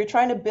 So if you're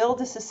trying to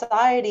build a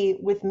society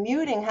with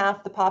muting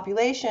half the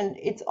population,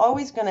 it's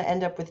always going to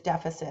end up with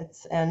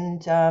deficits.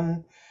 And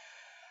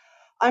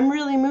I'm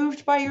really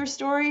moved by your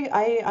story.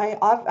 I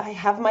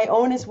have my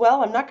own as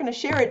well. I'm not going to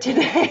share it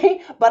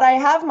today, but I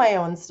have my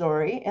own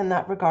story in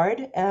that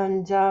regard.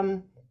 And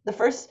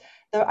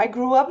I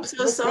grew up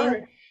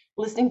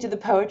listening to the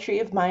poetry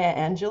of Maya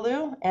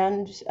Angelou,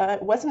 and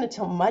it wasn't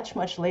until much,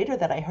 much later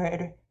that I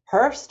heard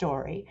her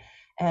story.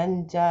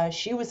 And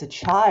she was a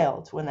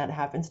child when that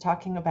happens,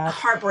 talking about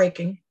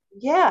heartbreaking.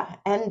 Yeah,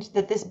 and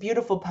that this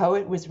beautiful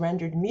poet was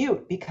rendered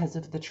mute because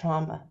of the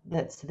trauma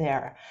that's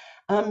there.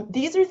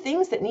 These are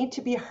things that need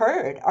to be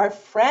heard. Our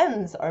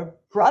friends, our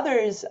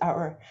brothers,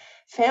 our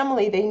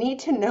family, they need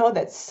to know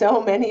that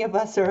so many of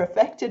us are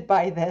affected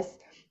by this,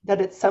 that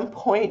at some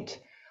point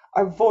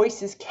our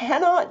voices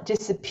cannot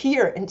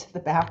disappear into the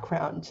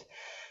background.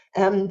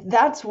 And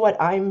that's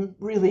what I'm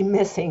really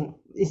missing,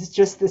 is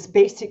just this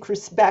basic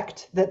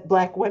respect that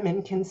Black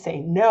women can say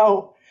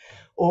no,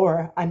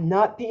 or I'm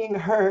not being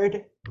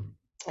heard.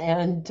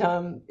 And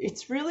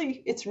it's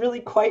really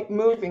quite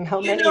moving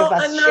how many of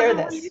us share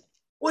this.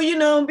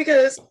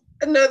 Because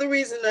another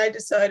reason I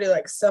decided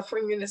like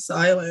suffering in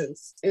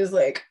silence is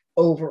like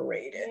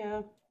overrated.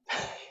 Yeah.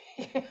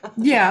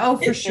 Yeah. Oh,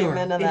 for sure.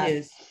 Amen to that. It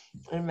is.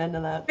 Amen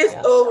to that. It's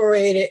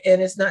overrated,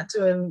 and it's not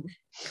doing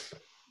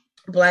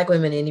Black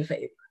women any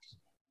favors.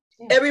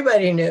 Yeah.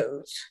 Everybody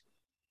knows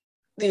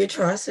the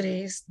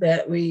atrocities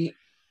that we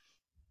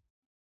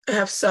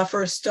have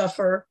suffered,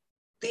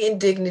 the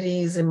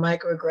indignities and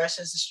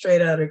microaggressions, the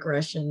straight out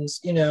aggressions,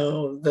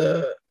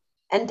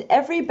 and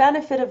every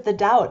benefit of the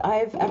doubt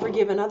I've ever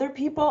given other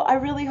people, I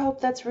really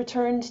hope that's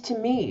returned to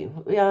me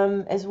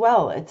as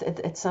well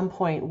at some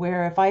point,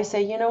 where if I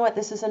say, you know what,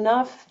 this is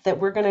enough, that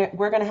we're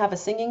gonna have a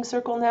singing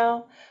circle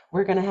now,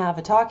 we're gonna have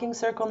a talking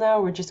circle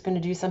now, we're just gonna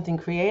do something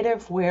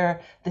creative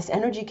where this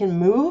energy can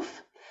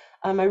move.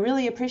 I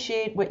really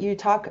appreciate what you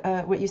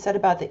said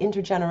about the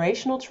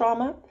intergenerational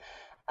trauma.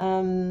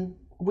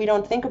 We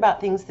don't think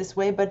about things this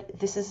way, but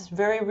this is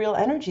very real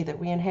energy that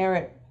we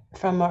inherit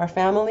from our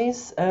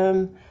families.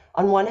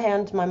 On one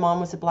hand, my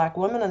mom was a Black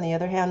woman. On the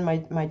other hand,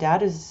 my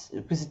dad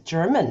was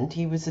German.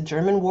 He was a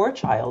German war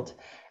child.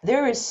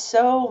 There is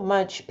so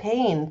much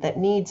pain that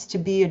needs to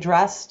be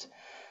addressed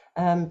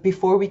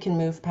before we can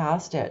move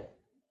past it.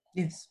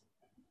 Yes.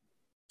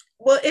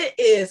 Well, it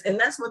is. And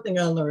that's one thing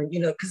I learned,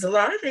 because a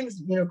lot of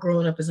things,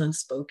 growing up is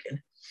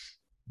unspoken.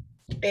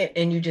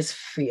 And you just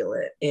feel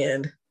it.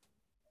 And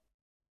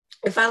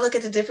if I look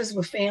at the difference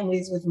with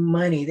families with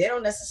money, they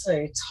don't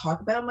necessarily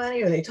talk about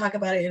money, or they talk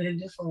about it in a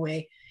different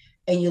way,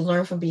 and you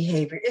learn from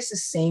behavior. It's the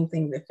same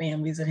thing with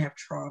families that have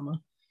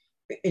trauma,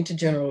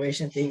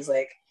 intergeneration things.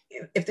 Like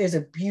if there's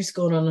abuse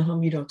going on in the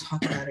home, you don't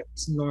talk about it.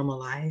 It's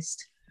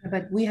normalized.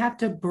 But we have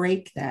to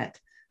break that.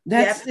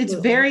 It's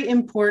very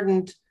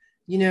important.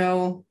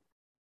 You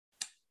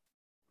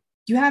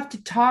have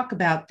to talk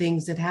about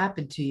things that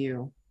happen to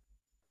you.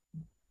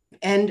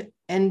 And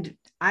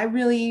I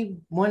really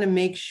want to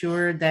make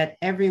sure that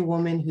every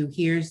woman who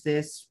hears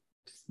this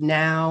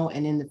now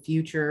and in the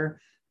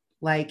future,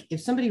 like if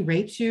somebody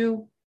rapes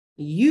you,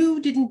 you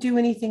didn't do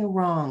anything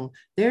wrong.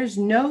 There's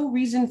no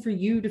reason for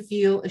you to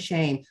feel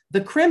ashamed.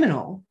 The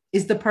criminal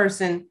is the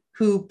person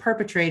who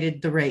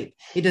perpetrated the rape.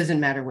 It doesn't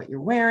matter what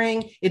you're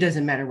wearing. It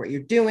doesn't matter what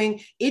you're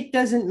doing. It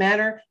doesn't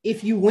matter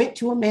if you went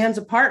to a man's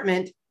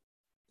apartment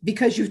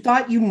because you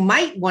thought you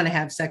might want to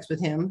have sex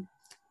with him.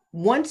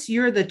 Once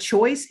the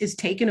choice is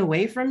taken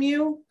away from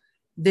you,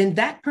 then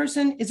that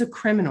person is a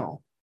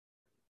criminal,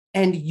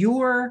 and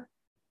you're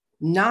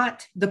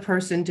not the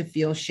person to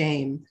feel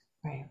shame.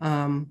 Right.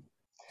 Really.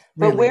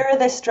 But where are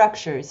the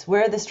structures?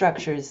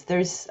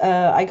 There's,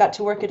 I got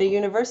to work at a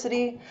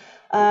university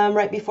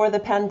right before the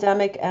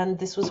pandemic, and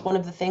this was one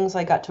of the things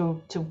I got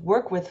to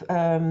work with,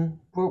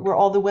 were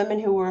all the women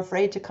who were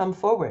afraid to come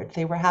forward.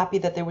 They were happy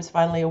that there was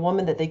finally a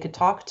woman that they could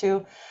talk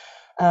to.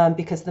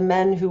 Because the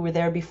men who were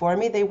there before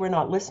me, they were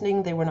not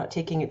listening. They were not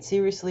taking it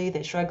seriously.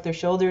 They shrugged their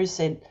shoulders,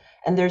 said,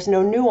 and there's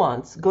no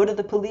nuance. Go to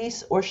the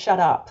police or shut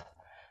up.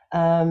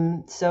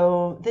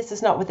 So this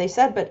is not what they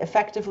said, but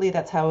effectively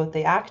that's how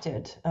they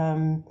acted.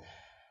 And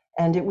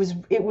it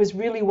was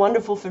really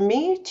wonderful for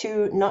me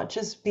to not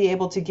just be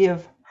able to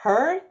give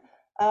her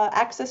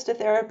access to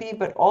therapy,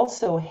 but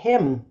also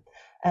him.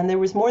 And there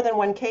was more than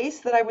one case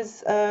that I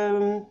was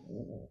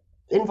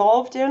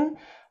involved in.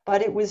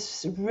 But it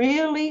was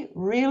really,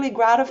 really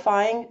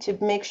gratifying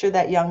to make sure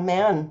that young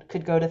man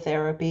could go to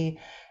therapy.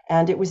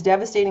 And it was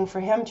devastating for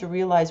him to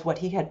realize what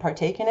he had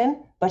partaken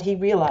in, but he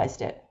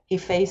realized it, he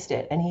faced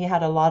it, and he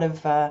had a lot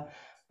of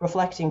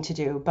reflecting to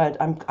do. But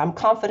I'm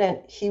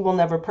confident he will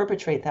never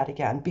perpetrate that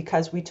again,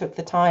 because we took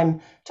the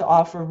time to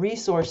offer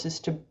resources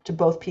to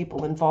both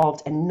people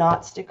involved and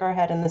not stick our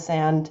head in the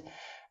sand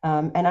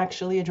and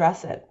actually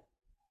address it.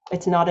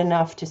 It's not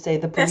enough to say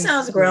the police. That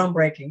sounds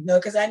groundbreaking. No,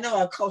 because I know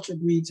our culture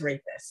breeds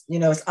rapists.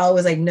 It's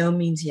always like no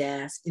means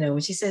yes. When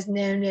she says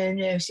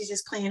no, she's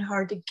just playing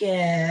hard to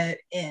get,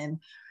 and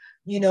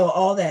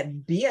all that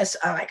BS.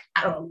 I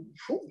don't know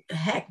who the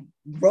heck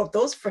wrote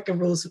those freaking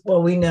rules.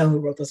 Well, we know who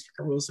wrote those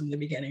freaking rules from the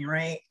beginning,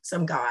 right?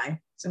 Some guy,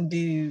 some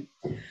dude.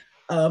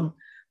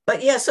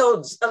 But yeah,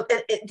 so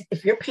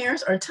if your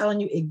parents are telling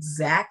you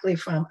exactly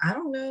from, I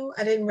don't know,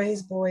 I didn't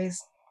raise boys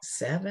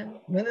 7.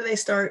 When do they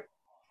start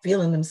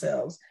feeling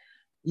themselves?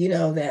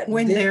 That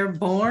when they're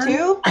born.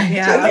 2?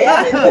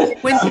 Yeah.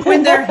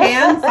 when their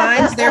hand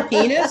finds their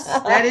penis,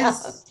 that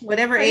is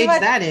whatever age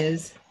that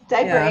is.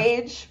 Diaper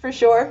age, for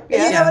sure.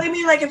 Yeah. You know what I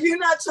mean? Like if you're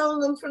not telling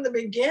them from the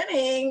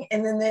beginning,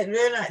 and then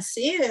they're not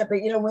seeing it,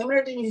 but women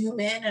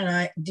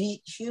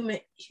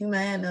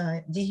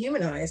are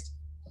dehumanized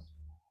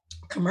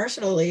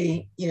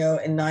commercially,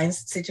 in 9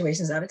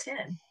 situations out of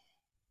 10,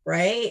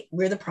 right?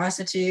 We're the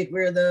prostitute,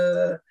 we're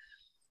the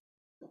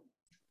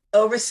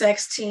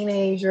oversexed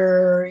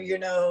teenager,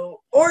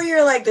 or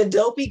you're like the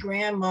dopey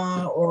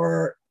grandma,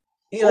 or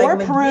Or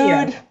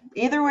prude.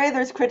 Either way,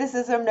 there's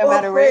criticism, no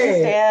matter where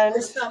you stand.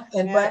 Or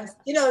something, yeah.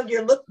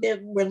 But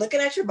we're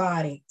looking at your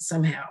body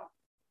somehow.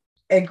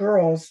 And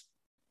girls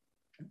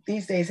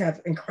these days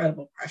have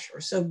incredible pressure.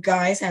 So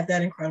guys have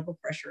that incredible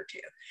pressure too.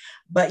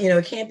 But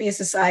it can't be a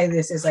society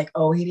that says like,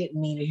 oh, he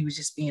didn't mean it, he was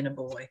just being a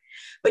boy.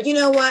 But you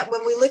know what?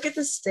 When we look at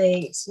the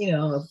states,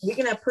 we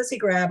can have pussy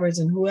grabbers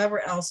and whoever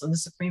else on the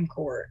Supreme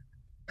Court.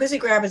 Pussy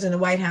grabbers in the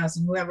White House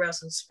and whoever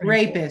else on the Supreme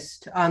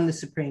Rapist Court. On the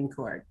Supreme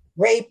Court.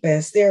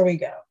 Rapist, there we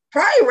go.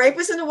 Probably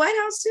rapists in the White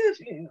House too,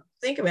 if you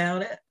think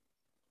about it.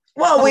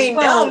 Well, we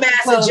know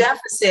Master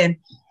Jefferson.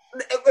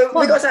 We're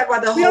going to talk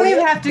about the whole. We don't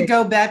even have to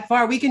go that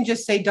far. We can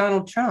just say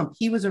Donald Trump.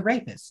 He was a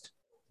rapist.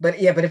 But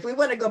if we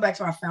want to go back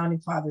to our founding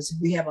fathers,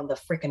 we have on the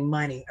freaking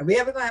money. Are we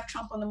ever going to have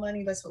Trump on the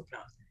money? Let's hope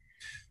not.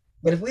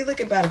 But if we look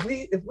at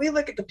if we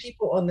look at the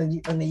people on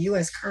the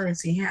U.S.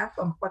 currency, half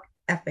of them,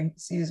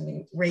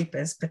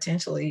 rapists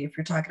potentially. If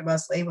you're talking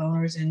about slave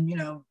owners, and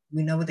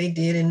we know what they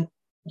did, and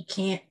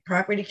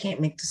property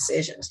can't make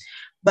decisions.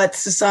 But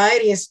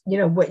society is,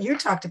 what you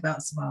talked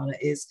about, Savannah,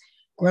 is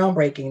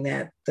groundbreaking,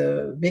 that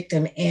the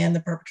victim and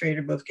the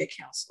perpetrator both get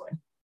counseling.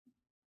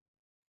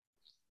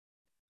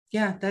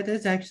 Yeah, that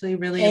is actually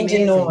really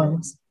changing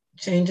amazing.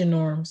 Changing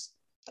norms.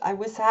 I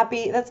was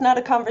happy. That's not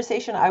a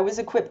conversation I was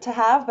equipped to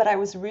have, but I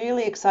was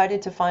really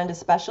excited to find a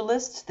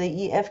specialist, the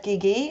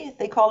IFGG,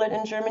 they call it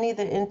in Germany,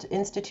 the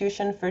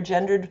Institution for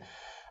Gendered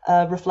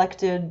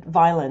Reflected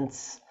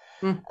Violence.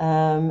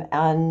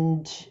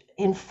 And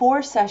in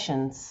four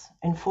sessions,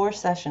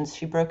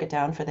 she broke it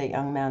down for that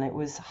young man. It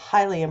was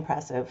highly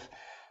impressive.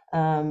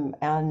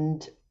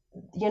 And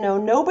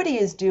nobody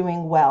is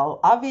doing well.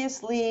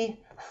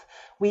 Obviously,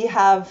 we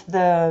have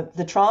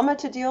the trauma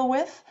to deal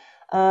with.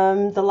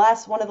 One of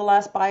the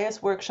last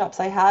bias workshops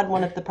I had,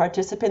 one of the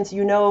participants,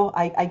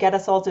 I get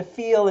us all to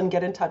feel and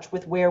get in touch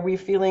with where we're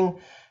feeling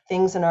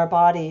things in our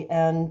body.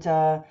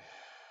 And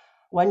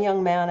one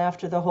young man,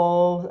 after the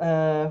whole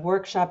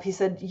workshop, he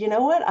said, you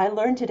know what? I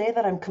learned today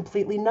that I'm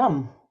completely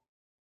numb.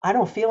 I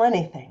don't feel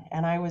anything.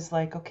 And I was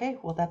like, okay,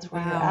 well, that's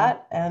where you're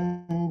at.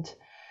 And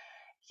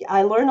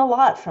I learn a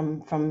lot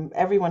from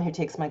everyone who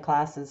takes my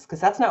classes, because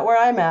that's not where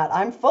I'm at.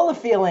 I'm full of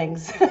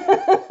feelings.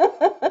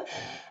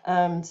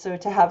 So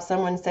to have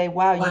someone say,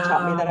 wow, you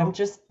taught me that I'm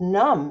just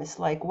numb. It's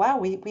like, wow,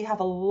 we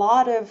have a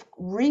lot of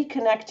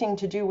reconnecting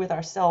to do with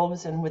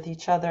ourselves and with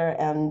each other.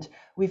 And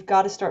we've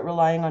got to start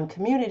relying on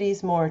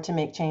communities more to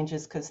make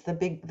changes, because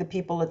the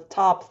people at the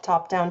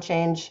top down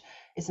change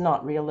is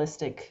not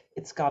realistic.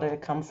 It's got to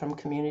come from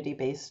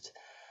community-based.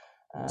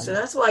 So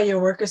that's why your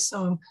work is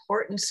so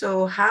important.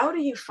 So how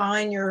do you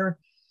find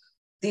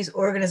these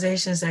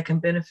organizations that can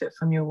benefit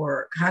from your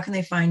work? How can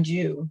they find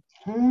you?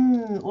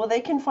 Well,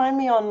 they can find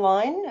me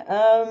online,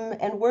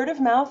 and word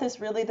of mouth is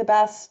really the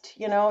best.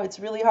 It's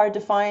really hard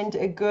to find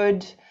a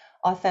good,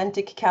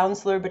 authentic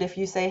counselor, but if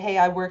you say, hey,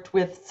 I worked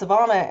with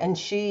Savannah and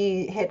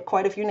she hit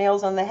quite a few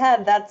nails on the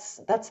head,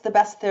 that's the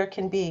best there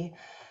can be.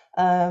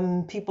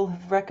 People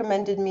have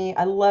recommended me.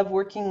 I love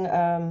working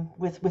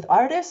with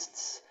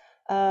artists.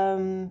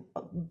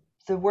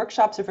 The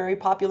workshops are very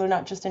popular,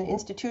 not just in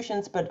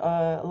institutions, but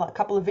a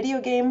couple of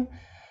video game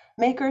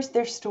makers.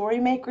 They're story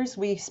makers.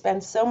 We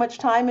spend so much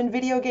time in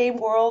video game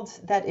world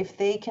that if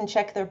they can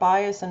check their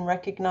bias and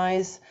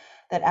recognize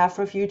that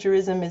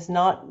Afrofuturism is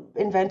not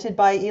invented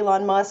by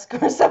Elon Musk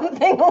or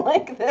something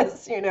like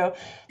this,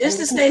 Just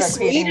to say,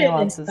 Sweden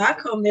and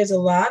Stockholm, there's a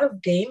lot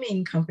of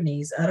gaming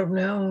companies. I don't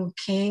know,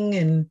 King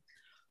and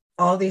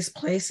all these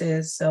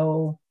places.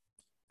 So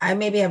I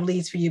maybe have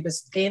leads for you, but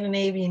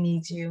Scandinavia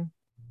needs you.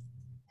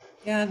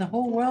 Yeah, the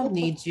whole world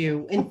needs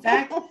you. In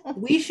fact,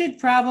 we should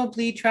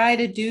probably try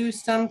to do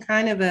some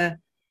kind of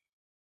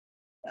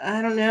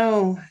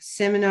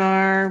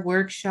seminar,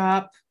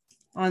 workshop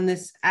on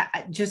this.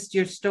 Just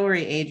your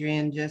story,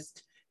 Adrienne,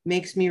 just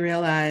makes me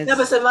realize. No,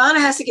 but Savannah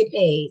has to get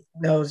paid.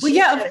 No, well,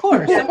 yeah, of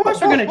course. Of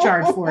course we're going to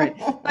charge for it.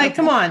 Like,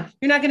 come on.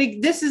 You're not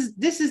going to, this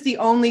is the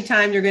only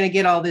time you're going to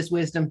get all this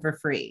wisdom for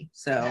free.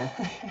 So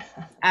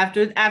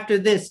after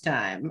this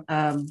time,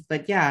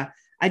 but yeah,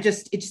 it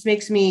just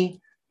makes me,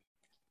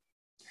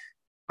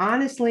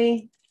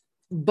 honestly,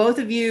 both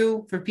of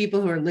you, for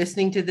people who are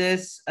listening to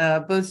this,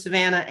 both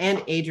Savannah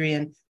and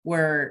Adrienne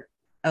were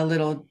a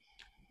little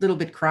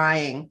bit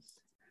crying.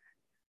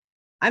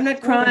 I'm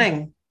not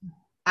crying.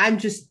 I'm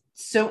just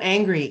so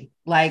angry.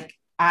 Like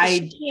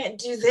I can't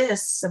do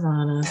this,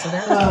 Savannah. So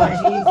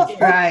that's Jesus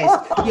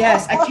Christ.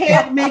 Yes, I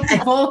can't make the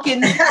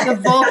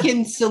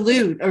Vulcan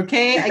salute.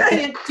 Okay, I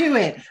can't do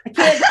it.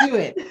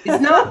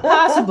 It's not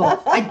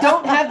possible. I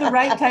don't have the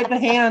right type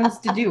of hands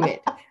to do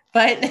it.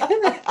 But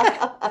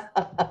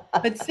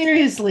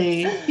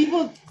seriously,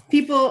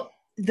 people,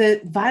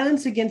 the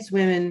violence against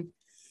women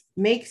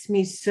makes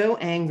me so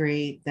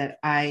angry that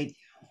I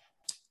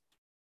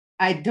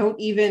don't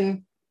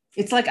even,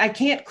 it's like I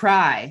can't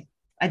cry.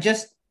 I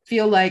just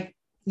feel like,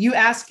 you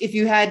ask if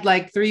you had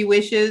like 3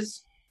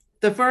 wishes.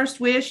 The first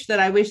wish that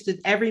I wish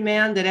that every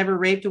man that ever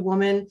raped a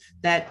woman,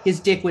 that his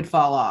dick would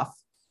fall off.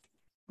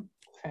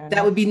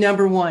 That would be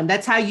number one.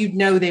 That's how you'd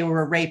know they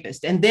were a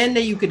rapist. And then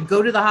you could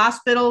go to the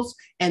hospitals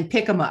and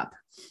pick them up.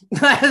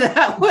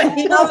 That would,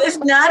 it's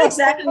not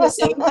exactly the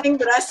same thing,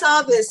 but I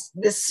saw this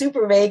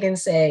super vegan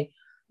say,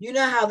 you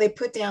know how they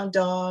put down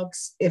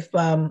dogs if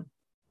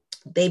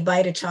they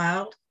bite a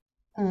child?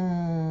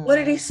 What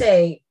did he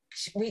say?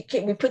 We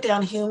put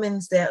down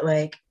humans that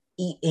like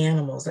eat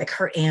animals, like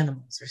hurt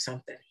animals or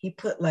something. He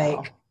put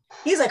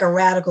he's like a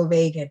radical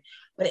vegan.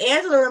 But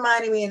Angela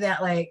reminded me of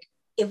that, like,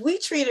 if we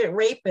treated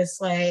rapists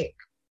like,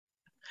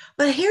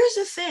 but here's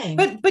the thing.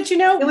 But rape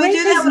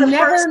has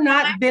never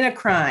not been a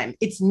crime.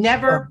 It's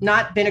never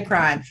not been a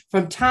crime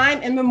from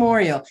time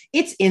immemorial.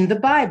 It's in the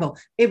Bible.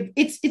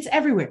 It's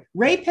everywhere.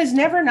 Rape has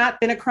never not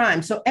been a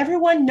crime. So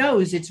everyone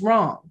knows it's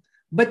wrong,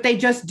 but they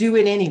just do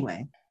it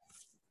anyway.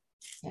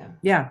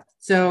 Yeah.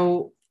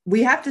 So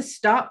we have to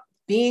stop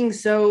being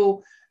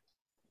so,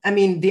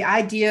 the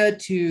idea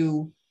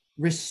to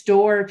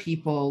restore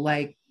people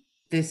like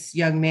this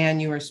young man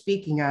you were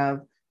speaking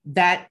of,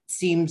 that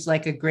seems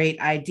like a great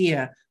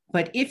idea.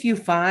 But if you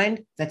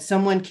find that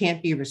someone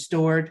can't be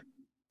restored,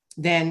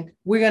 then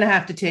we're going to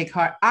have to take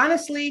heart.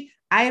 Honestly,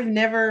 I have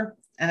never,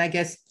 and I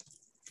guess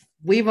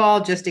we've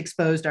all just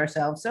exposed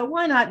ourselves, so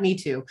why not me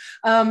too?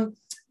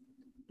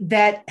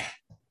 That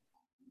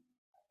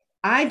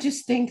I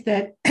just think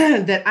that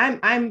that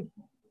I'm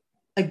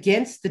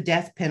against the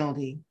death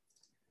penalty,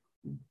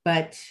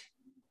 but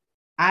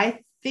I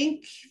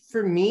think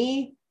for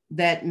me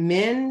that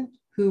men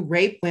who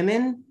rape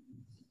women,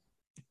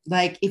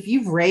 like if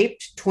you've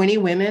raped 20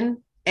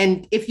 women,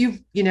 and if you've,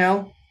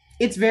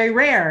 it's very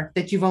rare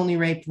that you've only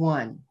raped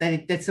one,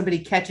 that somebody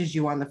catches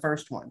you on the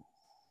first one.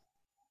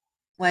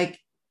 Like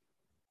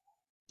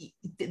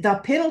the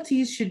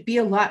penalties should be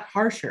a lot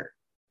harsher.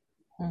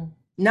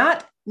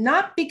 Not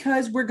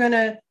because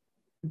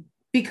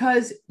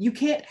because you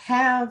can't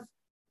have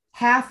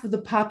half of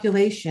the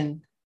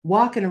population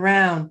walking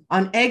around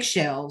on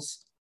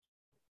eggshells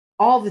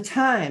all the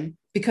time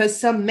because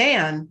some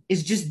man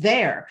is just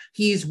there.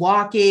 He's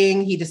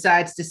walking, he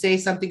decides to say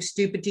something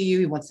stupid to you,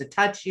 he wants to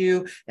touch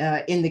you,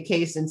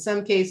 in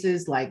some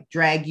cases, like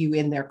drag you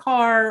in their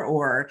car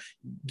or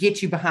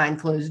get you behind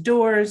closed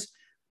doors.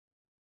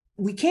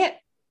 We can't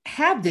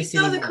have this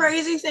anymore. The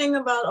crazy thing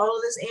about all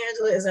of this,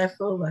 Angela, is I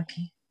feel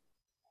lucky.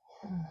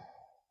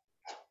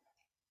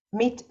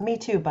 Me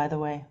too, by the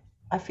way.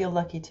 I feel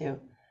lucky too.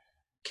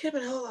 Could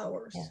have been a whole lot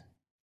worse.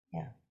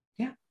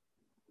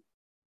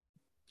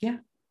 Yeah.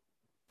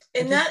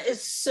 And that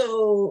is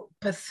so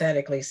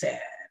pathetically sad.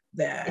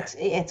 That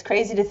it's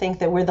crazy to think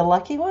that we're the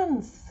lucky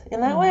ones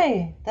in that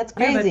way. That's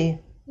crazy.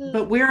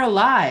 But we're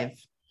alive.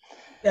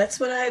 That's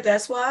why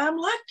I'm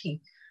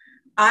lucky.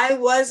 I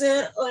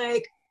wasn't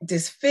like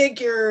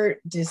disfigured,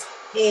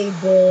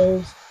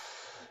 disabled,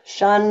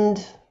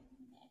 shunned.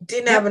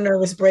 Didn't have a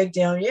nervous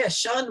breakdown. Yeah,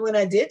 shunned when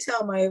I did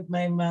tell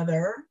my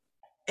mother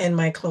and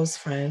my close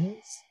friends,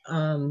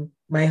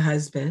 my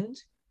husband.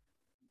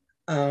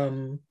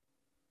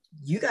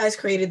 You guys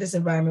created this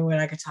environment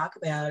where I could talk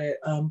about it.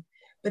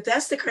 But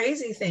that's the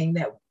crazy thing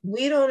that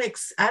we don't,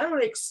 I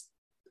don't,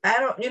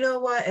 you know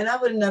what? And I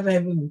would never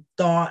have even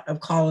thought of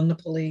calling the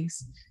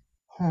police.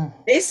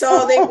 They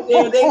saw they were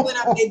there, they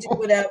went up, they did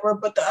whatever.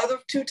 But the other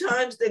 2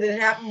 times that it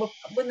happened,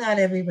 would not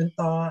have even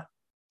thought.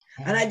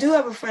 And I do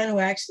have a friend who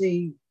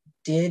actually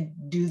did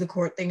do the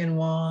court thing and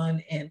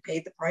won and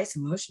paid the price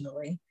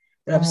emotionally.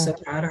 But I'm so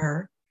proud of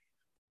her.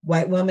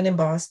 White woman in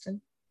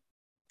Boston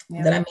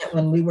that I met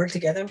when we worked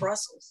together in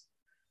Brussels.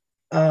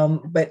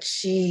 But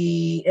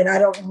she, and I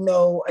don't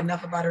know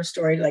enough about her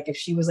story, like if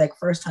she was like,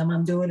 first time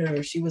I'm doing it, or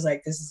if she was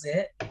like, this is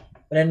it.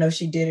 But I know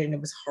she did it and it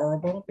was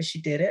horrible, but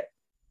she did it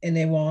and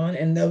they won.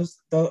 And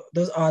those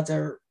odds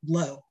are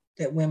low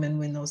that women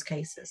win those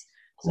cases.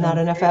 So not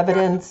enough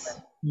evidence.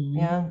 Mm-hmm.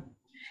 Yeah.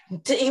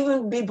 To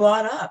even be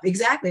brought up.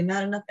 Exactly.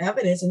 Not enough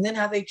evidence. And then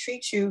how they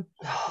treat you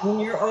when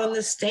you're on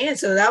the stand.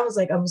 So that was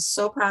like, I was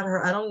so proud of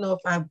her. I don't know if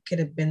I could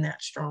have been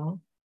that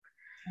strong.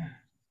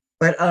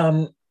 But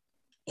I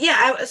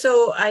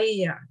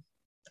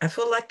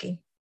feel lucky.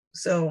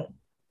 So,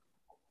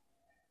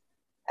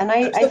 and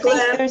I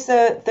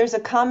think there's a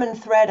common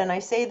thread, and I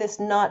say this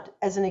not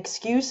as an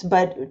excuse,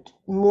 but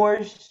more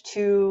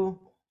to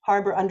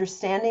harbor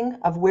understanding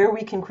of where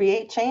we can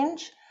create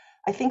change.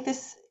 I think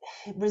this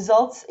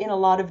results in a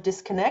lot of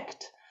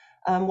disconnect.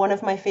 One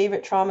of my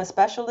favorite trauma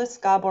specialists,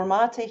 Gabor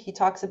Mate, he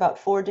talks about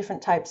 4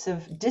 different types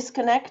of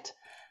disconnect.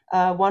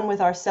 One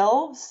with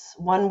ourselves,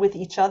 one with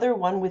each other,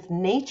 one with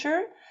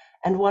nature,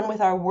 and one with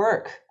our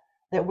work,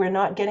 that we're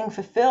not getting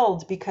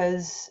fulfilled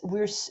because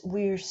we're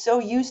so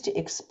used to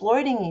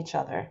exploiting each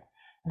other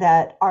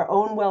that our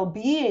own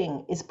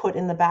well-being is put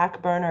in the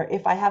back burner.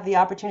 If I have the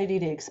opportunity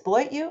to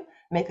exploit you,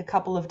 make a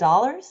couple of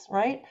dollars,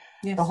 right?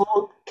 Yes. The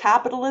whole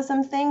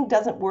capitalism thing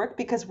doesn't work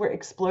because we're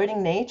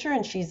exploiting nature,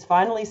 and she's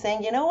finally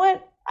saying, you know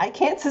what? I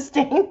can't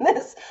sustain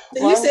this.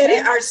 So you said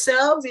it,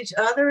 ourselves, each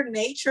other,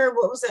 nature.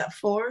 What was that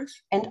 4th?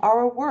 And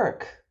our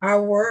work.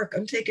 Our work.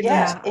 I'm taking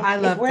that. I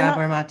love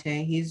Gabor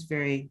Mate. He's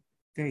very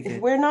Very If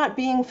good. we're not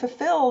being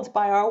fulfilled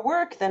by our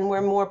work, then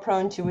we're more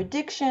prone to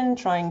addiction,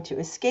 trying to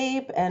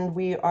escape, and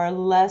we are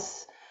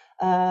less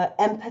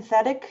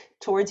empathetic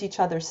towards each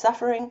other's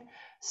suffering.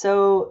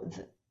 So,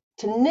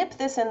 to nip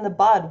this in the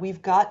bud,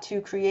 we've got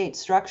to create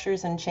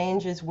structures and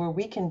changes where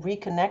we can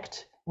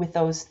reconnect with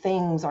those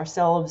things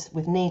ourselves,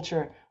 with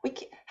nature.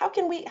 How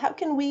can we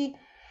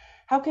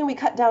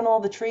cut down all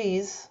the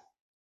trees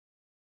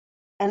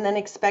and then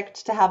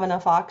expect to have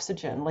enough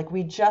oxygen? Like,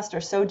 we just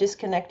are so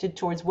disconnected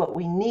towards what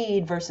we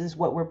need versus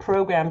what we're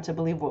programmed to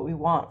believe what we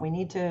want. We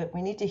need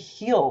to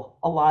heal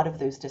a lot of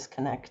those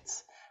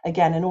disconnects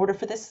again in order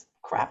for this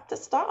crap to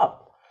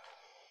stop.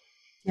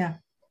 Yeah,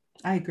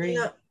 I agree.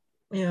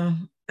 Yeah,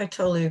 I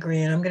totally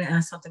agree. And I'm going to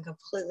ask something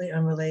completely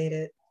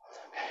unrelated.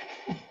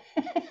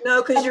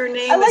 No, because your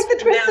name I like is the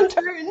twists and pronounced.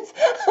 turns.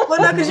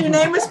 Well, no, because your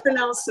name is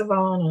pronounced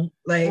Savannah.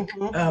 Like,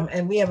 Mhm.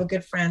 and we have a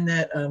good friend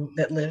that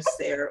lives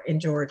there in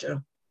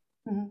Georgia.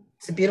 Mhm.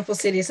 It's a beautiful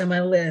city. It's on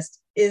my list.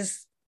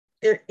 Is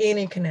there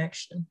any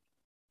connection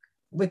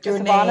with your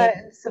name,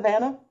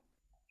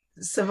 Savannah?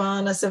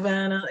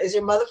 Savannah? Is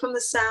your mother from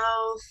the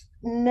South?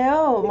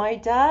 No, my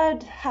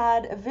dad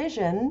had a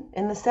vision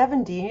in the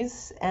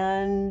 70s,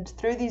 and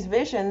through these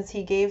visions,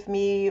 he gave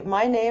me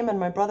my name, and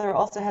my brother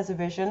also has a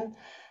vision.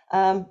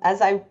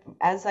 As I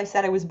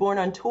said, I was born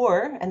on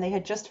tour, and they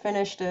had just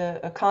finished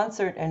a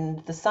concert, and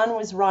the sun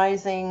was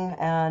rising,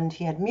 and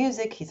he had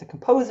music. He's a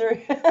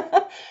composer,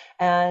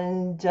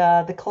 and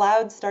the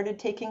clouds started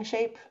taking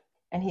shape,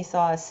 and he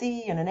saw a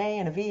C and an A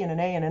and a V and an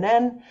A and an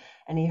N,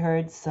 and he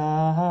heard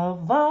Savannah.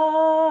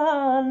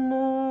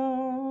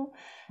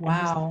 And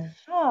he was like,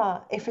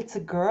 Wow. if it's a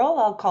girl,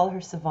 I'll call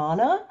her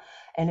Savannah.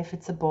 And if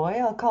it's a boy,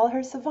 I'll call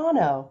her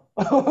Savano.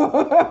 Or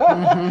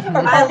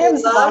I call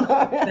him love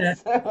Savano.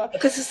 that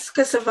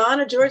because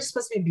Savannah, Georgia is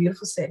supposed to be a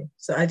beautiful city.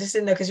 So I just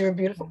didn't know because you're a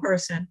beautiful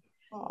person.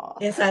 Aw.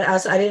 Inside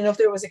out. So I didn't know if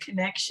there was a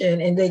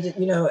connection and they did,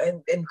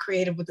 and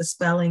creative with the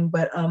spelling.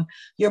 But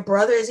your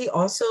brother, is he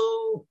also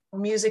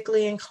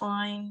musically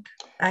inclined,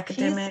 He's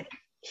academic?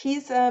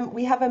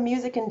 we have a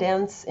music and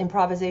dance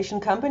improvisation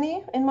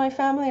company in my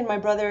family, and my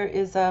brother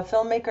is a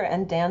filmmaker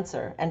and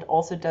dancer and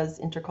also does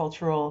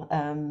intercultural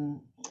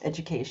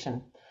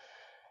education.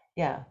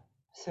 Yeah.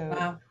 So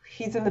Wow.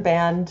 he's in the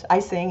band. I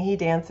sing, he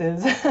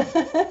dances.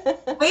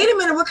 Wait a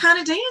minute, what kind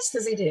of dance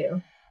does he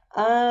do?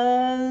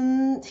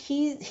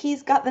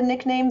 He's got the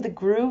nickname the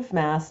Groove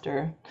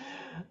Master.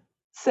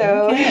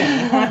 So Okay.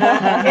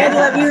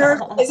 Angela, have you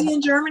heard? Is he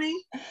in Germany?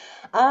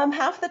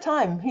 half the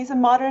time he's a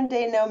modern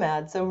day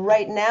nomad. So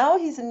right now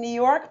he's in New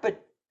York,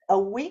 but a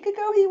week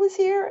ago he was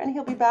here, and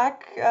he'll be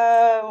back,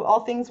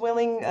 all things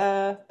willing,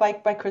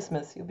 by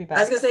Christmas. He'll be I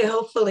was back. gonna say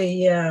hopefully,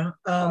 yeah.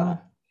 Uh,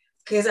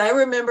 Because I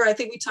remember, I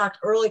think we talked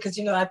early because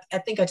I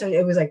think I told you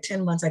it was like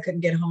 10 months I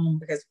couldn't get home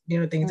because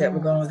things that were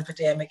mm, going on with the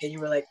pandemic, and you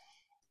were like,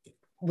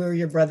 "Where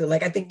your brother?"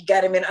 Like I think you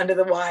got him in under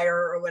the wire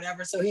or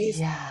whatever. So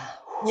yeah.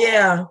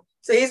 yeah.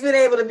 So he's been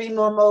able to be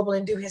more mobile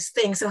and do his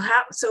thing.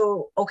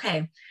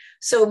 Okay.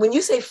 So when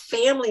you say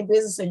family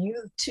business, are you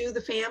to the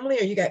family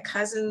or you got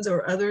cousins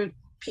or other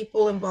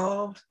people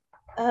involved?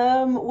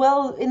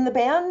 Well, in the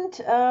band,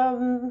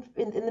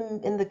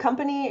 in the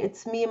company,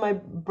 it's me and my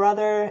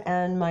brother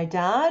and my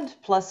dad,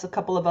 plus a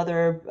couple of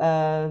other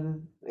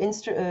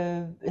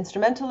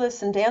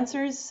instrumentalists and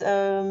dancers.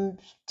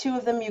 Two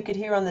of them you could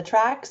hear on the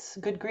tracks,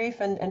 Good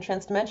Grief and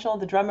Transdimensional,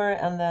 the drummer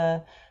and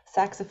the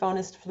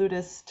saxophonist,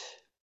 flutist,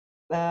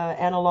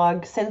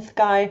 analog synth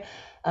guy.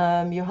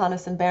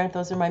 Johannes and Bernd,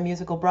 those are my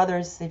musical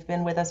brothers. They've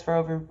been with us for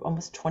over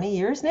almost 20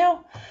 years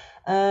now.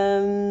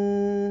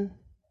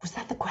 Was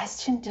that the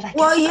question? Did I get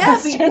Well, the yeah,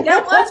 question?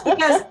 that was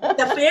because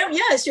the family,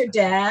 yeah, it's your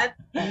dad,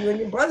 you and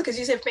your brother, because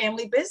you said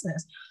family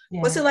business.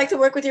 What's Yeah. it like to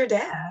work with your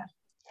dad?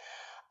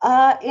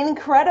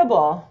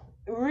 Incredible.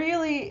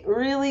 Really,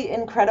 really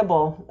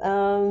incredible.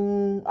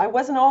 I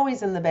wasn't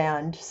always in the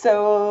band,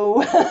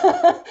 so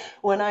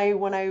when I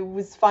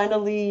was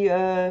finally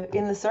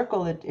in the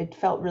circle, it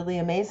felt really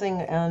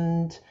amazing,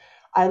 and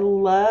I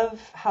love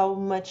how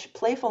much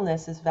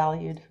playfulness is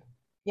valued.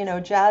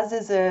 Jazz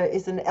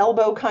is an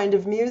elbow kind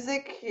of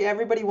music.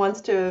 Everybody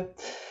wants to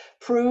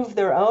prove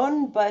their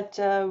own, but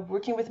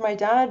working with my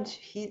dad,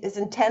 as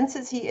intense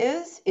as he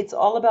is, it's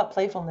all about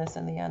playfulness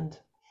in the end.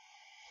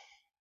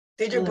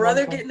 Did It's your really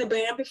brother get wonderful. in the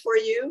band before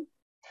you?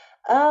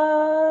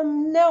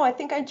 No, I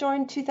think I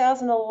joined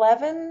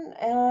 2011,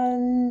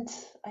 and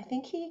I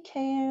think he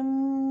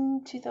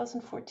came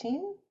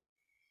 2014.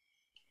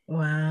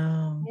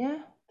 Wow. Yeah,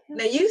 yeah.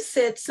 Now you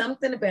said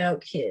something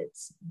about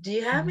kids. Do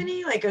you have Mhm.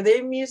 any? Like, are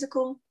they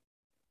musical?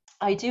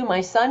 I do. My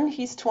son,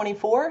 he's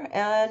 24,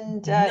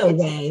 and No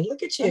it's way.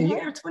 Look at you. You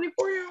uh got a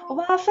 24-year-old.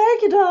 well,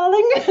 thank you,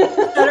 darling.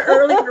 You got an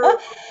early girl.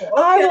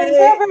 I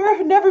will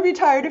Okay. never be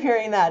tired of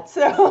hearing that.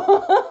 So,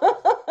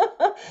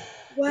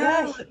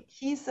 yeah, Wow.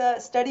 he's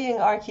studying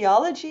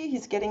archaeology.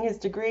 He's getting his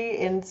degree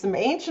in some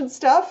ancient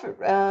stuff.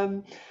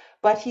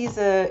 But he's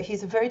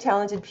a very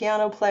talented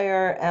piano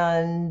player,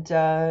 and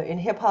in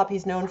hip hop,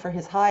 he's known for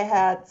his hi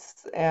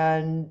hats.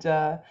 And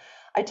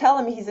I tell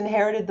him he's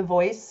inherited the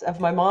voice of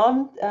my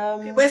mom.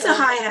 Where's the So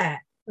hi-hat?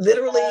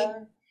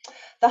 Literally.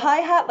 The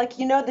hi-hat, like,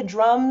 the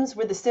drums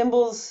where the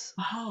cymbals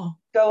Oh,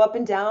 go up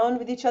and down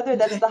with each other,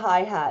 that's okay. the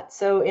hi-hat.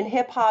 So in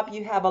hip hop,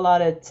 you have a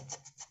lot of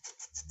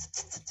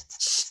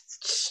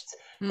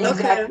Okay.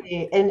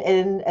 exactly,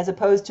 and as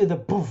opposed to the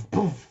boof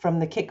boof from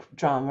the kick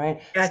drum,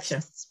 right?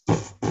 Gotcha.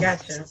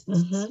 Gotcha.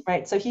 Mm-hmm.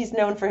 Right. So he's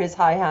known for his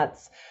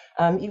hi-hats.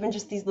 Even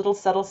just these little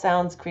subtle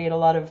sounds create a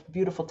lot of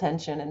beautiful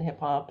tension in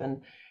hip hop.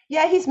 And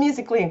yeah, he's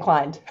musically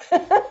inclined.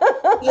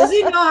 Does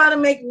he know how to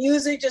make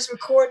music, just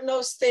recording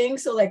those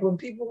things? So like when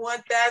people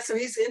want that, so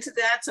he's into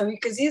that. So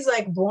because he's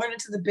like born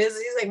into the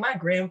business. He's like, my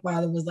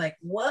grandfather was like,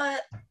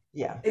 what?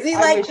 Yeah. Is he I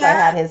like wish I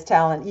that? had his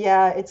talent.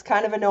 Yeah, it's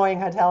kind of annoying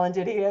how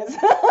talented he is.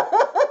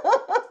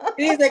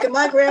 And he's like,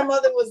 my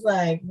grandmother was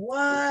like,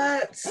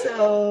 what?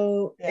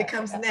 So it Yeah.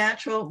 comes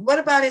natural. What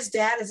about his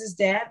dad? Is his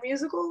dad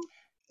musical?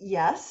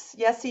 Yes,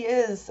 yes, he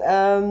is.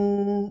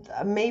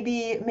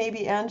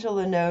 Maybe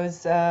Angela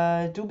knows.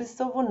 Du bist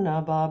so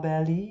wunderbar,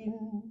 Berlin.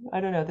 I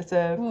don't know. That's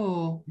a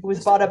Oh. It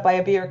was bought up by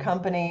a beer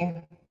company.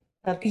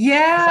 That's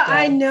Yeah,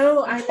 I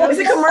know. Is it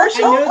this.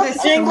 commercial? I know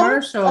this Jingle?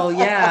 commercial.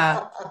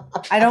 Yeah,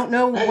 I don't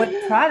know what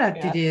product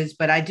Yeah. it is,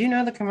 but I do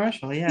know the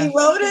commercial. He Yeah.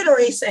 wrote it or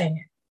he sang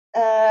it?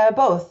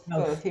 Both.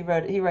 Both.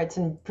 He writes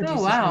and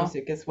produces wow.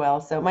 music as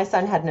well. So my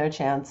son had no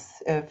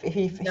chance. If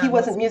he No.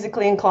 wasn't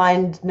musically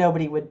inclined,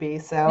 nobody would be.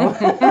 So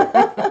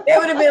They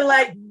would have been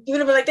like, you would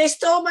have been like, they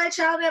stole my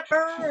child at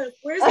birth.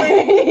 Where's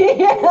my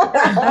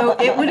Oh,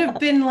 it would have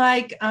been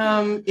like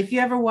if you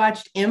ever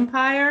watched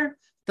Empire,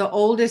 the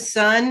oldest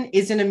son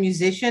isn't a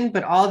musician,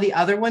 but all the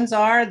other ones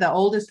are. The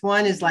oldest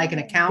one is like an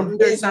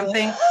accountant or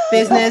something,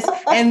 business.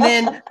 And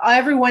then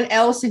everyone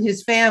else in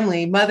his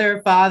family,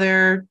 mother,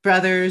 father,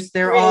 brothers,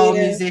 they're all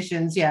Creative.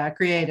 musicians. Yeah,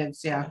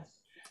 creatives. Yeah.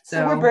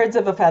 So we're birds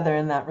of a feather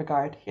in that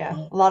regard. Yeah.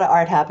 A lot of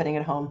art happening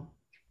at home.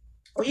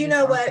 Well, you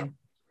know what?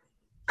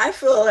 I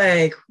feel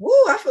like,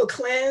 I feel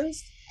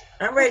cleansed.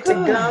 I'm ready to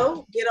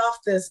go, get off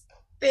this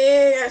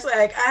thing. I was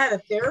like, I had a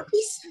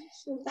therapy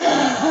session.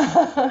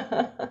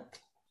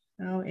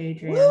 Oh,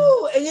 Adrienne.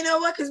 Woo! And you know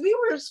what? Because we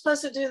were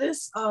supposed to do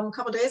this a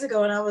couple days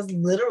ago, and I was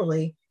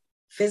literally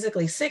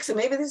physically sick. So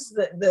maybe this is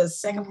the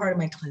second part of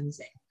my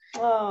cleansing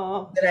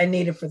that I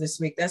needed for this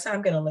week. That's how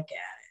I'm going to look at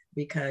it,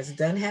 because it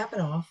doesn't happen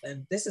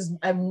often. This is,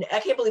 I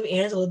can't believe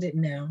Angela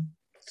didn't know.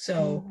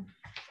 So,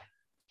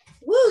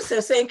 woo! So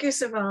thank you,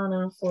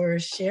 Savannah, for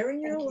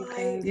sharing your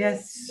life.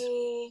 Yes. With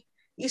me.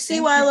 You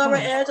see why I love her,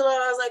 Angela?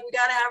 I was like, we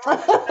got to have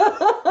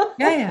her.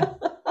 Yeah.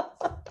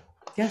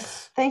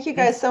 Yes. Thank you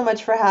guys so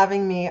much for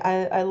having me.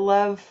 I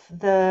love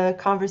the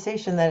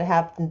conversation that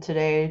happened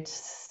today.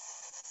 It's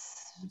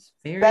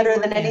better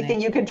than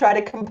anything you could try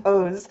to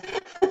compose.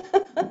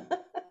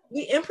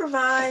 We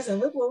improvised, and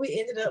look what we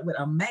ended up with,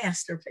 a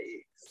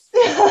masterpiece.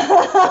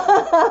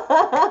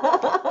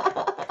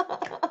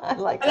 I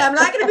like and I'm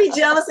not going to be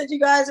jealous that you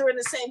guys are in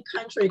the same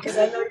country, because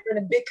I know you're in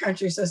a big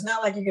country, so it's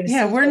not like you're going to.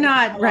 Yeah, we're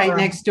not right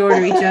next door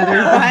to each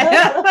other.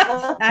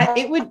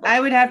 I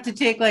would have to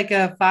take like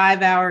a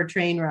 5-hour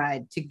train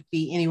ride to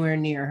be anywhere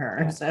near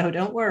her. So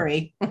don't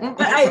worry.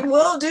 But I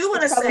will do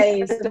want to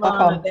say,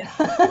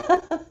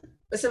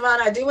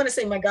 Savannah, I do want to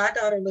say my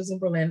goddaughter lives in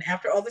Berlin.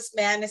 After all this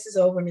madness is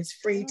over and it's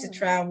free to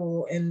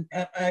travel, and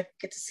I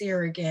get to see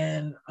her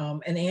again,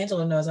 and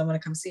Angela knows I'm going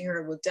to come see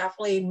her, we'll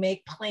definitely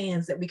make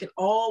plans that we can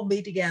all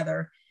be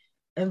together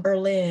in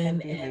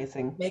Berlin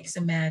and make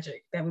some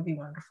magic. That would be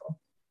wonderful.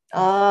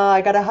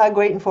 I got a hug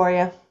waiting for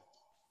you.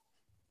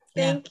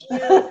 Thank you.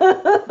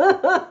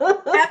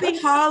 Happy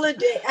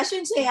holiday. I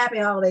shouldn't say happy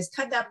holidays.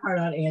 Cut that part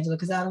out, Angela,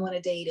 because I don't want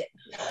to date it.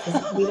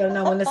 We don't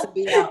know when this will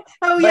be out.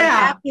 Oh, but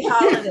yeah. Happy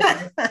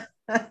holidays.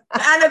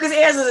 I know, because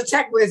Angela's a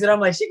tech wizard.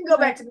 I'm like, she can go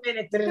back to the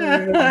minute.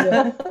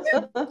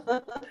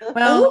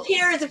 Well, who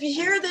cares if you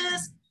hear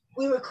this?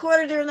 We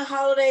recorded during the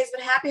holidays,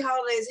 but happy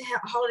holidays.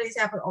 Holidays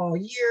happen all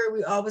year.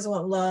 We always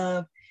want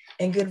love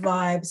and good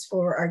vibes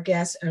for our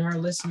guests and our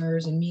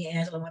listeners, and me and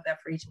Angela want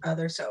that for each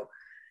other. So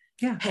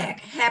yeah,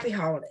 happy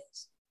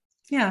holidays.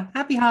 Yeah,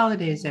 happy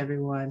holidays,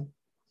 everyone.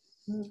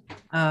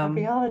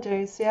 Happy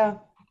holidays, yeah.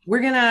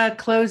 We're gonna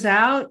close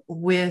out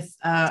with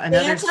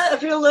another. Santa,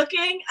 if you're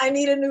looking, I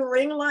need a new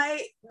ring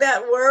light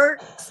that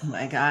works. Oh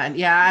my God!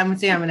 Yeah, I'm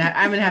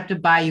gonna have to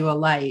buy you a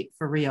light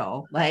for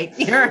real. Like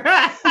you're.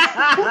 But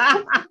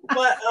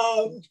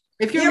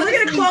if you're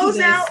we're gonna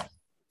close out.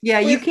 Yeah,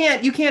 you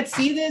can't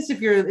see this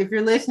if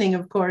you're listening,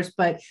 of course,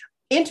 but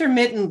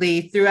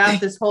intermittently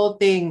throughout this whole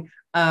thing,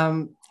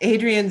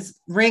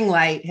 Adrienne's ring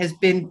light has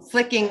been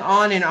flicking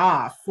on and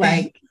off,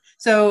 like.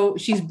 So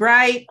she's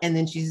bright, and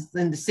then she's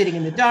sitting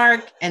in the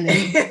dark, and then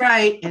she's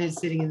bright, and it's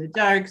sitting in the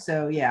dark.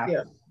 So yeah.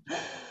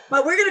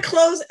 But we're gonna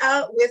close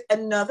out with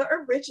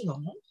another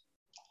original.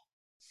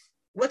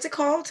 What's it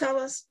called? Tell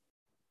us.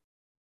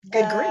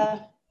 Good grief.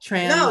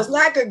 No, it's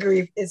not good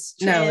grief. It's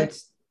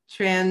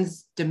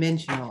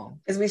trans-dimensional.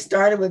 Because we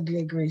started with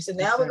good grief, so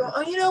now we're going.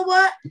 Oh, you know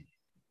what?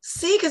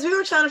 See, because we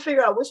were trying to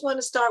figure out which one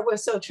to start with.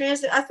 So I feel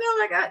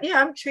like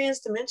I'm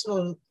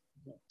trans-dimensional.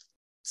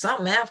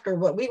 something after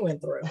what we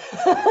went through.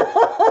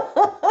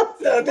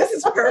 So this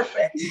is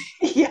perfect.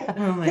 Yeah.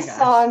 Oh my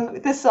gosh.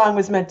 This song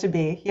was meant to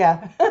be.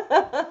 Yeah.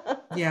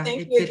 Yeah,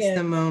 Thank it you fits again.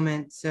 the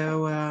moment.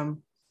 So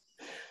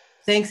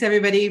thanks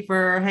everybody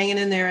for hanging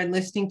in there and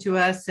listening to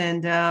us.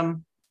 And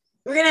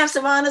we're gonna have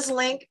Savannah's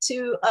link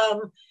to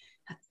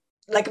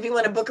like if you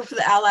want to book her for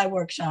the Ally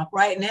workshop,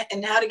 right?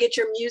 And how to get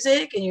your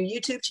music and your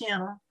YouTube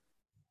channel.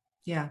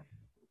 yeah.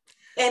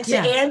 And to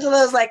Yeah.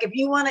 Angela's, like, if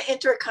you want to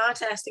enter a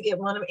contest to get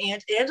one of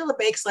Angela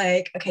Bake's,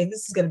 like, okay,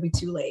 this is going to be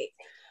too late.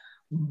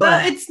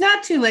 But it's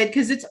not too late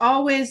because it's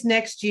always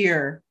next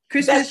year.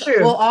 Christmas That's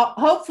true.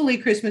 Hopefully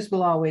Christmas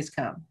will always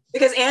come.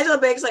 Because Angela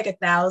bakes like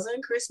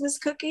 1,000 Christmas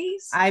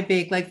cookies. I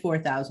bake like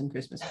 4,000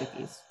 Christmas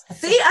cookies.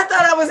 See, I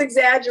thought I was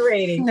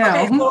exagrating.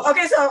 No.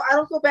 Okay, so I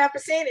don't feel bad for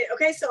saying it.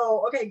 Okay,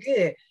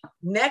 good.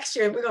 Next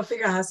year we're gonna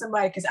figure out how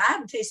somebody, because I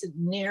haven't tasted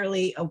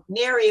nary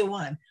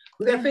one.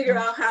 We're gonna figure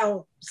out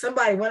how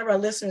one of our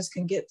listeners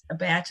can get a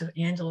batch of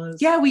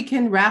Angela's. Yeah, we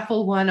can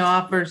raffle one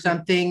off or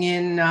something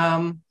in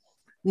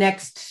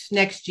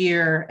next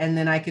year, and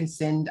then I can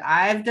send.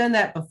 I've done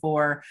that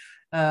before.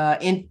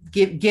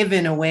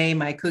 Given away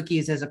my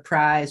cookies as a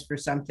prize for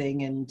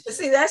something, and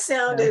see, that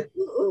sounded.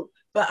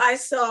 But I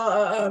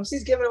saw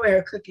she's giving away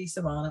her cookies,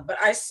 Savannah. But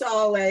I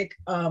saw like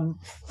that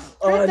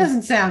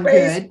doesn't sound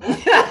good.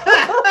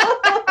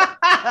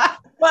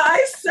 But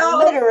I saw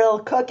literal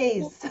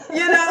cookies.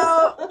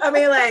 I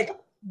mean, like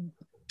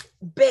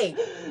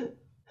baked.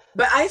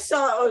 But I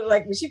saw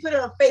like when she put it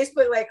on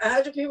Facebook, like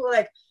 100 people were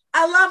like,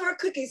 I love her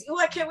cookies. Oh,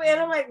 I can't wait. And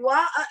I'm like,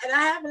 wow. And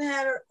I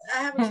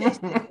haven't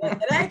tasted it.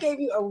 And I gave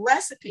you a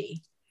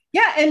recipe.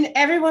 Yeah, and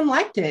everyone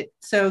liked it.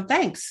 So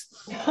thanks.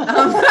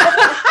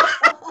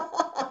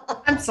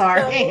 I'm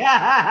sorry.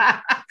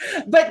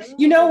 But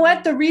you know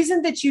what? The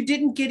reason that you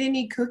didn't get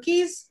any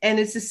cookies, and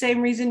it's the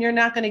same reason you're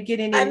not going to get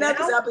any. I know,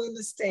 because I'll be in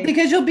the States.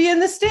 Because you'll be in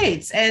the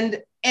States.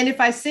 And if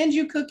I send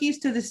you cookies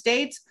to the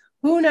States,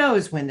 who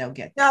knows when they'll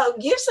get there. No,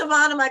 give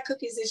Savannah my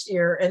cookies this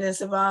year. And then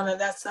Savannah,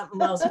 that's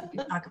something else we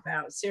can talk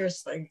about.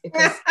 Seriously.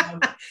 Because,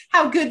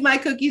 how good my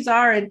cookies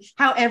are and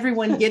how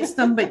everyone gets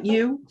them but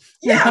you.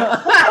 Yeah,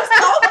 I'm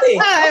salty.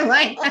 I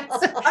like that.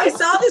 I'm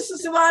salty. So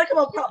Savannah, come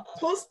on,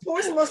 pour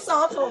some more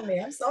salt on me.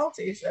 I'm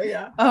salty. So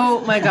yeah.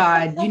 Oh my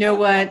God. You know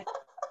what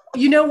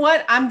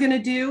I'm going to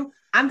do?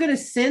 I'm going to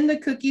send the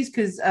cookies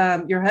because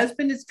your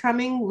husband is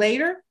coming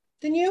later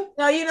than you.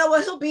 No, you know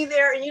what? He'll be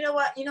there. And you know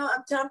what?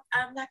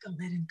 I'm not going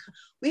to let him come.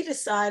 We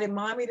decided,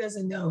 Mommy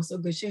doesn't know. So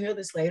good. She'll hear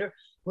this later.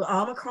 With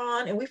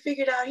Omicron, and we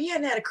figured out he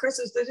hadn't had a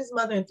Christmas with his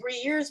mother in 3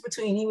 years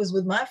between he was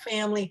with my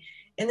family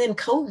and then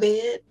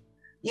COVID,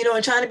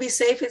 and trying to be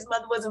safe. His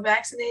mother wasn't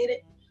vaccinated.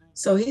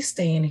 So he's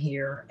staying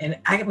here and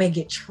I may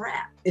get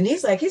trapped. And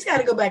he's like, he's got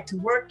to go back to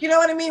work. You know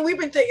what I mean? We've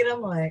been thinking,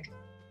 I'm like,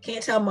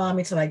 can't tell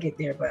Mommy till I get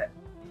there, but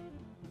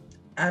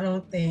I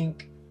don't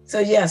think. So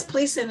yes,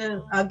 please send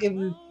it. I'll give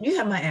you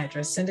have my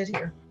address. Send it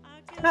here.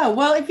 Oh,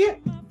 well, if you,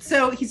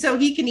 so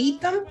he can eat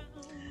them.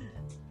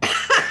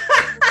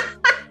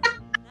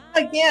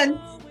 Again,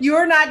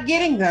 you're not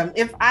getting them.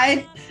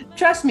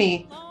 Trust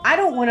me, I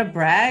don't want to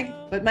brag,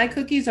 but my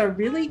cookies are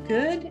really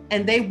good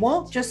and they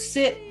won't just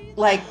sit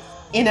like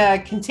in a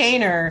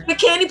container. But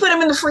can you put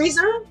them in the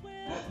freezer?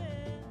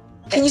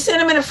 Can you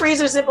send them in a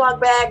freezer Ziploc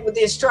bag with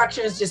the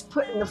instructions? Just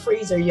put in the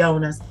freezer,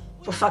 Jonas,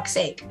 for fuck's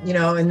sake,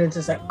 and then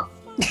just like.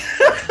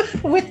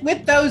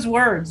 with those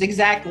words,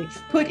 exactly.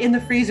 Put in the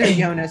freezer,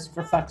 Jonas,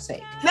 for fuck's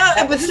sake. No,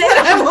 but say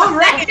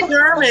that in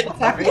German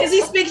because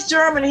he speaks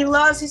German.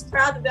 He's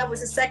proud that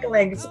was his second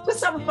language. So put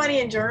something funny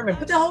in German.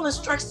 Put the whole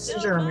instructions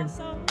in German.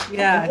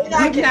 Yeah,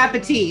 guten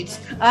appetit.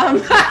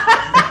 But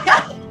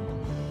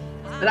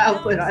I'll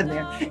put on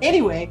there.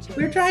 Anyway,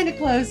 we're trying to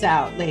close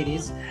out,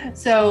 ladies.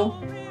 So,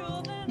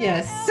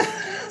 yes,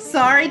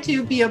 sorry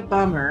to be a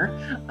bummer.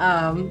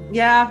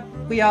 Yeah,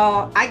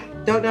 I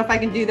don't know if I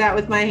can do that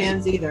with my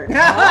hands either.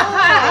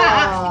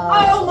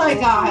 Oh my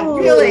God,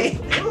 really?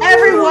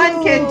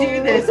 Everyone can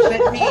do this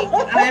but me.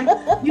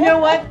 You know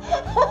what?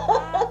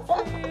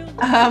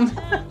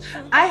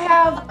 I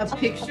have a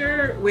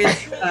picture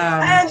with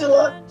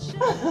Angela.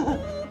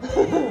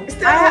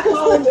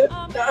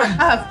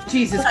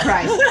 Jesus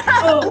Christ.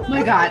 Oh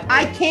my God.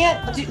 I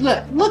can't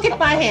look at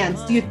my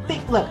hands. Do you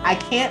think, I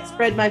can't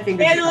spread my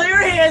fingers. Angela, your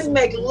hands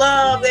make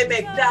love. They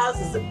make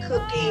thousands of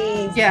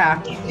cookies. Yeah.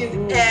 They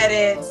do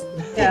edits.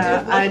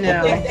 Yeah, I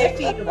know. They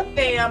feed the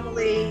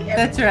family.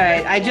 That's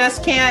right. I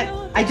just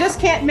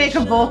can't make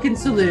a Vulcan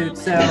salute.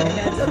 So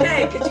that's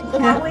okay, because you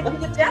can always do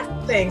the death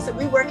thing. So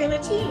we work in a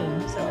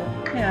team. So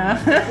yeah.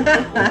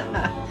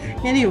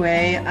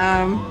 Anyway,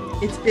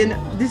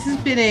 this has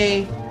been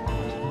a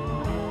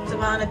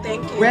Savannah,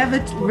 thank you.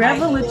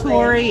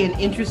 Revelatory and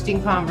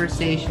interesting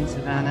conversation,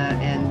 Savannah,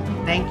 and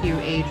thank you,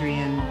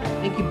 Adrian.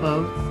 Thank you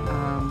both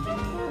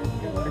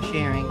for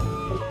sharing.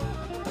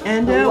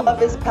 And the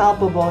love is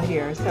palpable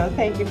here, so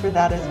thank you for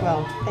that as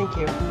well. Thank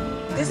you.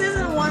 This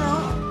isn't a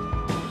one-off.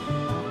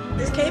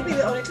 This can't be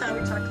the only time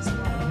we talk to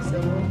Savannah.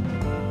 So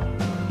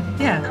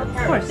yeah, of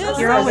course.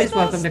 You're always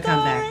welcome to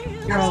come back.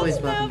 You're always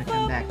welcome to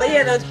come back. Exactly. But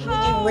yeah, those,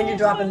 when you're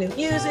dropping new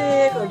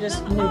music or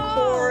just new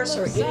course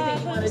or anything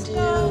you want to do, you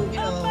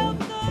know,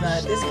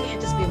 but this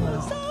can't just be one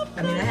of them.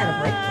 I mean, I had a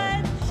break for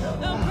it. So.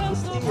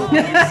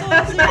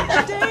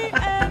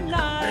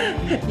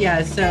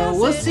 Yeah, so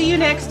we'll see you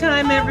next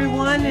time,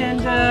 everyone,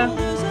 and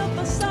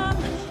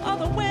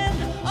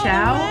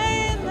ciao.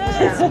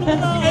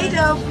 Hey,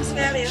 Dope,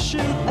 Scalia.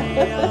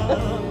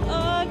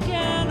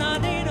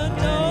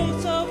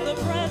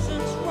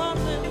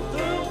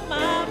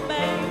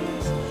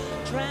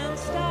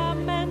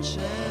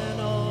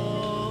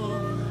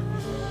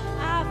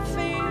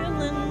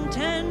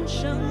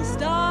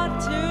 Start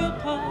to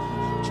pour.